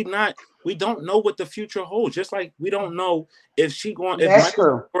that. We don't know what the future holds. Just like we don't know if That's Michael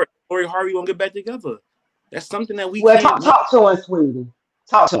true. or Lori Harvey gonna get back together. That's something that we Well, can't know. talk to him, sweetie.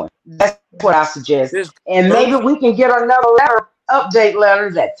 Talk to him. That's what I suggest. This And maybe person, we can get another letter, update letter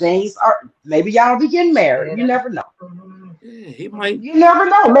that things are. Maybe y'all be getting married. You Yeah. never know. Mhm. yeah, he might. You never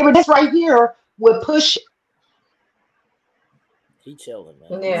know. Maybe this right here will push. He chilling,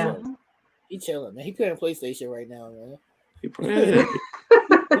 man. He Yeah. chilling. He chilling, man. He playing PlayStation right now, man. He, He yeah,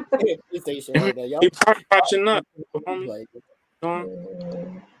 playing PlayStation right now. he Y'all, probably watching up, homie. like, All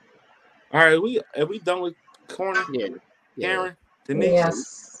Mm, right, are we done with corny? yeah, yeah, Karen, Denise, yeah,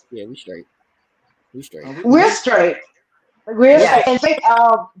 yes. yeah. We straight. We straight. we We're made. straight. We're What's the straight. Yes. And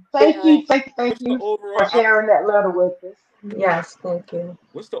thank overall? you, thank What's the you for overall? sharing that letter with us. Yes. Thank you.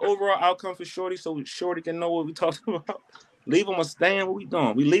 What's the overall outcome for Shorty? So Shorty can know what we talking about. Leave him or staying? What we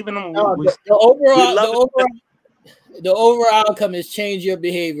doing? We leaving him? No, We the overall, love it. the overall outcome is change your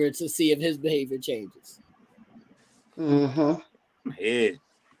behavior to see if his behavior changes. Mm-hmm. Head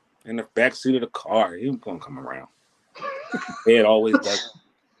in the back seat of the car. He gonna come around. Head always does.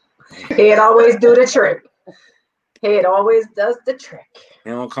 Head always do the trick. Head always does the trick. He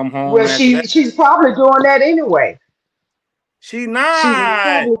don't come home Well, after that. she's probably doing that anyway. She She's not.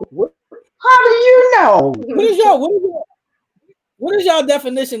 probably. What, How do you know? what is your what is your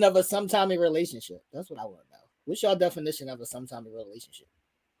definition of a sometime relationship? That's what I want to know. What's your definition of a sometime relationship?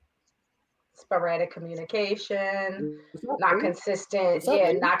 Sporadic communication, What's up, not baby? consistent. What's up, Yeah,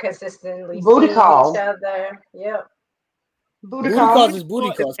 baby? not consistently Booty seeing each call. other. Yep. Booty Booty calls call. is booty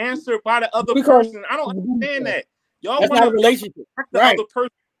Is calls. answered by the other Booty calls person. I don't is booty understand calls. that. Y'all That's want not a to relationship, correct the right? other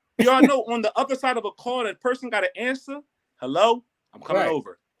person. Y'all know on the other side of a call, that person got to answer. Hello, I'm coming Right.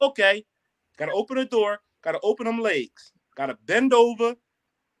 over. Okay, got to open the door. Got to open them legs. Got to bend over.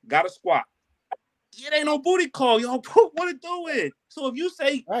 Got to squat. It ain't no booty call, y'all. What it doing? So if you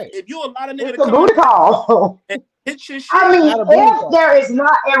say Right. if you allow a nigga It's to a come in booty call. and hit your I shit, mean, Not a booty if call. there is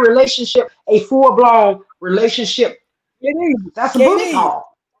not a relationship, a full blown relationship, KD, that's a booty KD,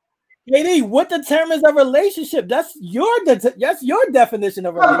 call. KD, what determines a relationship? That's your definition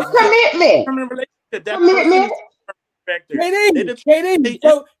of a relationship. Commitment. come in a relationship. That person Commitment. is the factor. They KD, KD. determine.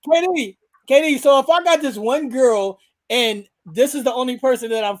 So KD. So if I got this one girl and this is the only person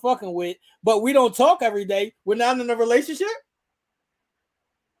that I'm fucking with, but we don't talk every day, we're not in a relationship.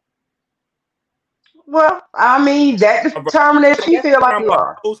 Well, I mean, that determines if I she guess feel like Talking you about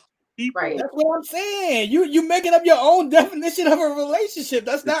are. those people. right. That's what I'm saying. You making up your own definition of a relationship.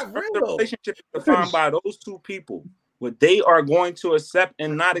 That's not The real. relationship is defined by those two people, what they are going to accept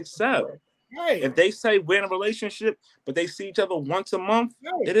and not accept. Right. If they say we're in a relationship, but they see each other once a month,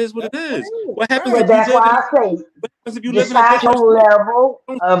 Right. it is what it That's is. real. What happens Well, Right. if you that's live in? why I say What happens if you live in a decide your different state? level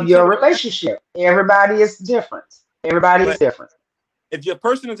You don't see of each your other, relationship. Everybody is different. Everybody is but different. if your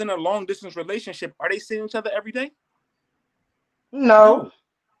person is in a long distance relationship, are they seeing each other every day? No. No.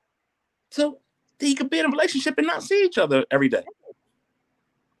 So you could be in a relationship and not see each other every day.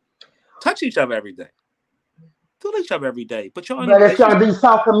 Touch each other every day. Feel each other every day. But y'all in a But it's going relationship. to be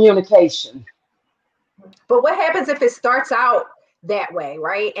some communication. But what happens if it starts out that way,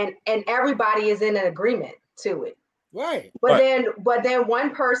 right? And everybody is in an agreement to it. Right. But But then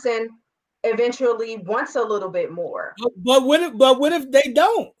one person eventually wants a little bit more. But what if they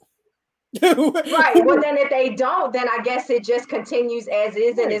don't? Right. Well, then if they don't, then I guess it just continues as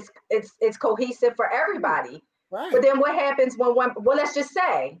is, and Right. it's cohesive for everybody. Right. But then what happens when one? Well, let's just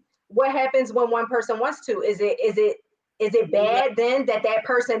say what happens when one person wants to? Is is it bad then that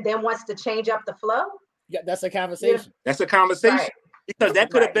person then wants to change up the flow? Yeah, that's a conversation. That's a conversation. Right. Because that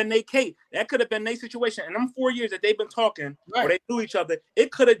could have been their case. That could have been their situation. And them 4 years that they've been talking, or they knew each other,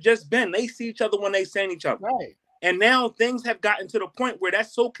 it could have just been they see each other when they seen each other. Right. And now things have gotten to the point where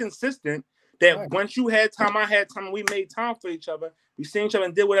that's so consistent that once you had time, I had time, and we made time for each other. We seen each other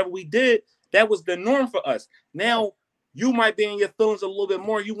and did whatever we did. That was the norm for us. Now you might be in your feelings a little bit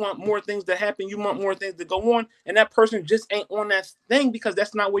more. You want more things to happen. You want more things to go on. And that person just ain't on that thing because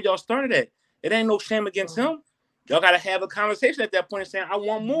that's not where y'all started at. It ain't no shame against him. Y'all got to have a conversation at that point and saying, I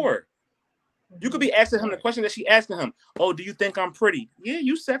want more. You could be asking him the question that she asking him. Oh, do you think I'm pretty? Yeah,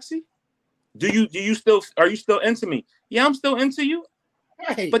 you sexy. Are you still into me? Yeah, I'm still into you.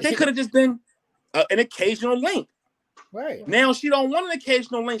 Right. But they could have just been an occasional link. Right. Now she don't want an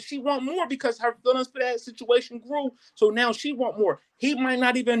occasional link. She want more because her feelings for that situation grew. So now she want more. He might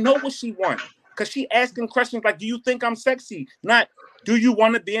not even know what she wants because she asking questions like, do you think I'm sexy? Not, do you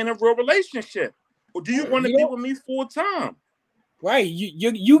want to be in a real relationship? Or do you want to be with me full time? Right.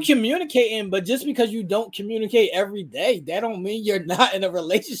 You communicating, but just because you don't communicate every day, that don't mean you're not in a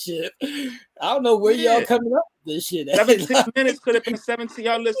relationship. I don't know where y'all coming up with this shit. 17 minutes could have been 17.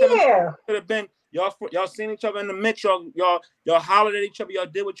 Y'all live 17 could have been y'all seen each other in the mix. Y'all hollered at each other. Y'all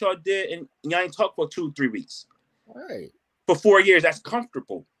did what y'all did, and y'all ain't talked for 2-3 weeks. Right. For 4 years, that's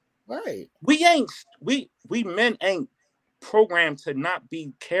comfortable. Right. We men ain't programmed to not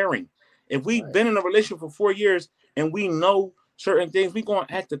be caring. If we've been in a relationship for 4 years and we know certain things, we gonna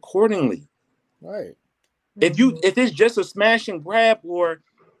act accordingly. Right. If it's just a smash and grab, or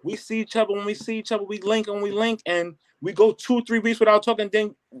we see each other when we see each other, we link and we go 2-3 weeks without talking,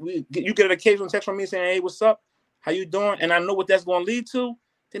 then you get an occasional text from me saying, hey, what's up? How you doing? And I know what that's gonna lead to,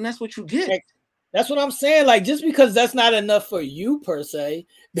 then that's what you get. That's what I'm saying. Like, just because that's not enough for you per se,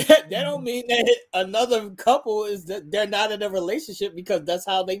 that don't mean that another couple is that they're not in a relationship because that's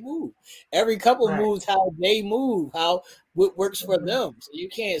how they move. Every couple moves how they move, how what works for them. So you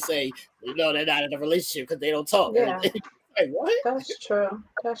can't say, they're not in a relationship because they don't talk. Yeah. Like, what? That's true.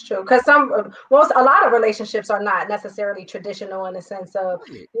 Because a lot of relationships are not necessarily traditional in the sense of,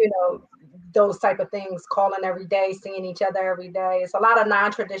 those type of things, calling every day, seeing each other every day. It's a lot of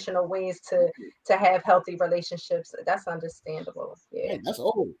non-traditional ways to have healthy relationships. That's understandable. Yeah. That's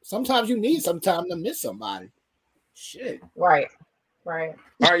old. Sometimes you need some time to miss somebody. Shit. Right. All right,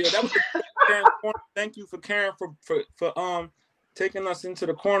 yeah, that was Karen's corner. Thank you for Karen for taking us into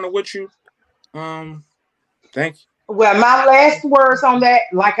the corner with you. Thank you. Well, my last words on that,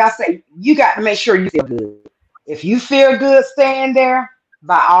 like I say, you got to make sure you feel good. If you feel good staying there,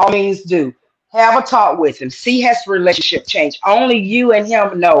 by all means do. Have a talk with him. See his relationship change. Only you and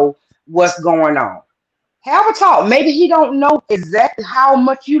him know what's going on. Have a talk. Maybe he don't know exactly how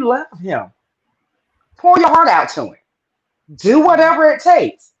much you love him. Pour your heart out to him. Do whatever it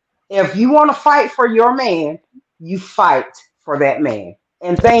takes. If you want to fight for your man, you fight for that man.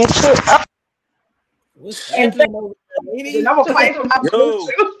 And things pick up. What's happening over there, lady? And I'm gonna fight for my Bluetooth.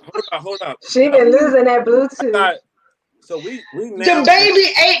 Hold up. She been losing that Bluetooth. So we the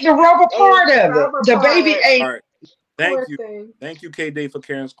baby ate the rubber part of it. The baby ate. All right. Thank you, K-Day, for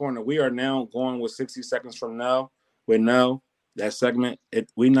Karen's Corner. We are now going with 60 seconds from now. That segment,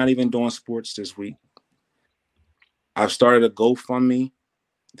 we're not even doing sports this week. I've started a GoFundMe.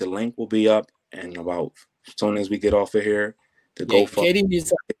 The link will be up, and about as soon as we get off of here, the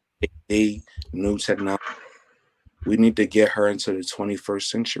GoFundMe. New technology. We need to get her into the 21st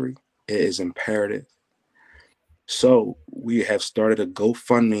century. It is imperative. So we have started a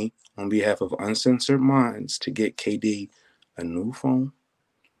GoFundMe on behalf of Uncensored Minds to get KD a new phone,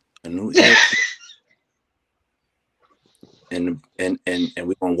 a new earpiece, and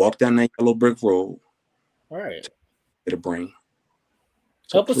we're gonna walk down that yellow brick road. All right. Get a brain.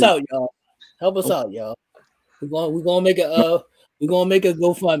 So help us out, y'all. Help us out, y'all. We're gonna make a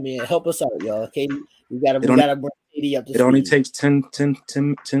GoFundMe and help us out, y'all. Katie, we gotta bring Katie up to speed. It only takes 10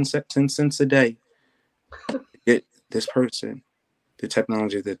 cents a day to get this person the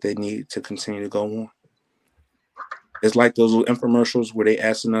technology that they need to continue to go on. It's like those little infomercials where they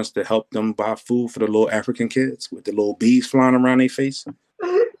asking us to help them buy food for the little African kids with the little bees flying around their face.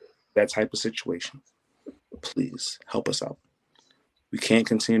 That type of situation. Please help us out. We can't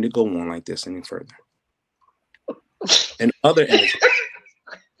continue to go on like this any further. And other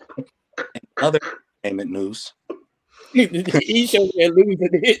entertainment news. He showed me losing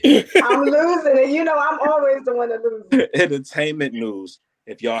it. I'm losing it. I'm always the one that loses. Entertainment news.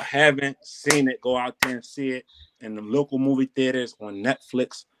 If y'all haven't seen it, go out there and see it in the local movie theaters on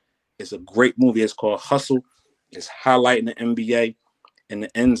Netflix. It's a great movie. It's called Hustle. It's highlighting the NBA and the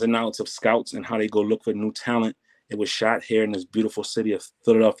ins and outs of scouts and how they go look for new talent. It was shot here in this beautiful city of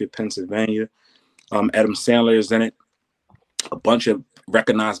Philadelphia, Pennsylvania. Adam Sandler is in it. A bunch of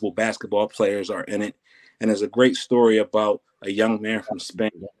recognizable basketball players are in it. And there's a great story about a young man from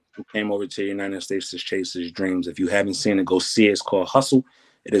Spain who came over to the United States to chase his dreams. If you haven't seen it, go see it. It's called Hustle.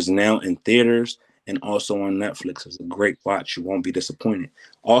 It is now in theaters and also on Netflix. It's a great watch. You won't be disappointed.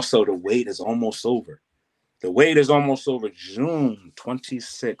 Also, The Wait is almost over. The wait is almost over. June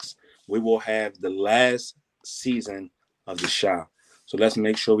 26th, we will have the last season of The Chi. So let's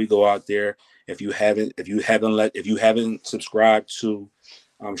make sure we go out there. If you haven't subscribed to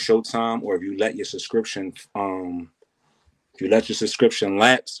Showtime, or if you let your subscription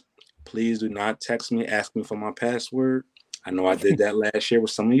lapse, please do not text me, ask me for my password. I know I did that last year with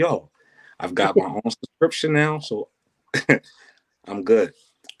some of y'all. I've got my own subscription now, so I'm good.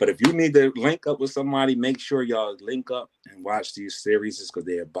 But if you need to link up with somebody, make sure y'all link up and watch these series because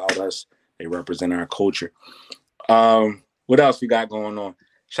they're about us. They represent our culture. What else we got going on?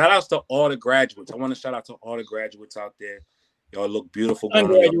 Shout outs to all the graduates. I want to shout out to all the graduates out there. Y'all look beautiful.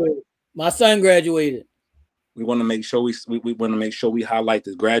 My son graduated. We want to make sure we want to make sure we highlight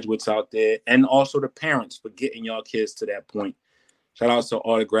the graduates out there and also the parents for getting y'all kids to that point. Shout out to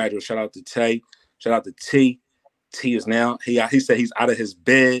all the graduates. Shout out to Tay. Shout out to T. T is now he said he's out of his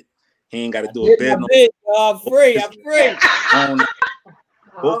bed. He ain't got to do a bed. I'm free.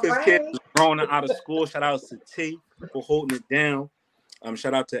 Both his kids is grown out of school. Shout out to T for holding it down.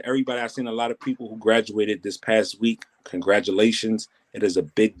 Shout out to everybody. I've seen a lot of people who graduated this past week. Congratulations. It is a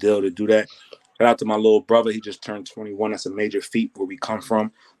big deal to do that. Shout out to my little brother. He just turned 21. That's a major feat where we come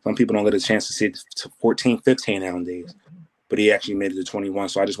from. Some people don't get a chance to see it to 14, 15 nowadays. But he actually made it to 21.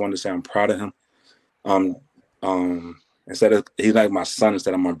 So I just wanted to say I'm proud of him. Instead of he's like my son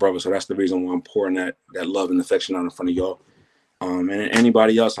instead of my brother. So that's the reason why I'm pouring that love and affection out in front of y'all. And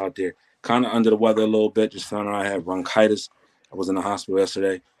anybody else out there, kind of under the weather a little bit. Just found out I have bronchitis. I was in the hospital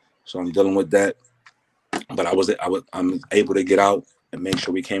yesterday, so I'm dealing with that. But I'm able to get out and make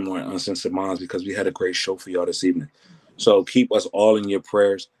sure we came on Uncensored Minds because we had a great show for y'all this evening. So keep us all in your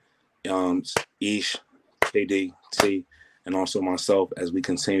prayers. Ish, KD, T, and also myself as we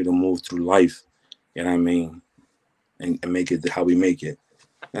continue to move through life. You know what I mean? And make it how we make it.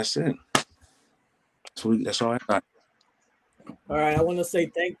 That's it. That's all I got. All right, I want to say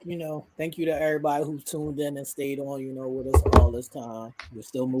thank you to everybody who tuned in and stayed on, with us all this time. We're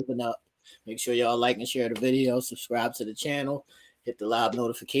still moving up. Make sure y'all like and share the video, subscribe to the channel, hit the live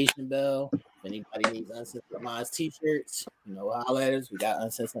notification bell. If anybody needs Uncensored Minds t-shirts, holla at us. We got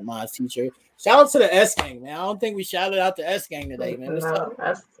Uncensored Minds t-shirt. Shout out to the S Gang, man. I don't think we shouted out the S Gang today, man. S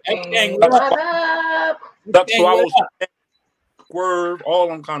Gang, what up? Swerve, all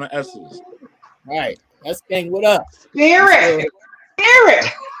them kind of S's. All right. S Gang, what up? Spirit. No.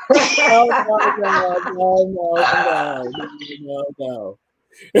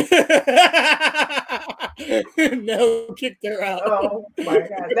 No, kicked her out. Oh my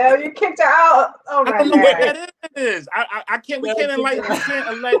God! No, you kicked her out. Oh my God! I don't know what that is. I can't. We can't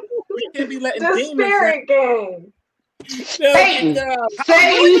be letting the demons spirit game. Satan.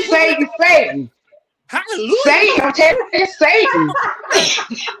 Hallelujah. Satan, I'm telling you, Satan.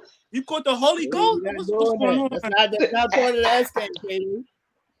 You caught the Holy Ghost? What's going on? That's not part of the S Gang, baby.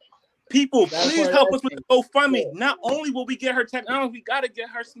 People, please help us with the GoFundMe. Not only will we get her technology, we got to get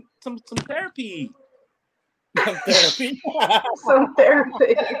her some therapy. Some therapy. Some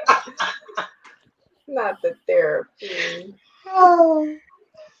therapy. Not the therapy. Oh.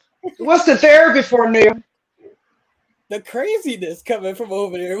 What's the therapy for, Neil? The craziness coming from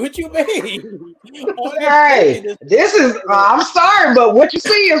over there. What you mean? Hey, this is, I'm sorry, but what you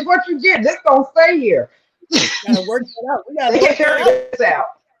see is what you get. This don't stay here. Gotta work that out. We gotta figure this out.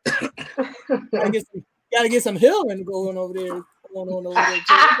 Gotta get some healing going over there.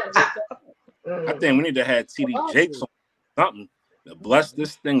 I think we need to have TD Jakes on something to bless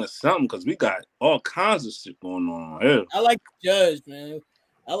this thing or something because we got all kinds of shit going on here. I like the judge, man.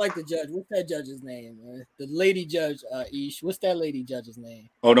 I like the judge. What's that judge's name, man? The lady judge, Ish. What's that lady judge's name?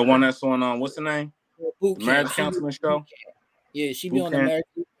 Oh, the one that's on what's the name? Boot Marriage Counseling Show. Yeah, she be on the marriage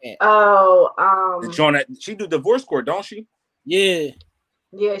boot camp. Oh, she do divorce court, don't she? Yeah.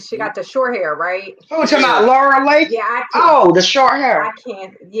 Yeah, she got the short hair, right? Who talking about Laura Lake? Yeah, the short hair. I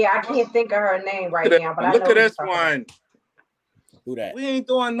can't think of her name right now. But look at this one. Who that? We ain't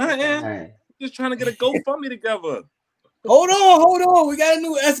doing nothing. Just trying to get a GoFundMe together. Hold on. We got a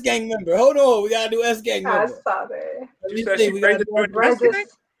new S Gang member. Hold on. We got a new S Gang member. I saw that. You said she's ready to join the S Gang?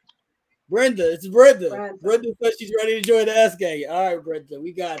 Brenda. It's Brenda. Brenda said she's ready to join the S Gang. All right, Brenda.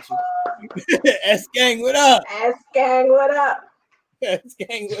 We got you. S Gang, what up? S Gang, what up? S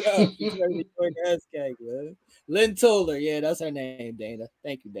Gang, what up? She's ready to join the S Gang, man. Lynn Toller, yeah, that's her name, Dana.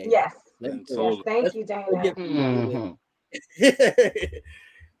 Thank you, Dana. Yes. Lynn Yes. Toller. Thank you, Dana. Mhm.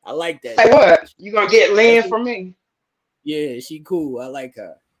 I like that. Say what? You gonna get Lynn from me? Yeah, she cool. I like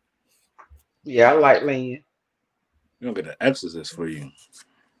her. Yeah, I like Lynn. You don't get an exorcist for you.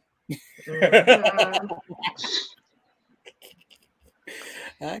 Mhm.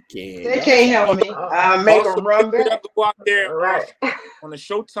 I can't. They can't help me. I make them run You have back. to go out there Right. on the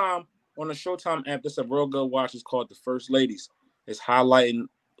Showtime app. This is a real good watch. It's called The First Ladies. It's highlighting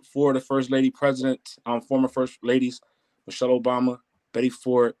four of the first lady presidents, former first ladies: Michelle Obama, Betty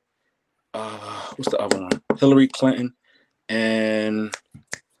Ford, what's the other one? Hillary Clinton, and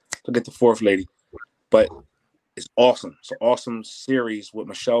forget the fourth lady. But it's awesome. It's an awesome series with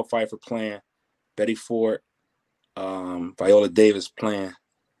Michelle Pfeiffer playing, Betty Ford, Viola Davis playing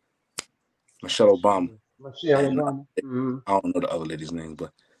Michelle Obama. Michelle Obama. Mm-hmm. I don't know the other lady's name,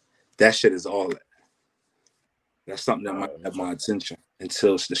 but that shit is all that. That's something that might have my attention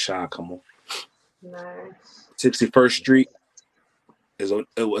until the Shy come on. Nice. 61st Street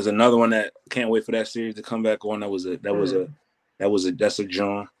it was another one that can't wait for that series to come back on. That's a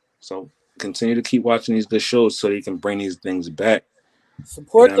John. So continue to keep watching these good shows so you can bring these things back.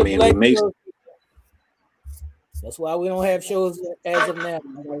 Support you know the black make... shows. That's why we don't have shows as of now.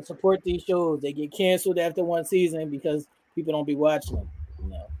 Support these shows. They get canceled after one season because people don't be watching them. You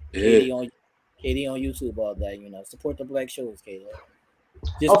know, Yeah. KD on YouTube all day. You know, support the black shows, KD.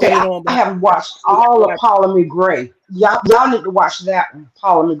 Just okay, I have watched all of Ptolemy Gray. Y'all need to watch that one,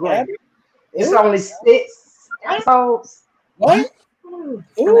 Ptolemy Gray. It's only 6 episodes. What? I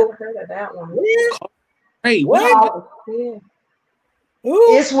never heard of that one. Hey, what? Yeah.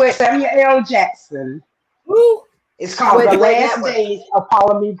 It's with Samuel L. Jackson. Who? It's called The Last Days of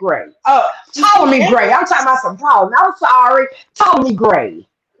Ptolemy Gray. Ptolemy Gray. I'm talking about some Ptolemy. I'm sorry. Ptolemy Gray.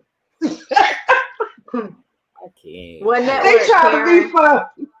 I can't. What network? They try to be funny.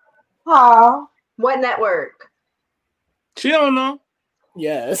 Huh? What network? She don't know.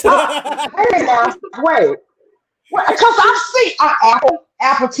 Yes. Wait. Because I've seen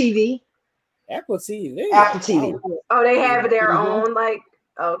Apple TV. Apple TV. Apple TV. Oh, they have their own, like,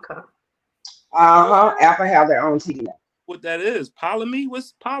 okay. Apple have their own TV. What that is? Ptolemy?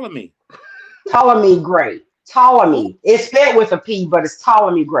 What's Ptolemy? Ptolemy Gray. Ptolemy. It's spelled with a P, but it's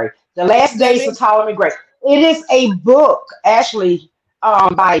Ptolemy Gray. The Last Days of Ptolemy Gray. It is a book, actually,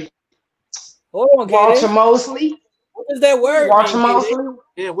 by Walter Mosley. What is that word? Walter Mosley.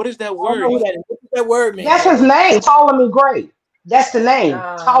 Yeah, what is that word? What does that word mean? That's his name, Ptolemy Gray. That's the name,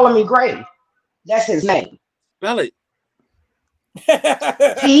 Ptolemy Gray. That's his name. Spell it.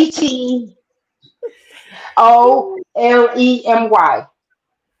 PTOLEMY.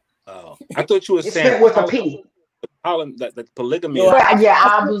 Oh, I thought you were saying it's with a P. The polygamy. Yeah,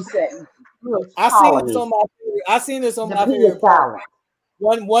 I was saying. I seen this on my favorite part.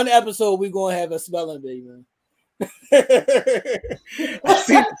 One episode we gonna have a spelling bee, man. We're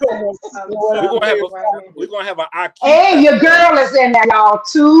gonna have an IQ. And your girl is in there, y'all,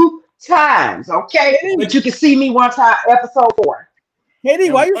 2 times, okay? But you can see me one time, episode 4.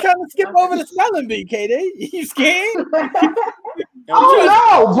 KD, why you trying to skip over the spelling bee, KD? You scared? Oh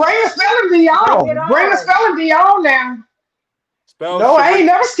no, bring the spelling bee on. Bring the spelling bee on now. No, I ain't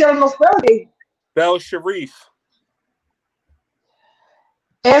never skipped no spelling bee. Spell Sharif.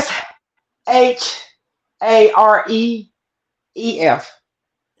 SHAREEF.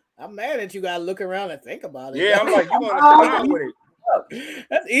 I'm mad that you gotta look around and think about it. Yeah, I'm like, you want to with it.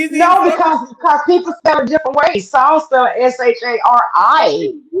 That's easy. No, because people spell it different ways. Some spell it SHARIFF.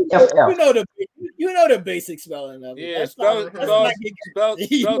 You know the basic spelling of it. Yeah, spell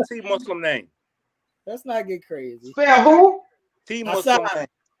T Muslim name. Let's not get crazy. Spell who? T Muslim name.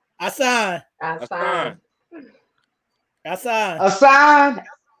 Asan.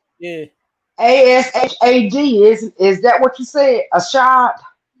 Yeah. ASHAD is that what you said? Ashad?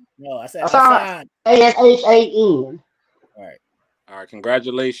 No, I said Asan. ASHAN. All right,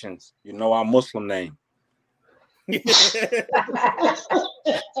 congratulations. You know our Muslim name.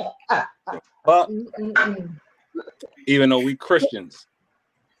 But even though we Christians.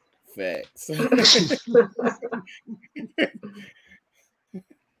 Facts. Let's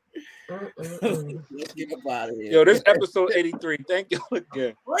get up out of here. Yo, this episode 83. Thank you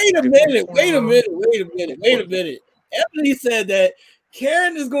again. Wait a minute. Emily said that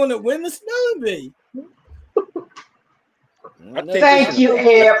Karen is going to win the spelling bee. Thank you, Eb.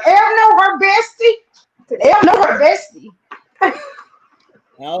 Eb know her bestie. Eb know her bestie. I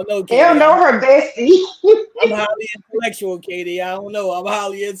don't know, Katie. Eb know her bestie. I'm highly intellectual, Katie. I don't know. I'm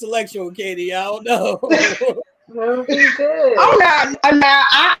highly intellectual, Katie. I don't know. Well, he did. Oh, now,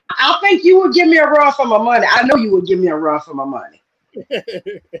 I think you would give me a run for my money. I know you would give me a run for my money.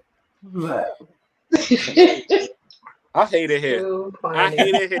 But I hate it here. Too funny. I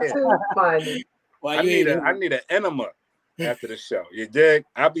hate it here. Too funny. Why I you need an enema after the show. You dig?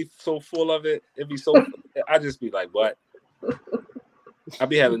 I'll be so full of it. It'd be so. I just be like, what? I'll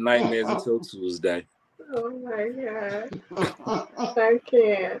be having nightmares until Tuesday. Oh my god! I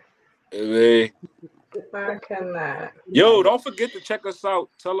can't. Hey. I cannot. Yo, don't forget to check us out.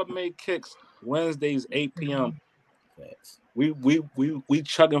 Telemade Kicks Wednesdays 8 p.m. We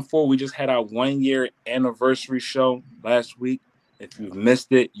chugging forward. We just had our 1 year anniversary show last week. If you've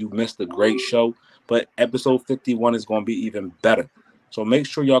missed it, you missed a great show. But episode 51 is going to be even better. So make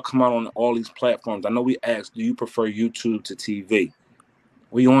sure y'all come out on all these platforms. I know we asked, do you prefer YouTube to TV?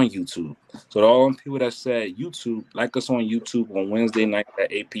 We on YouTube. So to all them people that said YouTube, like us on YouTube on Wednesday night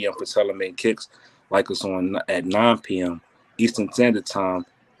at 8 p.m. for Telemade Kicks. Like us on at 9 p.m. Eastern Standard Time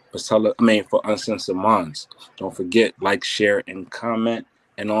for Uncensored Minds. Don't forget, like, share, and comment.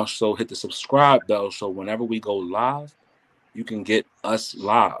 And also hit the subscribe bell so whenever we go live, you can get us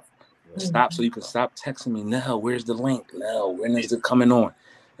live. So you can stop texting me, no, where's the link? No, when is it coming on?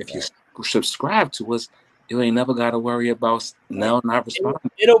 If you subscribe to us, you ain't never got to worry about not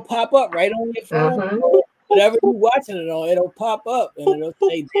responding. It'll pop up right on your phone. Whatever you're watching it on, it'll pop up and it'll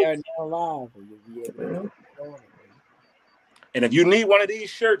say they are now live. And you'll be able to and if you need one of these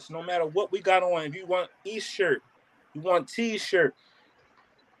shirts, no matter what we got on, if you want East shirt, you want T-shirt,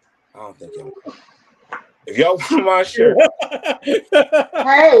 I don't think y'all. If y'all want my shirt,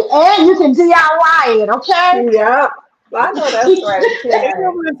 hey, and you can DIY it, okay? Yep. I know that's right.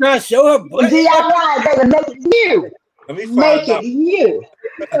 I'm trying to show her butt. DIY, baby, make it you. let me Make find out. it you.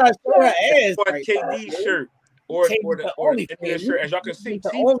 Trying to show her ass. Or a Right KD shirt, or the India shirt. As y'all can see,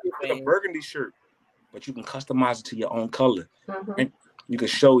 T is a burgundy shirt, but you can customize it to your own color. And you can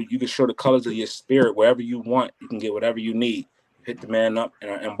show the colors of your spirit wherever you want. You can get whatever you need. Hit the man up in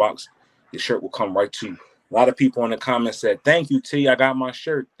our inbox. Your shirt will come right to you. A lot of people in the comments said, "Thank you, T. I got my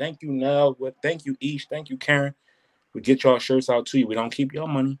shirt. Thank you, Nell. Thank you, Ish. Thank you, Karen. We get y'all shirts out to you. We don't keep your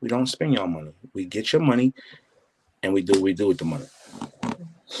money. We don't spend your money. We get your money, and we do what we do with the money."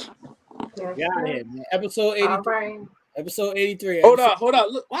 Yes, got it, man. Episode 83. Right. Episode 83. Hold on.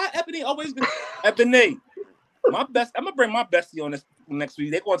 Look, why Ebony always been Ebony? My best. I'm gonna bring my bestie on this next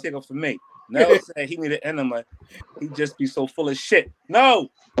week. They're gonna take it for me. Nell said he needed enema. He just be so full of shit. No,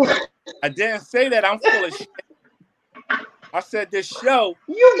 I didn't say that. I'm full of shit. I said this show.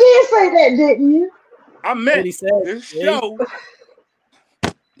 You did say that, didn't you? I meant this show.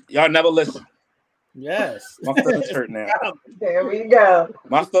 Y'all never listen. Yes. My feelings hurt now. There we go.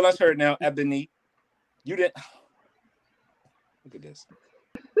 My feelings hurt now, Ebony. You didn't. Look at this.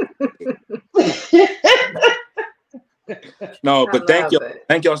 No, but thank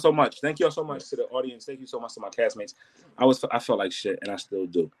y'all so much. Thank y'all so much to the audience. Thank you so much to my castmates. I felt like shit, and I still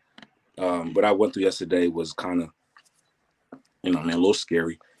do. What I went through yesterday was kind of, a little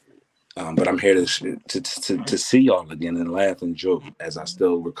scary. But I'm here to see y'all again and laugh and joke as I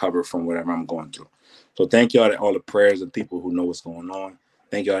still recover from whatever I'm going through. So thank y'all to all the prayers and people who know what's going on.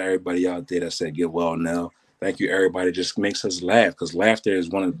 Thank y'all to everybody out there that said get well now. Thank you everybody that just makes us laugh, because laughter is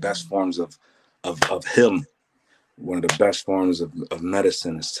one of the best forms of healing. One of the best forms of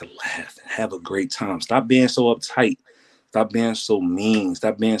medicine is to laugh and have a great time. Stop being so uptight. Stop being so mean.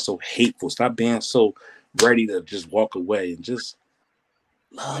 Stop being so hateful. Stop being so ready to just walk away and just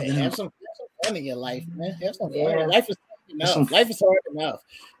love. Man, have some fun in your life, man. Have some fun. Life is enough. Life is hard enough.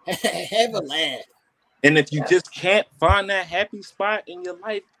 Have a laugh. And if you just can't find that happy spot in your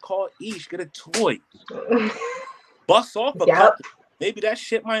life, call Ish. Get a toy. Bust off a couple. Maybe that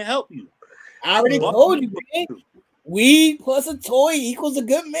shit might help you. I already told you, man. Weed plus a toy equals a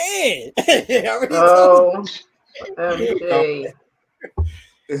good man. I already told you.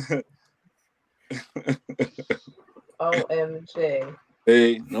 OMG.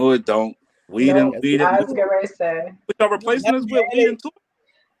 Hey, no, it don't. Weed and weed. I was gonna say. What y'all replacing us with? Weed and toy?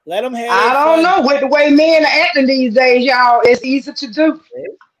 Let them have. I don't know. With the way men are acting these days, y'all, it's easy to do.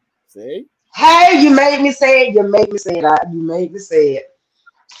 See? Hey, you made me say it. You made me say it. You made me say it.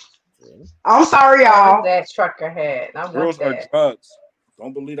 I'm sorry, y'all. That trucker hat. Girls are drugs.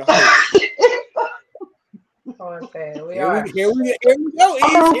 Don't believe the hype. Here we go. Eve.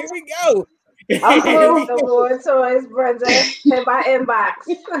 Here we go. I'm the more toys, Brenda, in my inbox.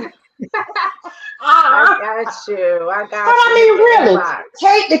 I got you. But I mean, really,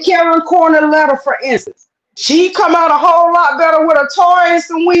 take the Karen Corner letter for instance. She come out a whole lot better with a toy and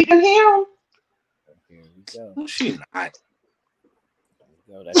some weed than him. She not.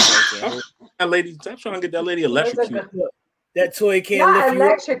 That's right. That lady, I'm trying to get that lady electrocuted. That toy can't Not lift you up.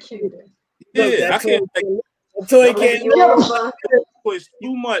 electrocuted. Yeah, I can't. That toy Flip can't you over, It's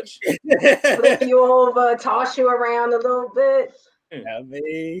too much. flip you over, toss you around a little bit. I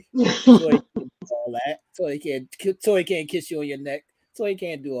mean, toy can't do all that. Toy can't kiss you on your neck. Toy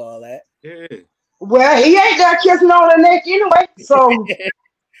can't do all that. Yeah, Well, he ain't got kissing on the neck anyway. So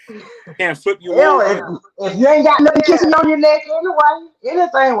can't flip you hell, over. if you ain't got nothing kissing on your neck anyway,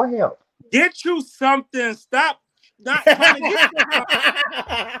 anything will help. Get you something. Stop not trying to get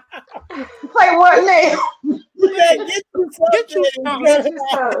Say what now? Get you Get you something.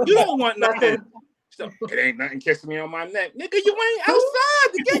 something. You don't want nothing. So, it ain't nothing kissing me on my neck, nigga. You ain't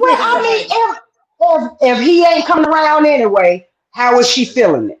outside to get Well, you. I mean, if he ain't coming around anyway, how is she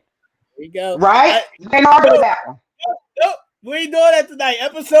feeling it? There you go. Right? You ain't argue with that one. Nope. We ain't doing that tonight.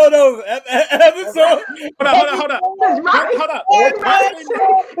 Episode over. Episode. Hold up. Right. Hold up.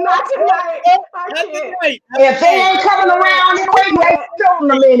 Not tonight. I Not can't. tonight. If they ain't coming around anyway, you ain't feeling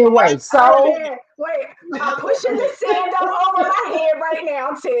them anyway. So Wait, I'm pushing the sand up over my head right now,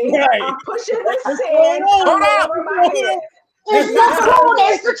 T. Right. I'm pushing the What's sand going on? up over my head. there's nothing wrong.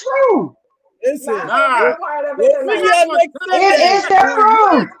 It's the truth. Listen. Not every part of We'll it figure tonight. out next Sunday. It's the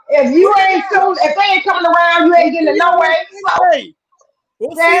truth. If you ain't feeling, if they ain't coming around, you ain't getting no way. So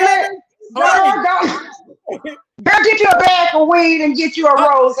We'll see damn it. Don't get you a bag of weed and get you a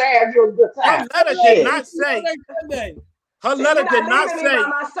rose and have you a good time. Her letter did not say. Her See, letter you're did not not leaving me say. by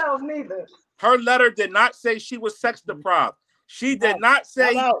myself neither. Her letter did not say she was sex deprived. She did not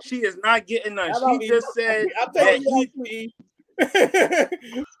say she is not getting none. She just said that he.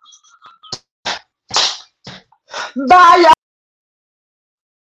 Bye, y'all.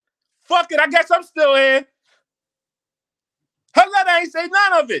 Fuck it, I guess I'm still here. Her letter ain't say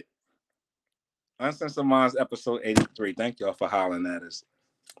none of it. Uncensored Minds, episode 83. Thank y'all for hollering at us.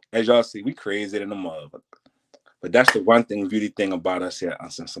 As y'all see, we crazy in the mud. But that's the one thing, beauty thing about us here at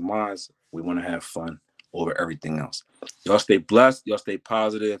Uncensored Minds. We want to have fun over everything else. Y'all stay blessed. Y'all stay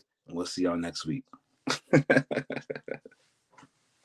positive. And we'll see y'all next week.